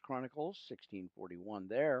forever. First Chronicles 16:41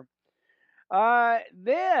 there.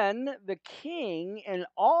 Then the king and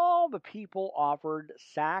all the people offered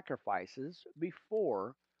sacrifices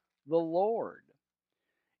before the Lord.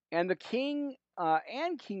 And the king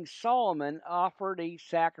and King Solomon offered a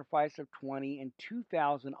sacrifice of 20 and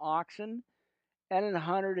 2,000 oxen and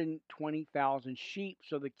 120,000 sheep.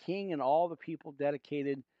 So the king and all the people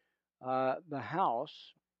dedicated the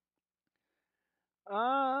house.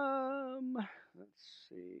 Let's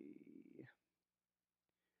see.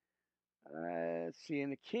 And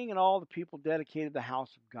the king and all the people dedicated the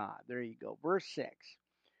house of God. There you go. Verse 6.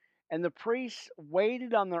 And the priests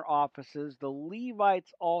waited on their offices, the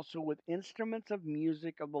Levites also with instruments of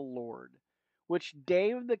music of the Lord, which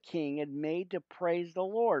David the king had made to praise the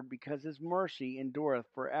Lord, because his mercy endureth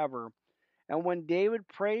forever. And when David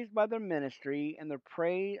praised by their ministry, and the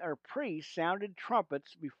priests sounded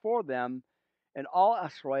trumpets before them, and all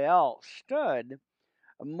Israel stood.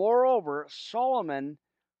 Moreover, Solomon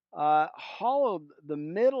hollowed the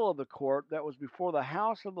middle of the court that was before the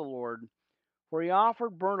house of the Lord, for he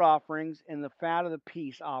offered burnt offerings and the fat of the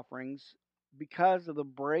peace offerings, because of the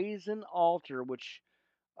brazen altar which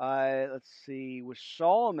which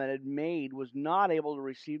Solomon had made was not able to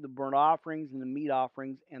receive the burnt offerings and the meat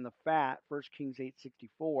offerings and the fat. 1 Kings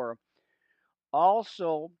 8:64.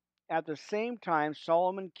 Also, at the same time,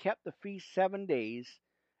 Solomon kept the feast 7 days,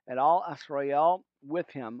 and all Israel with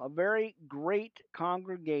him, a very great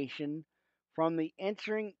congregation, from the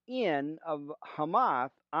entering in of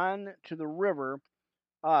Hamath unto the river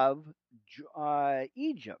of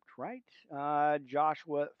Egypt, right?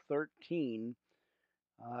 Joshua 13,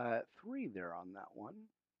 3 there on that one.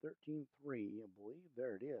 13:3, I believe.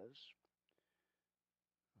 There it is.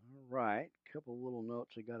 All right. A couple little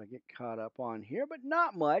notes I got to get caught up on here, but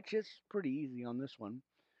not much. It's pretty easy on this one.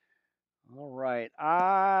 All right.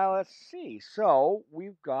 Let's see. So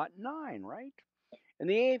we've got 9, right? And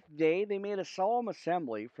the 8th day they made a solemn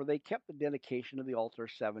assembly, for they kept the dedication of the altar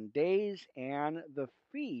 7 days, and the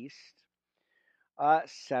feast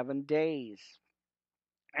 7 days.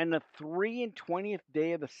 And the 23rd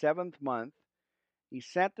day of the 7th month, he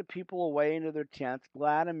sent the people away into their tents,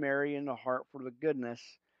 glad and merry in the heart for the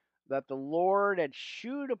goodness that the Lord had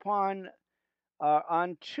shewed upon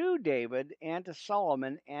unto David and to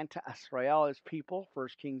Solomon and to Israel his people.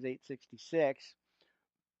 1 Kings 8:66.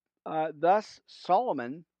 Thus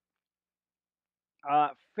Solomon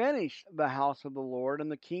finished the house of the Lord and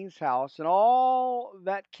the king's house and all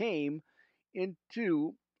that came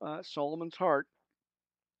into Solomon's heart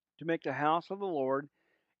to make the house of the Lord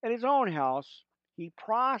and his own house he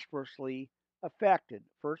prosperously effected.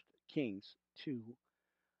 1 Kings 2.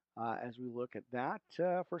 As we look at that,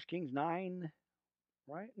 1 Kings 9,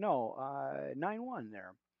 right? No, 9:1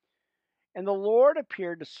 there. And the Lord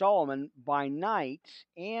appeared to Solomon by night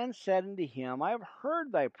and said unto him, I have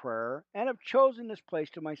heard thy prayer and have chosen this place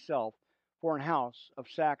to myself for an house of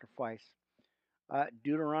sacrifice.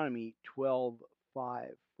 Deuteronomy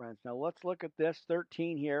 12:5, friends. Now let's look at this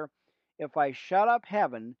 13 here. If I shut up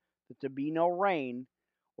heaven that there be no rain,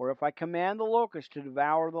 or if I command the locust to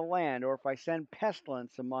devour the land, or if I send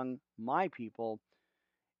pestilence among my people,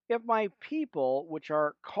 if my people, which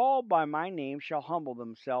are called by my name, shall humble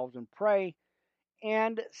themselves and pray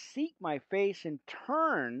and seek my face and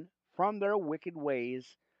turn from their wicked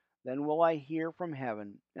ways, then will I hear from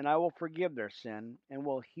heaven, and I will forgive their sin and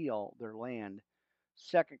will heal their land.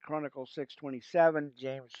 2 Chronicles 6:27,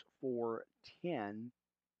 James 4:10.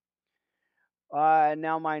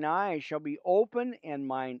 Now mine eyes shall be open and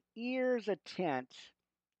mine ears attent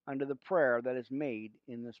unto the prayer that is made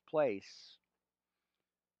in this place.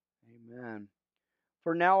 Amen.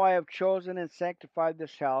 For now I have chosen and sanctified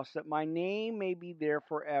this house, that my name may be there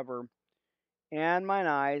forever, and mine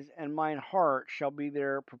eyes and mine heart shall be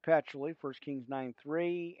there perpetually. 1 Kings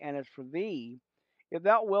 9:3. And as for thee, if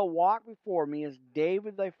thou wilt walk before me as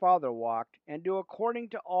David thy father walked, and do according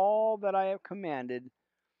to all that I have commanded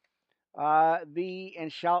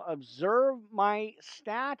And shall observe my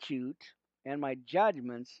statute and my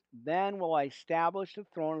judgments, then will I establish the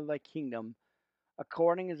throne of thy kingdom,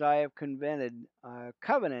 according as I have covenanted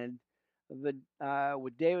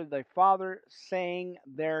with David thy father, saying,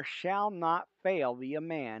 there shall not fail thee a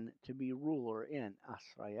man to be ruler in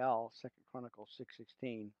Israel. 2 Chronicles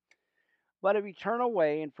 6:16. But if you turn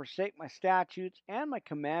away and forsake my statutes and my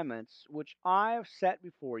commandments, which I have set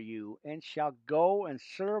before you, and shall go and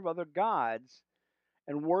serve other gods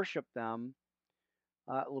and worship them,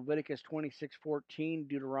 Leviticus 26:14,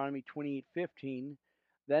 Deuteronomy 28:15,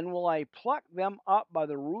 then will I pluck them up by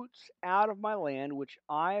the roots out of my land which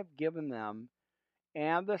I have given them,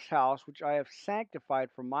 and this house which I have sanctified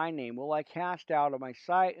for my name will I cast out of my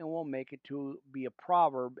sight, and will make it to be a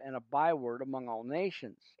proverb and a byword among all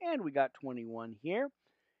nations. And we got 21 here.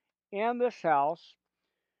 And this house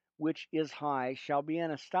which is high shall be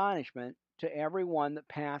an astonishment to every one that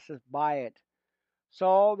passeth by it,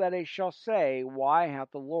 so that they shall say, why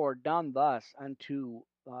hath the Lord done thus unto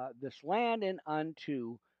this land and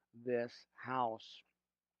unto this house?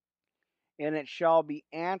 And it shall be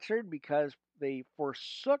answered, because they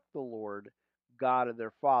forsook the Lord God of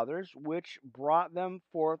their fathers, which brought them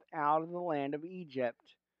forth out of the land of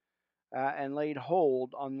Egypt, and laid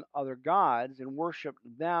hold on other gods, and worshipped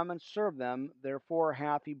them and served them. Therefore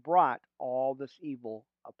hath he brought all this evil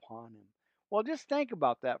upon him. Well, just think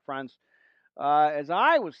about that, friends. As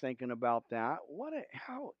I was thinking about that,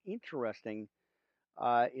 how interesting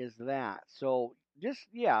is that? So just,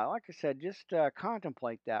 yeah, like I said, just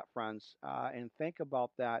contemplate that, friends, and think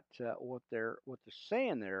about that. What they're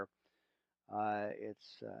saying there.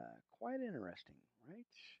 It's quite interesting, right?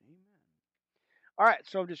 Amen. All right,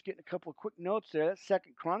 so I'm just getting a couple of quick notes there. That's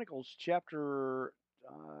Second Chronicles chapter.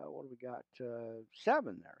 What do we got?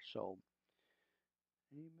 7 there. So,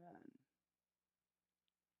 amen.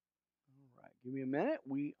 All right, give me a minute.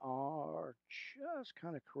 We are just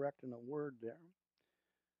kind of correcting a word there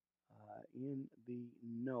in the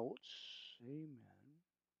notes. Amen.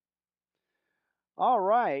 All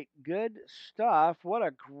right, good stuff. What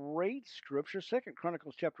a great scripture. Second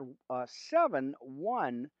Chronicles chapter 7,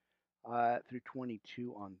 1 through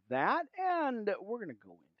 22 on that. And we're going to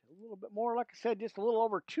go into a little bit more. Like I said, just a little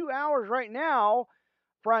over 2 hours right now.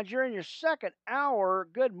 Friends, you're in your second hour.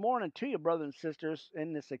 Good morning to you, brothers and sisters,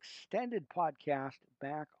 in this extended podcast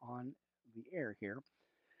back on the air here.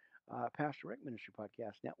 Pastor Rick Ministry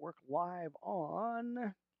Podcast Network, live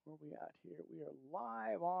on, where we at here? We are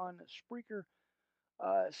live on Spreaker.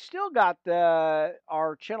 Still got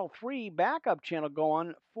our Channel 3 backup channel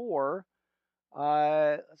going for,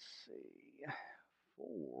 let's see,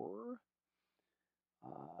 let's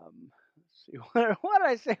see, what did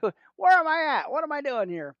I say? Where am I at? What am I doing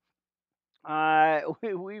here?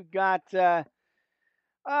 We've got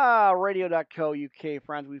radio.co UK,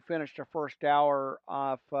 friends. We finished our first hour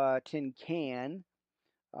off Tin Can.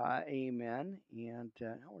 Amen. And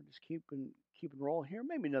now we're just keeping rolling here.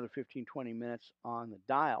 Maybe another 15, 20 minutes on the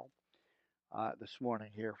dial this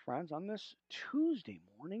morning here, friends. On this Tuesday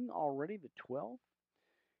morning, already the 12th.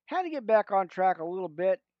 Had to get back on track a little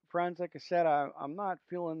bit, friends. Like I said, I'm not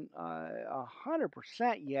feeling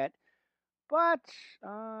 100% yet, but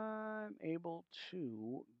I'm able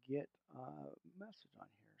to get a message on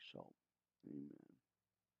here. So, amen.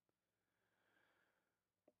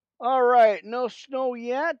 All right, no snow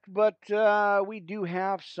yet, but we do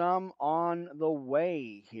have some on the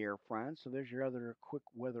way here, friends. So there's your other quick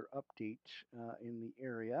weather update in the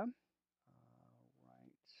area. All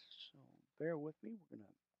right, so bear with me. We're going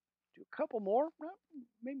to do a couple more,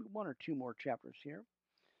 maybe 1 or 2 more chapters here.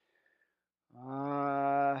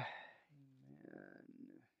 And if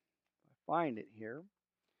I find it here,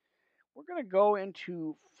 we're going to go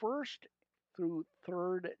into 1st through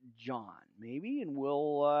 3rd John, maybe, and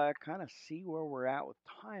we'll kind of see where we're at with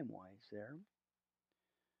time-wise there.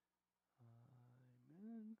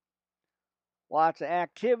 Lots of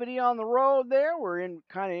activity on the road there. We're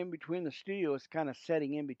kind of in between the studios, kind of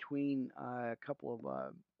setting in between a couple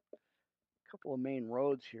of main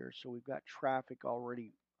roads here. So we've got traffic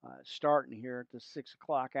already starting here at the 6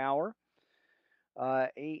 o'clock hour.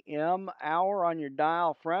 AM hour on your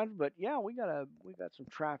dial, friends. But yeah, we got some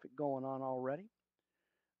traffic going on already.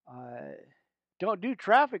 Don't do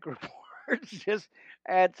traffic reports. Just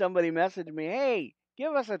had somebody message me, hey,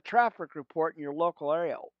 give us a traffic report in your local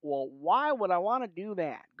area. Well, why would I want to do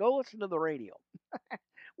that? Go listen to the radio.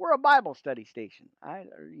 We're a Bible study station,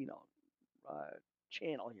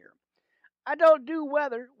 channel here. I don't do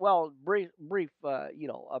weather. Well, brief,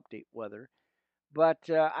 update weather. But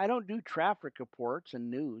I don't do traffic reports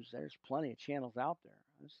and news. There's plenty of channels out there.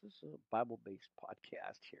 This is a Bible-based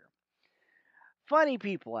podcast here. funny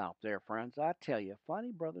people out there, friends. I tell you,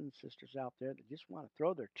 funny brothers and sisters out there that just want to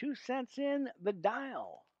throw their 2 cents in the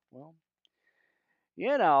dial. Well,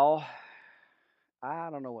 you know, I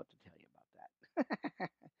don't know what to tell you about that.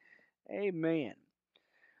 Amen.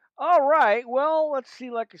 All right. Well, let's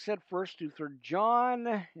see. Like I said, first to third John,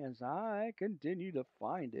 as I continue to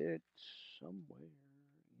find it somewhere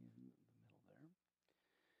in the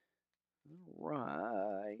middle there. All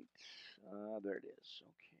right. There it is.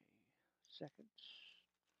 Okay. Second.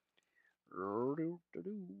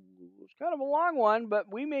 It's kind of a long one, but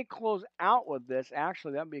we may close out with this.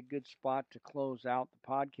 Actually, that'd be a good spot to close out the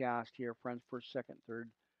podcast here, friends. First, second, third,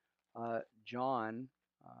 John.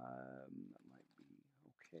 That might be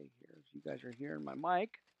okay here. As you guys are hearing my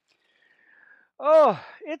mic. Oh,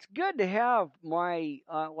 it's good to have my.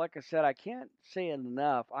 Like I said, I can't say it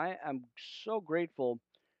enough. I am so grateful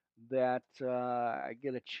that I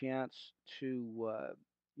get a chance to,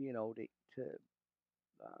 you know, to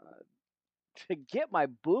uh, to get my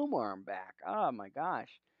boom arm back. Oh my gosh.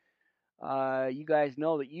 You guys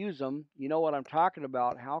know that use them. You know what I'm talking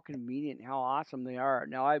about. How convenient, how awesome they are.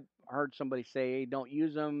 Now I've heard somebody say, "Hey, don't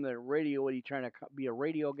use them. They're radio. What are you trying to be a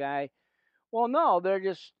radio guy?" Well, no, they're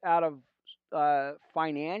just out of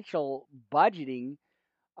financial budgeting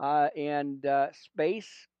and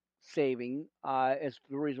space saving. Is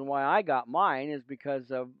the reason why I got mine is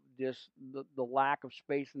because of just the lack of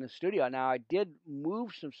space in the studio. Now I did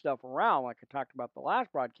move some stuff around, like I talked about the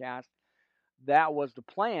last broadcast. That was the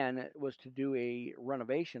plan. It was to do a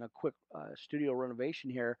renovation, a quick studio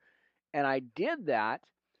renovation here, and I did that.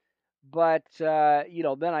 But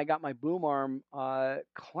then I got my boom arm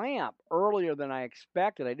clamp earlier than I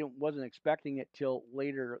expected. I didn't wasn't expecting it till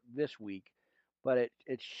later this week, but it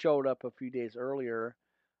showed up a few days earlier,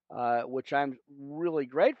 which I'm really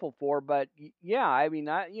grateful for. But yeah, I mean,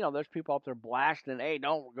 there's people out there blasting, "Hey,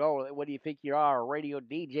 don't go. What do you think you are, a radio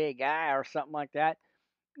DJ guy or something like that?"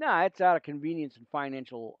 No, it's out of convenience and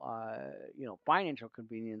financial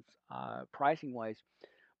convenience, pricing wise.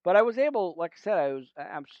 But I was able, like I said,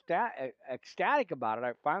 ecstatic about it.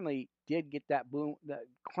 I finally did get that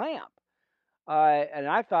clamp, and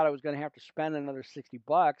I thought I was going to have to spend another $60,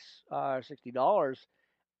 $60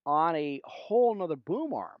 on a whole nother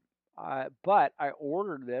boom arm. But I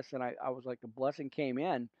ordered this, and I was like, the blessing came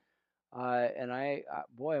in, and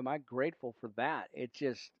boy, am I grateful for that. It's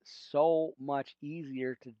just so much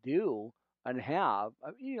easier to do and have.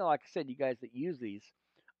 Like I said, you guys that use these,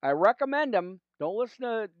 I recommend them. Don't listen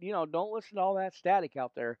to all that static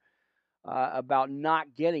out there about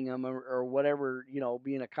not getting them or whatever.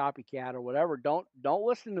 Being a copycat or whatever. Don't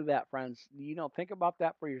listen to that, friends. Think about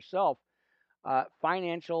that for yourself.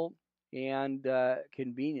 Financial and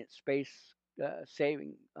convenience, space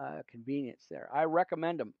saving convenience there. I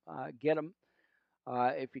recommend them. Get them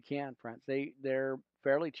if you can, friends. They're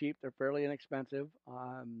fairly cheap. They're fairly inexpensive.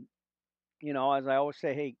 As I always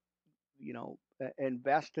say, hey,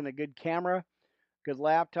 invest in a good camera, good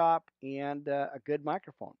laptop, and a good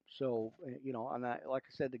microphone. So, on that, like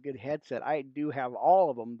I said, the good headset. I do have all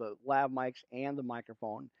of them, the lav mics and the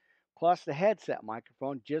microphone, plus the headset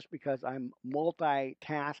microphone, just because I'm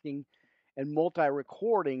multitasking and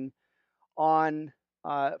multi-recording on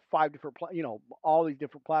five different, all these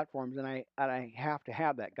different platforms, and I have to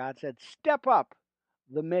have that. God said, step up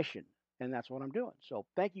the mission, and that's what I'm doing. So,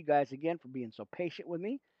 thank you guys again for being so patient with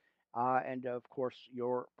me, and of course,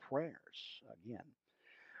 your prayers again.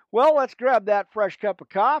 Well, let's grab that fresh cup of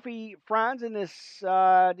coffee, friends, in this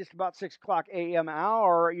just about 6 o'clock a.m.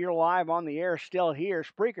 hour. You're live on the air, still here,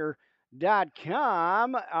 Spreaker.com,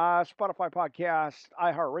 Spotify podcast,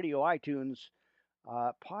 iHeartRadio, iTunes,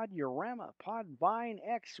 Podurama, Podvine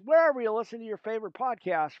X, wherever you listen to your favorite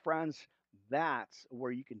podcast, friends. That's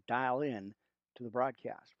where you can dial in to the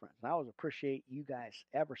broadcast, friends. And I always appreciate you guys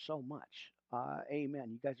ever so much.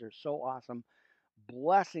 Amen. You guys are so awesome.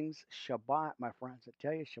 Blessings, Shabbat, my friends. I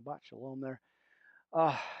tell you, Shabbat Shalom there.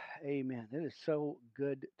 Amen. It is so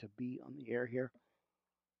good to be on the air here.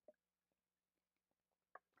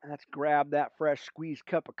 Let's grab that fresh squeezed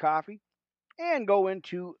cup of coffee and go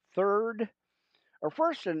into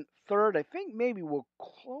first and third. I think maybe we'll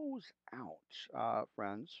close out,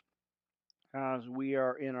 friends, as we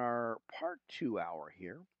are in our part 2 hour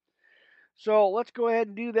here. So let's go ahead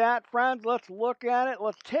and do that, friends. Let's look at it.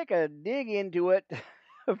 Let's take a dig into it,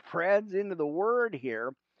 friends, into the word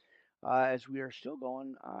here. As we are still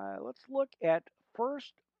going, let's look at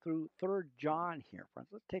 1st through 3rd John here, friends.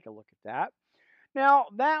 Let's take a look at that. Now,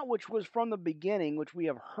 that which was from the beginning, which we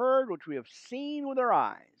have heard, which we have seen with our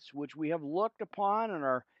eyes, which we have looked upon, and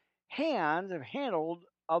our hands have handled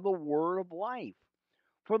of the word of life.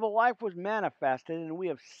 For the life was manifested, and we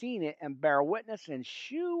have seen it, and bear witness, and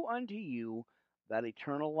shew unto you that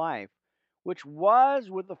eternal life, which was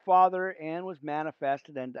with the Father, and was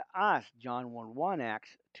manifested unto us. John 1:1,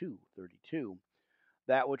 Acts 2:32.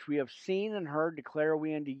 That which we have seen and heard declare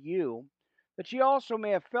we unto you, that ye also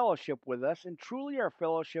may have fellowship with us. And truly our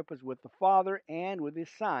fellowship is with the Father and with his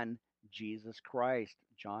Son, Jesus Christ.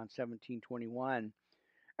 John 17:21.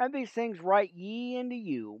 And these things write ye unto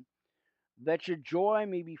you, that your joy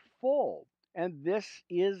may be full. And this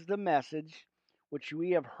is the message which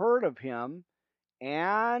we have heard of him,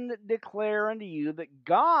 and declare unto you, that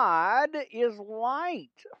God is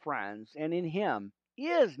light, friends, and in him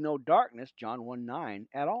is no darkness. John 1:9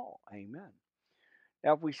 at all. Amen.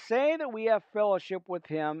 Now, if we say that we have fellowship with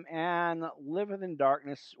him and liveth in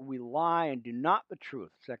darkness, we lie and do not the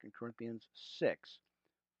truth. 2 Corinthians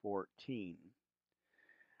 6:14.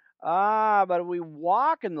 But if we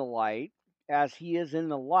walk in the light, as he is in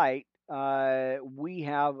the light, we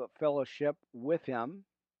have fellowship with him,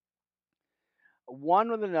 one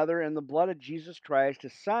with another, and the blood of Jesus Christ,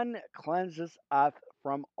 his Son, cleanses us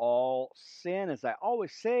from all sin. As I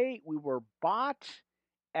always say, we were bought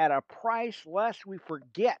at a price lest we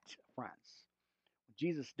forget, friends.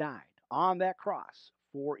 Jesus died on that cross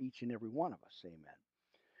for each and every one of us. Amen.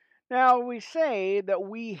 Now, we say that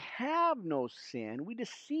we have no sin, we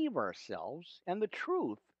deceive ourselves, and the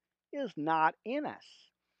truth is not in us.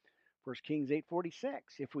 1 Kings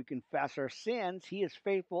 8:46. If we confess our sins, he is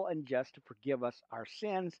faithful and just to forgive us our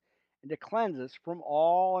sins and to cleanse us from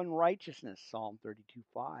all unrighteousness. Psalm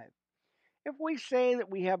 32:5. If we say that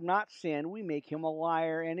we have not sinned, we make him a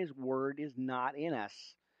liar, and his word is not in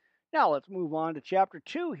us. Now let's move on to chapter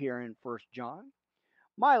 2 here in 1 John.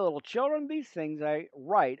 My little children, these things I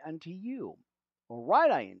write unto you, or write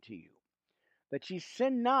I unto you, that ye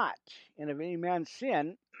sin not. And if any man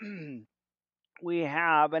sin, we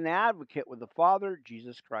have an advocate with the Father,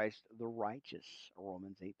 Jesus Christ the righteous.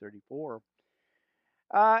 Romans 8:34.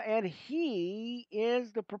 And he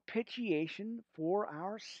is the propitiation for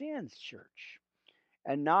our sins, church,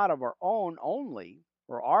 and not of our own only,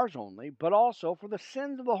 or ours only, but also for the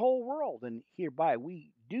sins of the whole world. And hereby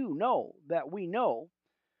we do know that we know,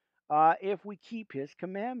 if we keep his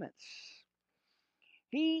commandments.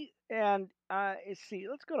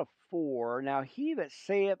 Let's go to 4. Now he that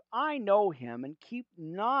saith, I know him, and keep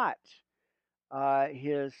not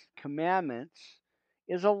his commandments,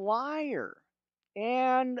 is a liar,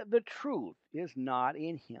 and the truth is not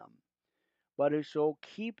in him. But whoso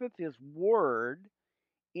keepeth his word,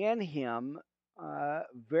 in him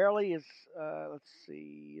verily is,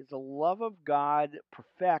 is the love of God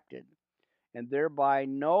perfected, and thereby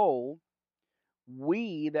know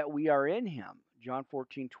we that we are in him. John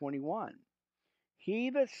 14:21. He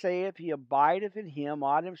that saith he abideth in him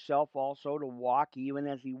ought himself also to walk even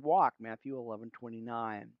as he walked. Matthew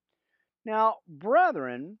 11:29. Now,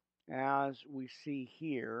 brethren, as we see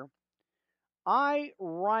here, I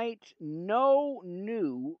write no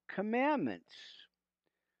new commandments.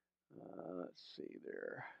 Let's see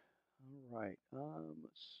there. All right.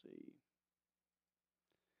 Let's see.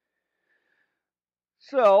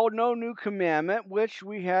 So, no new commandment, which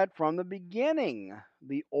we had from the beginning.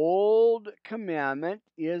 The old commandment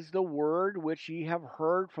is the word which ye have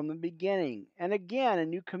heard from the beginning. And again, a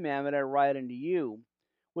new commandment I write unto you,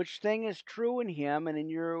 which thing is true in him and in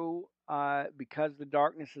you, because the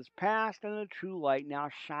darkness is past and the true light now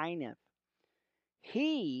shineth.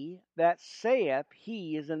 He that saith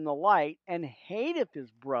he is in the light and hateth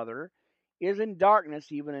his brother is in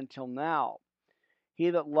darkness even until now. He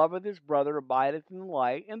that loveth his brother abideth in the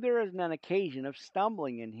light, and there is none occasion of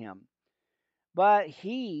stumbling in him. But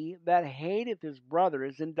he that hateth his brother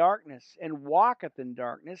is in darkness, and walketh in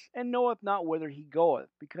darkness, and knoweth not whither he goeth,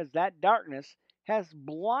 because that darkness has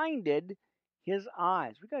blinded his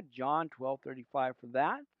eyes. We got John 12:35 for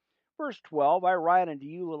that. Verse 12, I write unto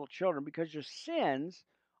you, little children, because your sins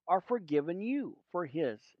are forgiven you for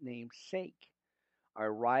his name's sake. I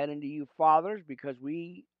write unto you, fathers, because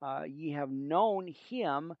ye have known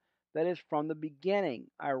him that is from the beginning.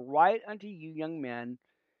 I write unto you, young men,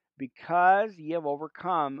 because ye have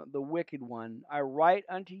overcome the wicked one. I write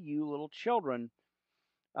unto you, little children,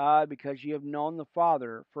 because ye have known the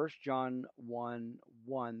Father. 1 John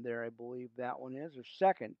 1:1 there, I believe that one is, or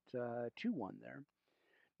 2:1 there.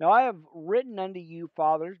 Now I have written unto you,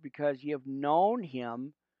 fathers, because ye have known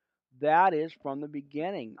him that is from the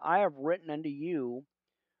beginning. I have written unto you,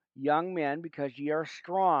 young men, because ye are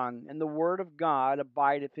strong, and the word of God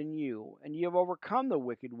abideth in you, and ye have overcome the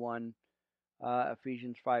wicked one.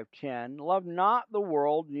 Ephesians 5:10. Love not the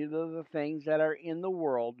world, neither the things that are in the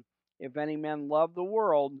world. If any man love the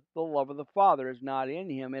world, the love of the Father is not in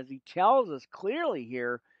him, as he tells us clearly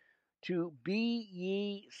here to be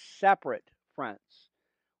ye separate, friends.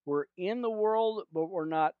 We're in the world, but we're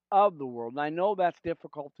not of the world. And I know that's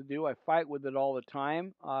difficult to do. I fight with it all the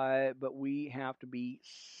time, but we have to be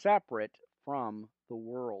separate from the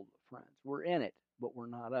world, friends. We're in it, but we're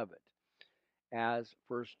not of it, as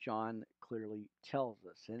First John clearly tells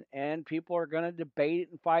us. And people are going to debate it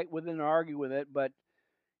and fight with it and argue with it, but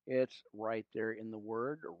it's right there in the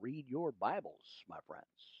Word. Read your Bibles, my friends.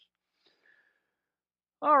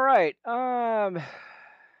 All right.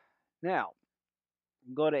 Now,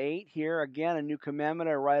 go to 8 here. Again, a new commandment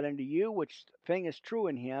I write unto you, which thing is true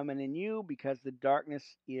in him and in you, because the darkness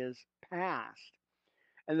is past,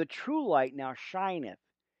 and the true light now shineth.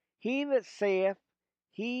 He that saith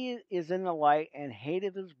he is in the light and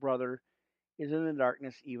hateth his brother is in the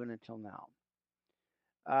darkness even until now.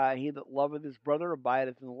 He that loveth his brother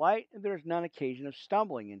abideth in the light, and there is none occasion of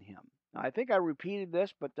stumbling in him. Now, I think I repeated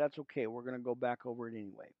this, but that's okay. We're going to go back over it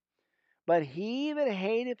anyway. But he that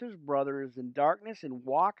hateth his brother is in darkness, and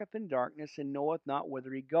walketh in darkness, and knoweth not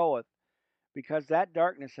whither he goeth, because that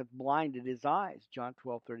darkness hath blinded his eyes. John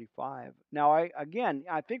 12:35. Now, I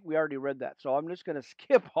think we already read that, so I'm just going to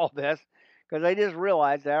skip all this, because I just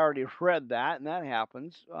realized I already read that, and that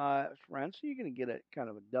happens, friends. So you're going to get a kind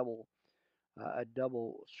of a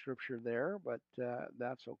double scripture there, but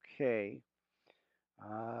that's okay.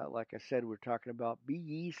 Like I said, we're talking about be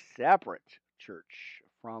ye separate, church,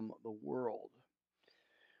 from the world.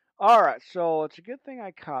 All right, so it's a good thing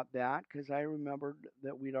I caught that, because I remembered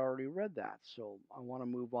that we'd already read that. So I want to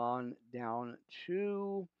move on down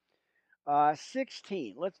to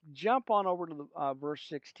 16. Let's jump on over to the, verse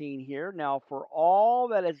 16 here. Now, for all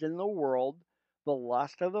that is in the world, the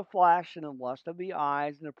lust of the flesh and the lust of the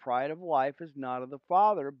eyes and the pride of life is not of the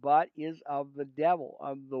Father, but is of the devil,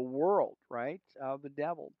 of the world, right? Of the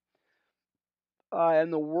devil.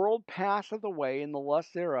 And the world passeth away, and the lust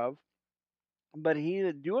thereof, but he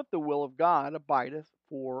that doeth the will of God abideth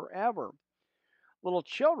forever. Little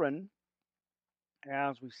children,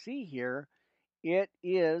 as we see here, it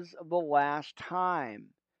is the last time.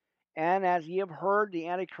 And as ye have heard, the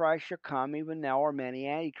Antichrist shall come, even now are many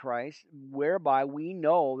Antichrists, whereby we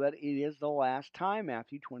know that it is the last time.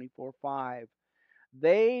 Matthew 24:5.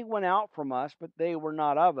 They went out from us, but they were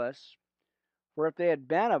not of us. For if they had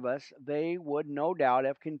been of us, they would no doubt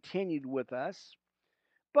have continued with us.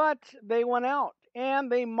 But they went out, and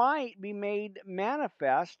they might be made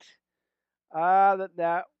manifest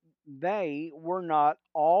that they were not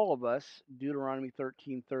all of us, Deuteronomy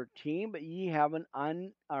 13:13, but ye have an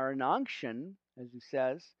unction, as he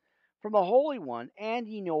says, from the Holy One, and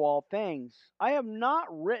ye know all things. I have not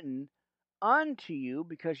written unto you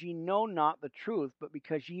because ye know not the truth, but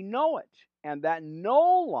because ye know it, and that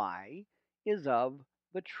no lie is of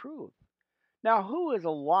the truth. Now, who is a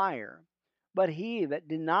liar but he that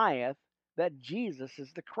denieth that Jesus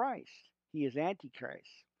is the Christ? He is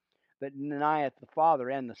Antichrist, that denieth the Father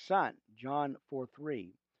and the Son. John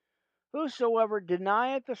 4:3. Whosoever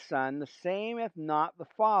denieth the Son, the same hath not the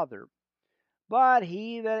Father. But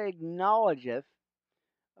he that acknowledgeth,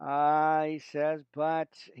 he says, but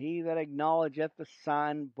he that acknowledgeth the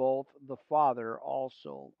Son, both the Father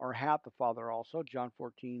also, or hath the Father also. John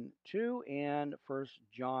 14:2 and 1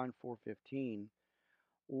 John 4:15.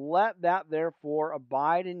 Let that therefore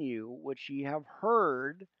abide in you, which ye have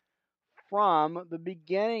heard from the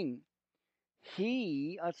beginning.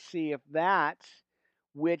 Let's see, if that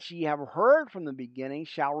which ye have heard from the beginning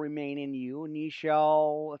shall remain in you, and ye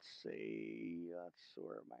shall,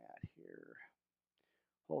 where am I at here?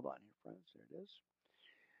 Hold on here, friends, there it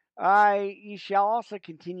is. Ye shall also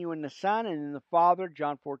continue in the Son and in the Father,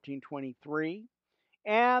 John 14:23.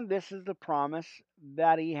 And this is the promise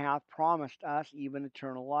that he hath promised us, even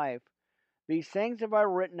eternal life. These things have I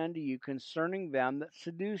written unto you concerning them that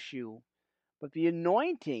seduce you. But the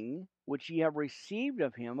anointing which ye have received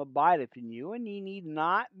of him abideth in you, and ye need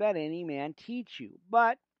not that any man teach you.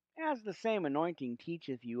 But as the same anointing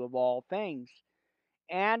teacheth you of all things,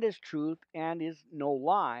 and is truth, and is no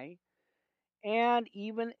lie, and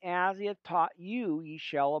even as he hath taught you, ye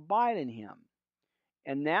shall abide in him.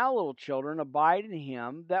 And now, little children, abide in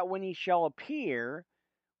him, that when he shall appear,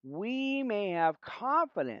 we may have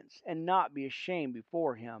confidence and not be ashamed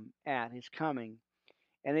before him at his coming.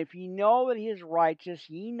 And if ye know that he is righteous,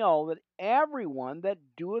 ye know that everyone that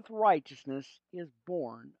doeth righteousness is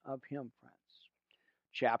born of him, friends.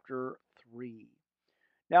 Chapter 3.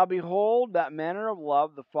 Now behold, that manner of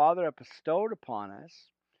love the Father hath bestowed upon us,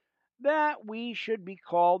 that we should be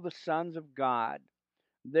called the sons of God.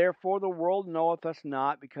 Therefore the world knoweth us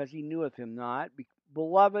not, because he kneweth him not.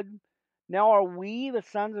 Beloved, Now are we the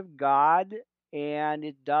sons of God, and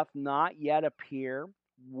it doth not yet appear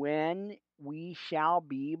when we shall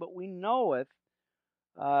be, but we knoweth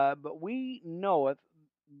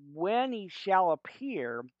when he shall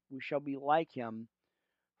appear, we shall be like him,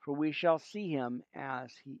 for we shall see him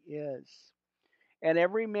as he is. And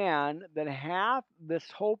every man that hath this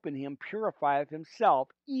hope in him purifieth himself,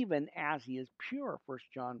 even as he is pure. 1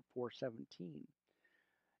 John 4:17.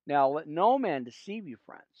 Now let no man deceive you,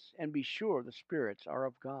 friends, and be sure the spirits are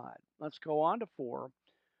of God. Let's go on to 4.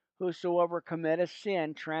 Whosoever committeth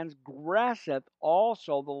sin transgresseth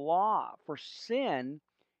also the law, for sin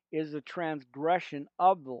is the transgression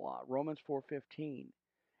of the law. Romans 4:15.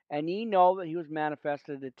 And ye know that he was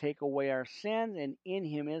manifested to take away our sins, and in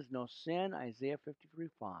him is no sin. Isaiah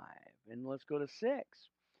 53:5. And let's go to 6.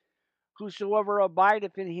 Whosoever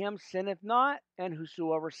abideth in him sinneth not, and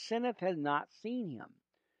whosoever sinneth has not seen him,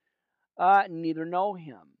 neither know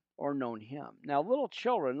him or known him. Now, little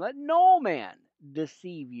children, let no man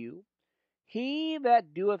deceive you. He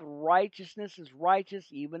that doeth righteousness is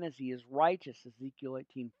righteous, even as he is righteous. Ezekiel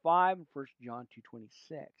 18:5 and 1 John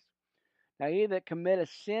 2:26. Now he that committeth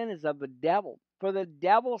sin is of the devil, for the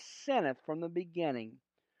devil sinneth from the beginning.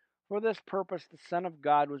 For this purpose the Son of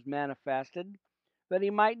God was manifested, that he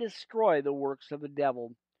might destroy the works of the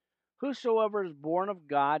devil. Whosoever is born of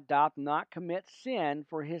God doth not commit sin,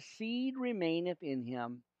 for his seed remaineth in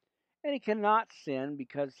him, and he cannot sin,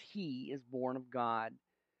 because he is born of God.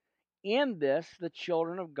 In this the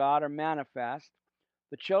children of God are manifest.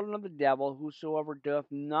 The children of the devil, whosoever doeth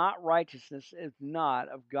not righteousness, is not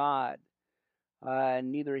of God.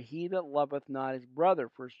 Neither he that loveth not his brother.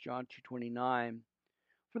 1 John 2:29.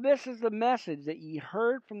 For this is the message that ye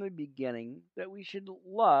heard from the beginning, that we should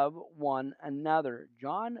love one another.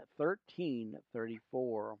 John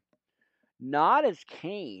 13:34. Not as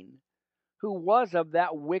Cain, who was of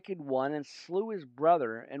that wicked one, and slew his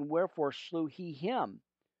brother. And wherefore slew he him?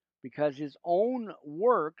 Because his own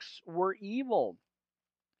works were evil,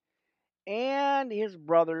 and his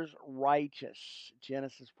brother's righteous.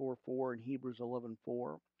 Genesis 4:4 and Hebrews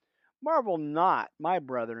 11:4. Marvel not, my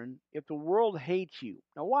brethren, if the world hates you.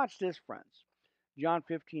 Now watch this, friends. John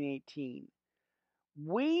 15:18.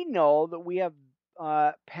 We know that we have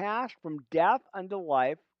passed from death unto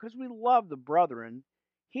life, because we love the brethren.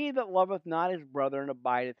 He that loveth not his brethren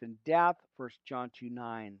abideth in death. 1 John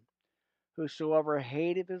 2:9. Whosoever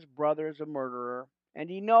hateth his brother is a murderer, and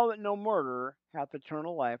ye know that no murderer hath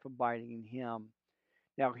eternal life abiding in him.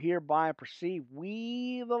 Now hereby perceive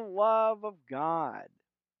we the love of God,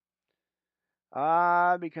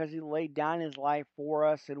 because he laid down his life for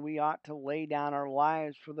us, and we ought to lay down our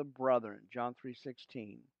lives for the brethren. John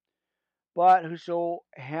 3:16. But whoso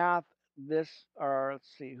hath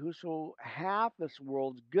whoso hath this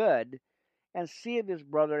world's good, and seeth his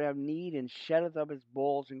brother have need, and sheddeth of his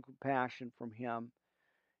bowls in compassion from him,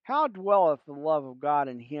 how dwelleth the love of God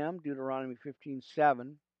in him? Deuteronomy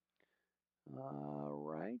 15:7.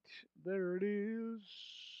 Right. There it is.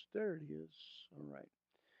 There it is. All right.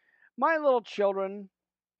 My little children,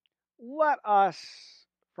 let us,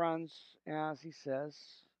 friends, as he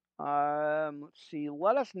says, let's see,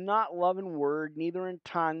 let us not love in word, neither in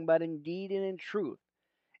tongue, but in deed and in truth.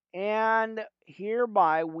 And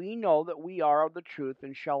hereby we know that we are of the truth,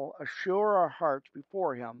 and shall assure our hearts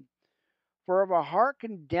before him. For if our heart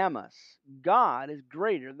condemn us, God is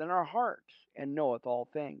greater than our heart, and knoweth all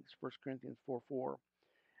things. 1 Corinthians 4:4.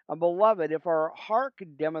 And beloved, if our heart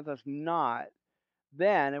condemneth us not,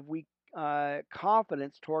 then have we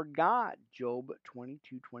confidence toward God. Job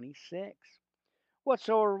 22:26.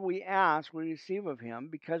 Whatsoever we ask, we receive of him,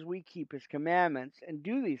 because we keep his commandments, and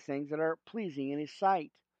do these things that are pleasing in his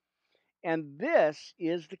sight. And this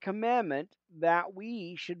is the commandment, that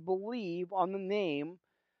we should believe on the name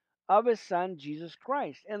of his Son, Jesus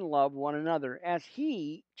Christ, and love one another, as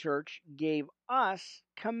he, church, gave us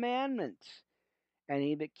commandments. And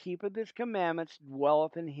he that keepeth his commandments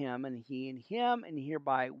dwelleth in him, and he in him. And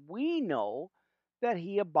hereby we know that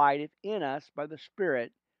he abideth in us by the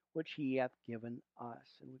Spirit which he hath given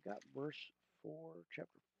us. And we got verse 4,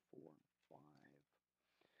 chapter 4 and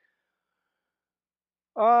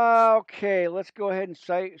 5. Okay, let's go ahead and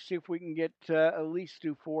see if we can get at least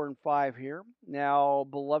through 4 and 5 here. Now,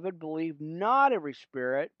 beloved, believe not every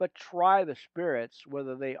spirit, but try the spirits,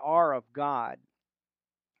 whether they are of God,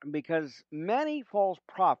 because many false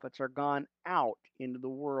prophets are gone out into the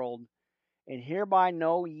world. And hereby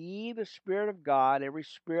know ye the Spirit of God. Every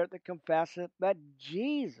spirit that confesseth that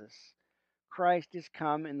Jesus Christ is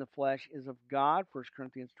come in the flesh is of God. 1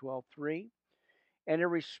 Corinthians 12:3. And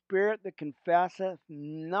every spirit that confesseth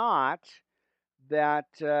not that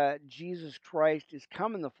Jesus Christ is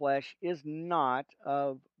come in the flesh is not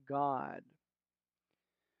of God.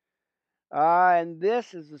 And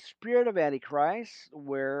this is the spirit of Antichrist,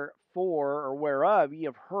 wherefore or whereof ye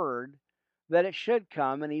have heard that it should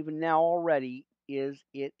come, and even now already is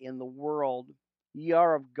it in the world. Ye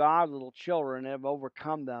are of God, little children, and have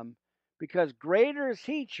overcome them. Because greater is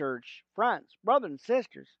he, church, friends, brothers and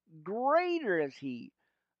sisters, greater is he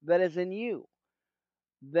that is in you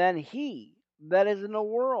than he that is in the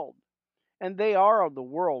world. And they are of the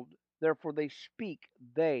world, therefore they speak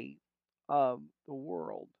they of the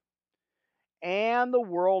world. And the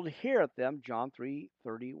world heareth them. John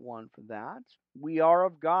 3:31 for that. We are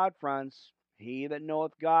of God, friends. He that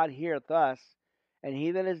knoweth God heareth us, and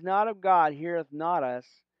he that is not of God heareth not us.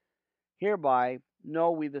 Hereby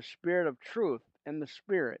know we the spirit of truth and the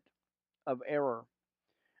spirit of error.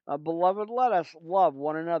 Beloved, let us love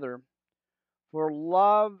one another, for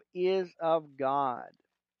love is of God.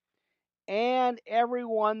 And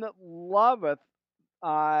everyone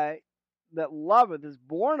uh, that loveth is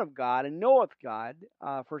born of God and knoweth God.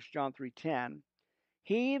 1 John 3:10.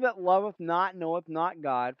 He that loveth not knoweth not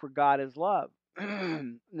God, for God is love.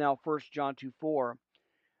 Now 1 John 2:4.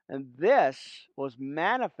 And this was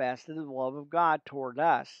manifested in the love of God toward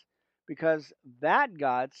us, because that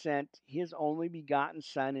God sent his only begotten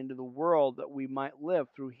Son into the world that we might live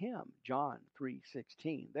through him. John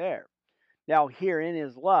 3:16. There. Now herein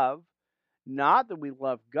is love, not that we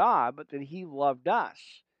love God, but that he loved us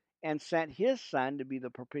and sent his Son to be the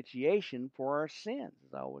propitiation for our sins.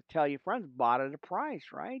 As I will tell you, friends, bought at a price,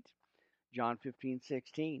 right? John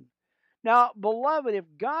 15:16. Now, beloved, if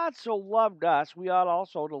God so loved us, we ought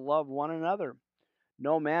also to love one another.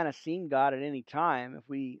 No man has seen God at any time if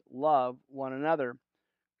we love one another.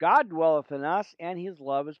 God dwelleth in us, and his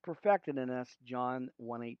love is perfected in us. John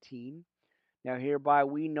 1:18. Now hereby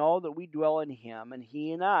we know that we dwell in him, and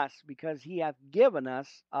he in us, because he hath given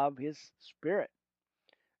us of his Spirit.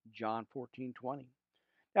 John 14:20.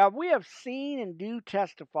 Now we have seen and do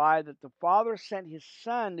testify that the Father sent his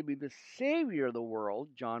Son to be the Savior of the world.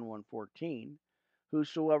 John 1:14.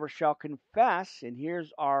 Whosoever shall confess, and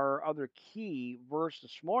here's our other key verse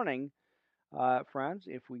this morning, friends,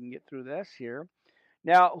 if we can get through this here.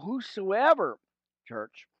 Now, whosoever,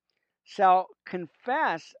 church, shall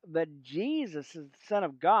confess that Jesus is the Son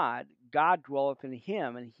of God, God dwelleth in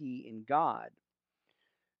him, and he in God.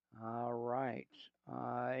 All right.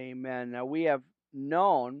 Amen. Now we have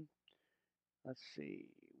known, let's see,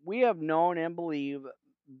 we have known and believe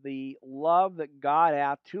the love that God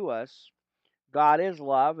hath to us. God is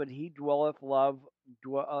love, and he dwelleth love.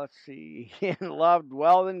 Let's see, in love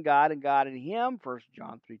dwelleth in God, and God in him. 1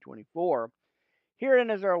 John 3:24.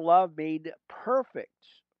 Herein is our love made perfect,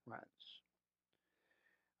 friends.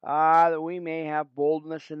 That we may have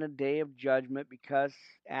boldness in the day of judgment, because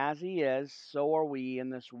as he is, so are we in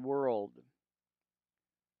this world.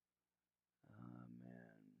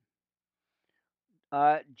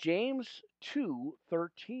 Amen. James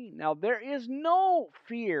 2:13. Now there is no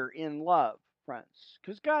fear in love, friends,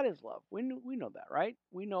 because God is love. We know that, right?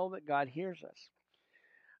 We know that God hears us.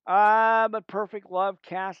 But perfect love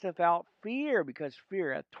casteth out fear, because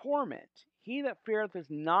fear hath torment. He that feareth is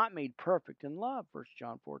not made perfect in love. 1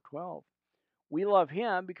 John 4:12. We love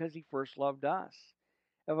him because he first loved us.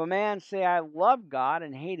 If a man say, I love God,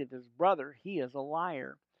 and hateth his brother, he is a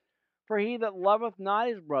liar. For he that loveth not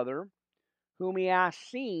his brother, whom he hath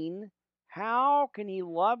seen, how can he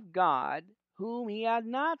love God, whom he hath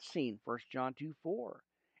not seen? 1 John 2:4.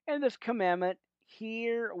 And this commandment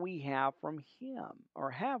here we have from him, or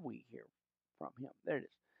have we here from him? There it is.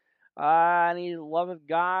 And he loveth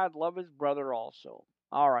God, love his brother also.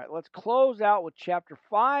 All right, let's close out with chapter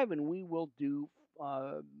 5, and we will do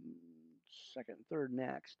second and third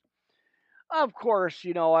next. Of course,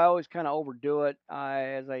 I always kind of overdo it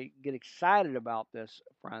as I get excited about this,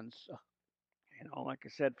 friends. Like I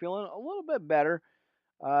said, feeling a little bit better.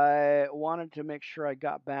 I wanted to make sure I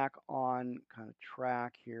got back on kind of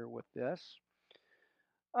track here with this.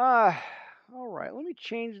 Uh, all right, let me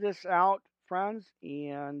change this out, friends,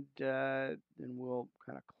 and then we'll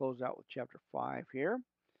kind of close out with chapter 5 here.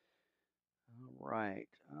 All right,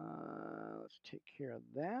 let's take care of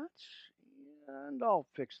that, and I'll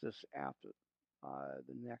fix this after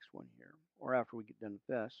the next one here, or after we get done with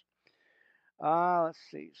this. Let's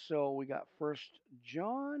see. So we got First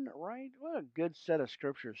John, right? What a good set of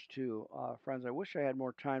scriptures too, friends. I wish I had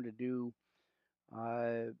more time to do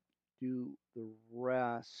the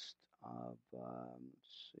rest of.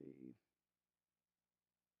 Let's see.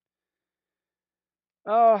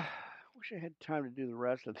 I wish I had time to do the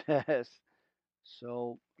rest of this.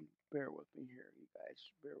 So bear with me here, you guys.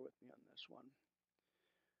 Bear with me on this one.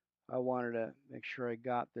 I wanted to make sure I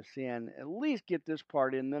got this in, at least get this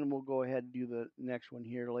part in, then we'll go ahead and do the next one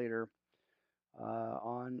here later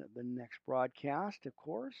on the next broadcast, of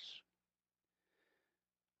course.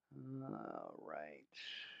 All right.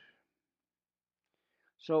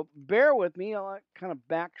 So bear with me. I'll kind of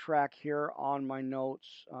backtrack here on my notes,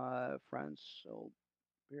 friends. So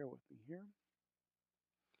bear with me here.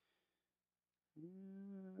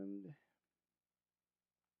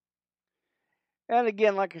 And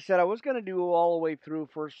again, like I said, I was going to do all the way through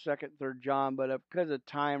 1st, 2nd, 3rd John, but because of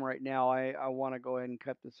time right now, I want to go ahead and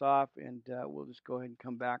cut this off, and we'll just go ahead and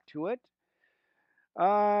come back to it.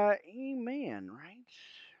 Amen, right?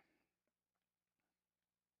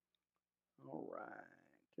 All right,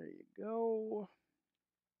 there you go.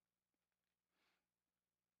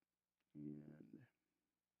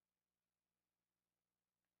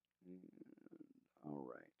 All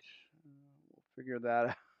right, we'll figure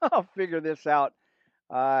that. I'll figure this out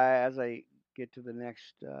as I get to the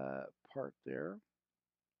next part there.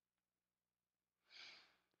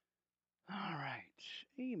 All right,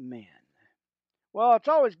 amen. Well, it's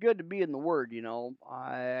always good to be in the Word, you know.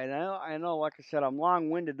 I know, like I said, I'm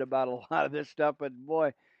long-winded about a lot of this stuff, but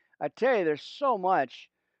boy, I tell you, there's so much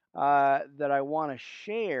that I want to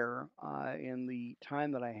share in the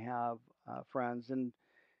time that I have, friends, and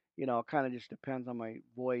you know, it kind of just depends on my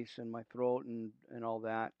voice and my throat and all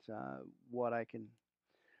that, what I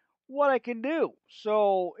can do.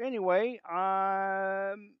 So anyway,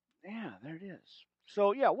 yeah, there it is.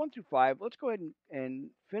 So yeah, 1 through 5. Let's go ahead and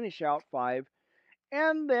finish out 5,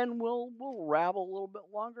 and then we'll rabble a little bit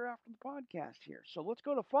longer after the podcast here. So let's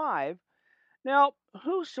go to 5. Now,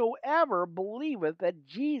 whosoever believeth that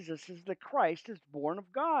Jesus is the Christ is born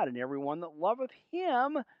of God, and everyone that loveth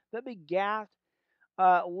him that begat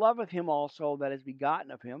loveth him also that is begotten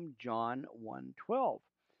of him. John 1:12.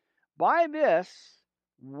 By this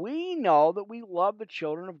we know that we love the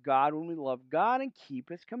children of God when we love God and keep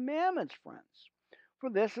his commandments, friends. For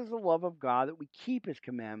this is the love of God, that we keep his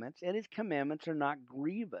commandments, and his commandments are not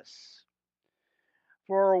grievous.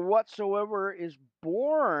 For whatsoever is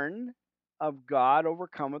born of God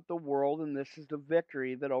overcometh the world, and this is the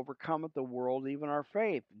victory that overcometh the world, even our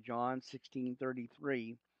faith. John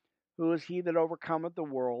 16:33. Who is he that overcometh the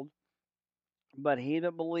world, but he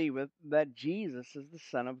that believeth that Jesus is the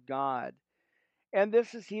Son of God? And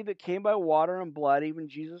this is he that came by water and blood, even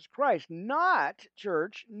Jesus Christ. Not,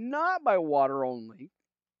 church, not by water only,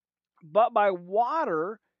 but by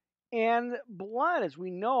water and blood, as we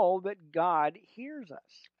know that God hears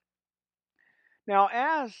us. Now,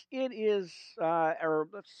 as it is, or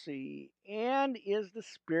let's see, and is the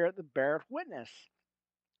Spirit that beareth witness,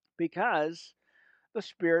 because the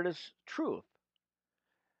Spirit is truth.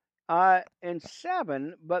 And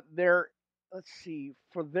 7, but there, let's see,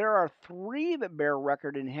 for there are 3 that bear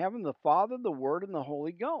record in heaven, the Father, the Word, and the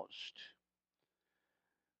Holy Ghost.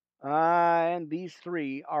 And these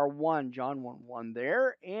 3 are one, John 1:1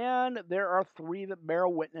 there. And there are 3 that bear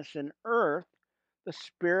witness in earth, the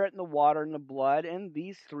Spirit and the water and the blood, and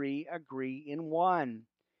these 3 agree in one.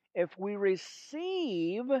 If we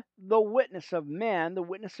receive the witness of men, the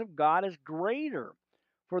witness of God is greater.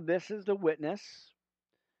 For this is the witness.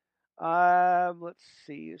 Let's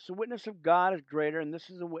see. So, witness of God is greater, and this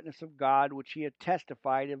is the witness of God which he had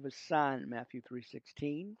testified of his Son. Matthew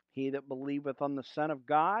 3:16. He that believeth on the Son of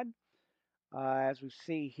God, as we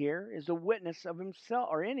see here, is a witness of himself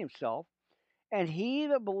or in himself. And he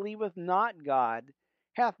that believeth not God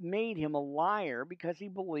hath made him a liar, because he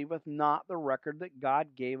believeth not the record that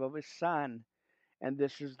God gave of his Son. And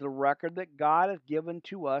this is the record that God hath given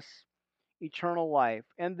to us, eternal life.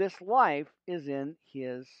 And this life is in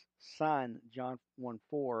his Son. John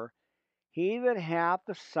 1:4. He that hath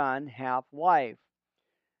the Son hath life.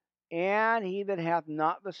 And he that hath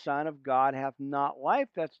not the Son of God hath not life.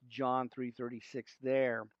 That's John 3:36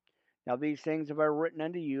 there. Now these things have I written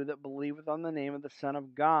unto you that believeth on the name of the Son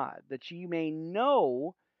of God, that ye may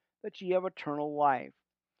know that ye have eternal life,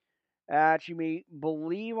 that ye may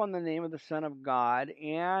believe on the name of the Son of God,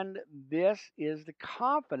 and this is the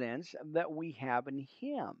confidence that we have in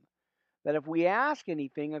him, that if we ask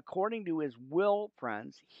anything according to his will,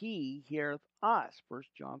 friends, he heareth us. 1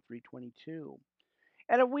 John 3:22.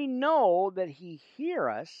 And if we know that he hear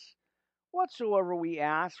us, whatsoever we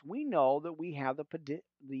ask, we know that we have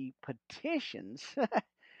the petitions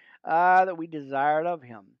that we desired of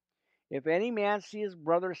him. If any man see his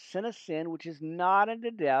brother sin a sin which is not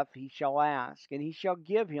unto death, he shall ask, and he shall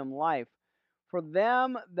give him life. For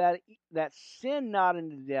them that sin not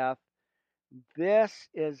unto death, this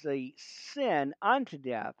is a sin unto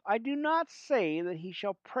death. I do not say that he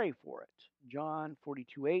shall pray for it. John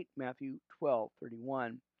 42:8, Matthew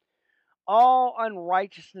 12:31. all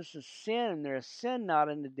unrighteousness is sin, and there is sin not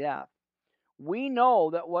unto death. We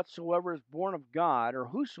know that whatsoever is born of God, or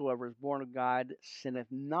whosoever is born of God, sinneth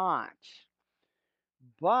not.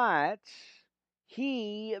 But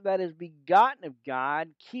he that is begotten of God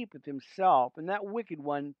keepeth himself, and that wicked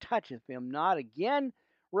one toucheth him not. Again,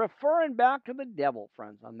 referring back to the devil,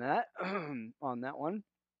 friends, on that on that one.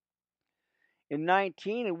 In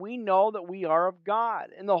 19, and we know that we are of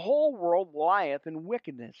God, and the whole world lieth in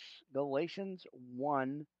wickedness. Galatians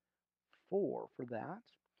 1:4 for that.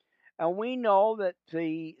 And we know that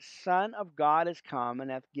the Son of God is come and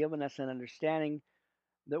hath given us an understanding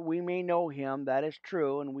that we may know him, that is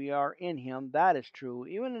true, and we are in him, that is true,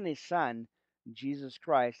 even in his Son, Jesus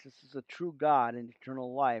Christ. This is the true God and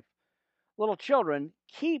eternal life. Little children,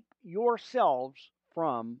 keep yourselves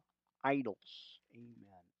from idols.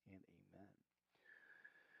 Amen and amen.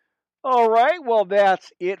 All right, well,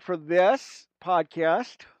 that's it for this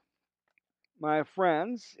podcast, my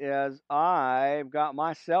friends, as I've got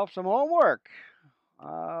myself some homework.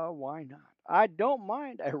 Why not? I don't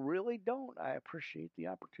mind. I really don't. I appreciate the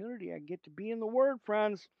opportunity I get to be in the Word,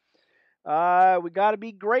 friends. We got to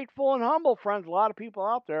be grateful and humble, friends. A lot of people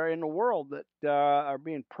out there in the world that are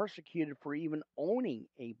being persecuted for even owning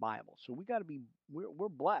a Bible. So we got to be. We're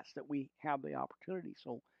blessed that we have the opportunity.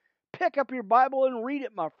 So pick up your Bible and read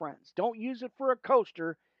it, my friends. Don't use it for a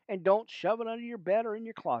coaster, and don't shove it under your bed or in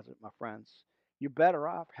your closet, my friends. You're better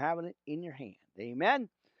off having it in your hand. Amen.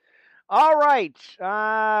 All right.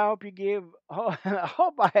 I hope you gave.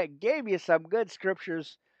 Hope I gave you some good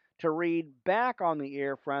scriptures to read back on the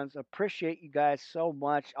air, friends. Appreciate you guys so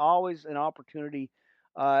much. Always an opportunity.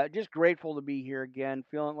 Just grateful to be here again.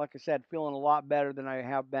 Feeling, like I said, feeling a lot better than I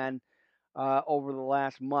have been over the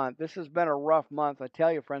last month. This has been a rough month, I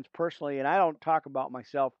tell you, friends, personally, and I don't talk about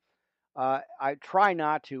myself. I try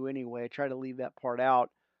not to anyway. I try to leave that part out.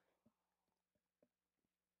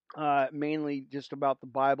 Mainly just about the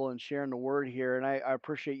Bible and sharing the word here. And I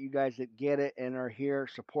appreciate you guys that get it and are here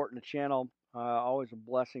supporting the channel. Always a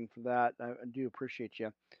blessing for that. I do appreciate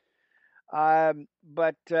you.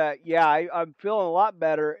 But yeah, I'm feeling a lot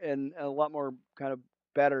better and a lot more kind of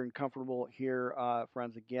better and comfortable here,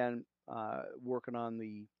 friends. Again, working on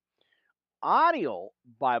the audio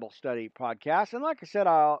Bible study podcast. And like I said,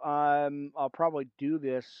 I'll probably do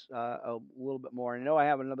this a little bit more. I know I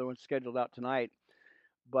have another one scheduled out tonight.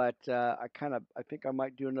 But I think I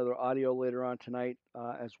might do another audio later on tonight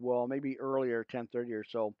as well, maybe earlier, 10:30 or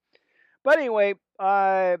so. But anyway,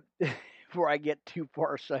 before I get too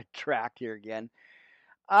far sidetracked here again,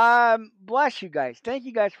 bless you guys. Thank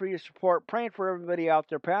you guys for your support. Praying for everybody out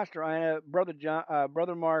there, Pastor Ina, Brother John,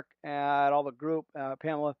 Brother Mark, and all the group,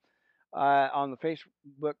 Pamela, on the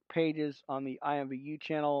Facebook pages, on the IMVU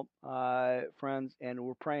channel, friends, and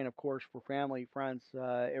we're praying, of course, for family, friends,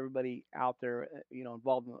 everybody out there,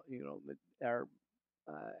 involved, that are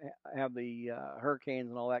have the hurricanes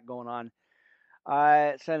and all that going on.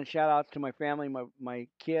 Sending shout outs to my family, my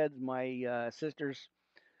kids, my sisters,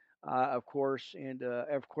 of course, and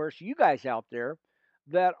of course, you guys out there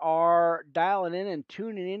that are dialing in and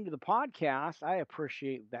tuning into the podcast. I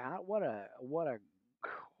appreciate that. What a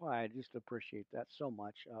I just appreciate that so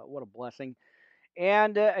much. What a blessing.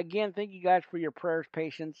 And again, thank you guys for your prayers,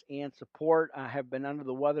 patience, and support. I have been under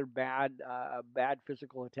the weather, bad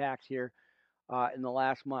physical attacks here in the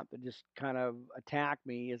last month that just kind of attacked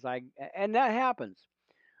me and that happens.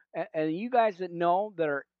 And you guys that know that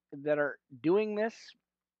are doing this,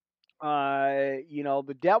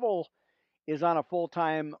 the devil is on a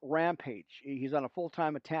full-time rampage. He's on a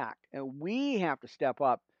full-time attack, and we have to step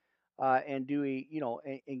up and do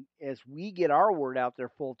and as we get our word out there,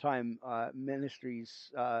 full-time ministries,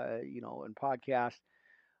 and podcasts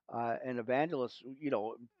and evangelists,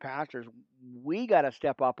 pastors, we got to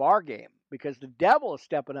step up our game because the devil is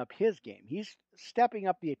stepping up his game. He's stepping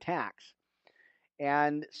up the attacks.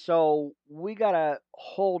 And so we got to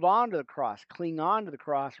hold on to the cross, cling on to the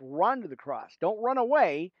cross, run to the cross. Don't run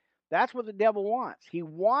away. That's what the devil wants. He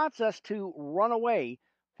wants us to run away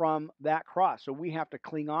from that cross. So we have to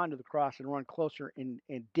cling on to the cross and run closer and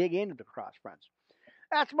dig into the cross, friends.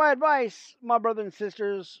 That's my advice, my brothers and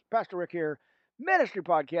sisters. Pastor Rick here, Ministry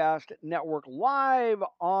Podcast Network, live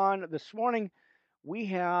on this morning. We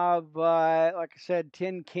have, like I said,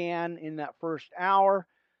 Tin Can in that first hour.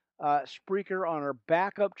 Spreaker on our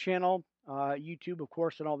backup channel, YouTube, of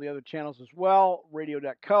course, and all the other channels as well,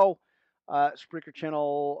 radio.co, Spreaker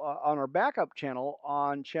channel on our backup channel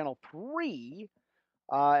on channel 3,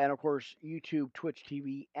 and of course, YouTube, Twitch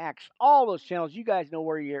TV, X, all those channels. You guys know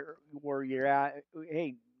where you're at.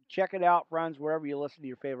 Hey, check it out, friends, wherever you listen to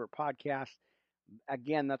your favorite podcast.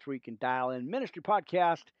 Again, that's where you can dial in. Ministry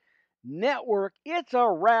Podcast Network. It's a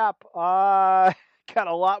wrap. Got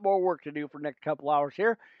a lot more work to do for the next couple hours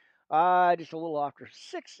here. Just a little after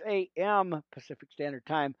 6 a.m. Pacific Standard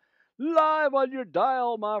Time. Live on your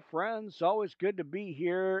dial, my friends. Always good to be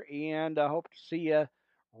here, and I hope to see you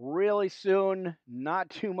really soon. Not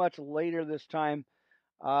too much later this time.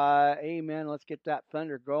 Amen. Let's get that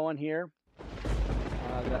thunder going here.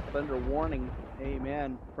 That thunder warning.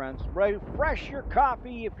 Amen, friends. Refresh your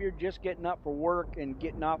coffee if you're just getting up for work and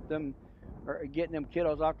getting them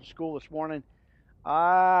kiddos off to school this morning.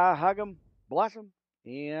 Hug them, bless them,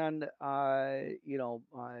 and I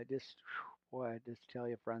just tell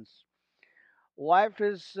you, friends, life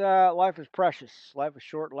is precious. Life is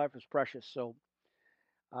short. Life is precious. So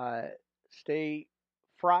uh, stay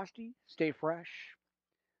frosty, stay fresh,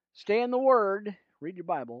 stay in the Word, read your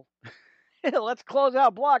Bible. Let's close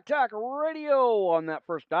out Block Talk Radio on that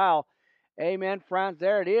first dial. Amen, friends.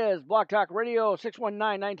 There it is. Block Talk Radio,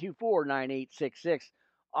 619-924-9866.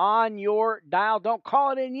 On your dial. Don't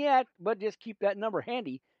call it in yet, but just keep that number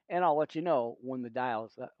handy, and I'll let you know when the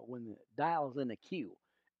dial's in the queue.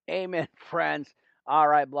 Amen, friends. All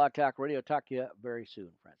right, Block Talk Radio. Talk to you very soon,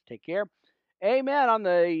 friends. Take care. Amen. On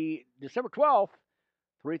the December 12th,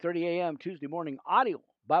 3:30 a.m. Tuesday morning audio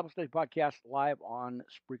Bible study podcast live on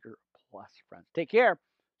Spreaker Plus, friends. Take care.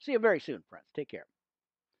 See you very soon, friends. Take care.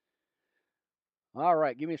 All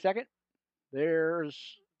right, give me a second. There's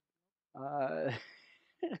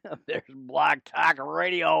there's Block Talk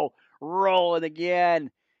Radio rolling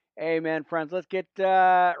again. Amen, friends. Let's get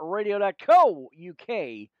radio.co UK.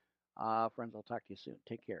 Friends, I'll talk to you soon.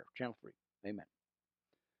 Take care. Channel 3. Amen.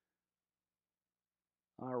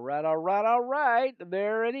 All right.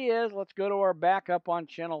 There it is. Let's go to our backup on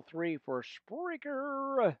Channel 3 for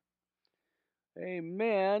Spreaker.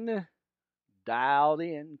 Amen. Dialed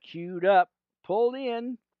in, queued up, pulled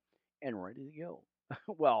in, and ready to go.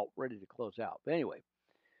 Well, ready to close out. But anyway.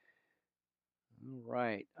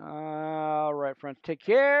 All right, friends. Take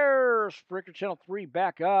care. Spreaker Channel 3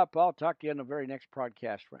 back up. I'll talk to you on the very next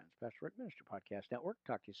broadcast, friends. Pastor Rick Ministry Podcast Network.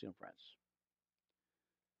 Talk to you soon, friends.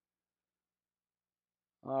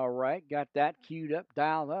 All right, got that queued up,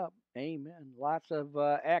 dialed up. Amen. Lots of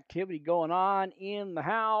activity going on in the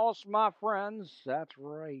house, my friends. That's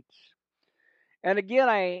right. And again,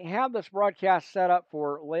 I have this broadcast set up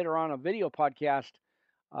for later on a video podcast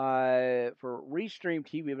for Restream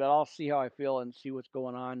TV, but I'll see how I feel and see what's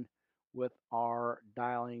going on with our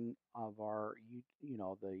dialing of our, the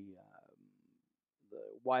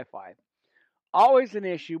Wi-Fi. Always an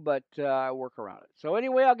issue, but I work around it. So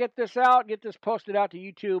anyway, I'll get this out, get this posted out to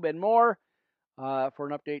YouTube and more for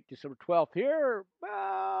an update December 12th here.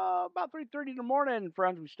 About 3:30 in the morning,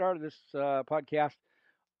 friends, we started this podcast.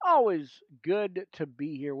 Always good to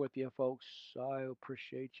be here with you, folks. I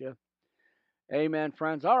appreciate you. Amen,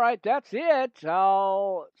 friends. All right, that's it.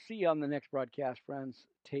 I'll see you on the next broadcast, friends.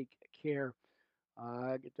 Take care.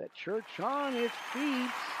 Get that church on its feet.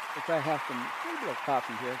 If I have a little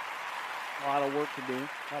coffee here. A lot of work to do.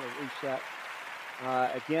 Got to reset.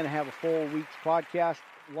 Again, I have a full week's podcast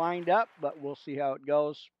lined up, but we'll see how it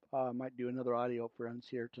goes. Might do another audio, friends,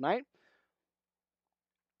 here tonight.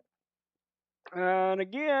 And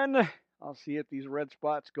again, I'll see if these red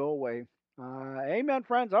spots go away. Amen,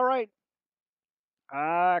 friends. All right.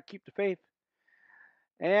 Keep the faith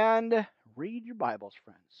and read your Bibles,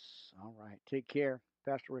 friends. All right. Take care.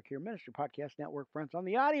 Pastor Rick here, Ministry Podcast Network, friends, on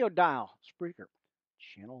the audio dial, Spreaker,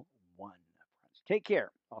 Channel 1. Friends. Take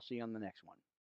care. I'll see you on the next one.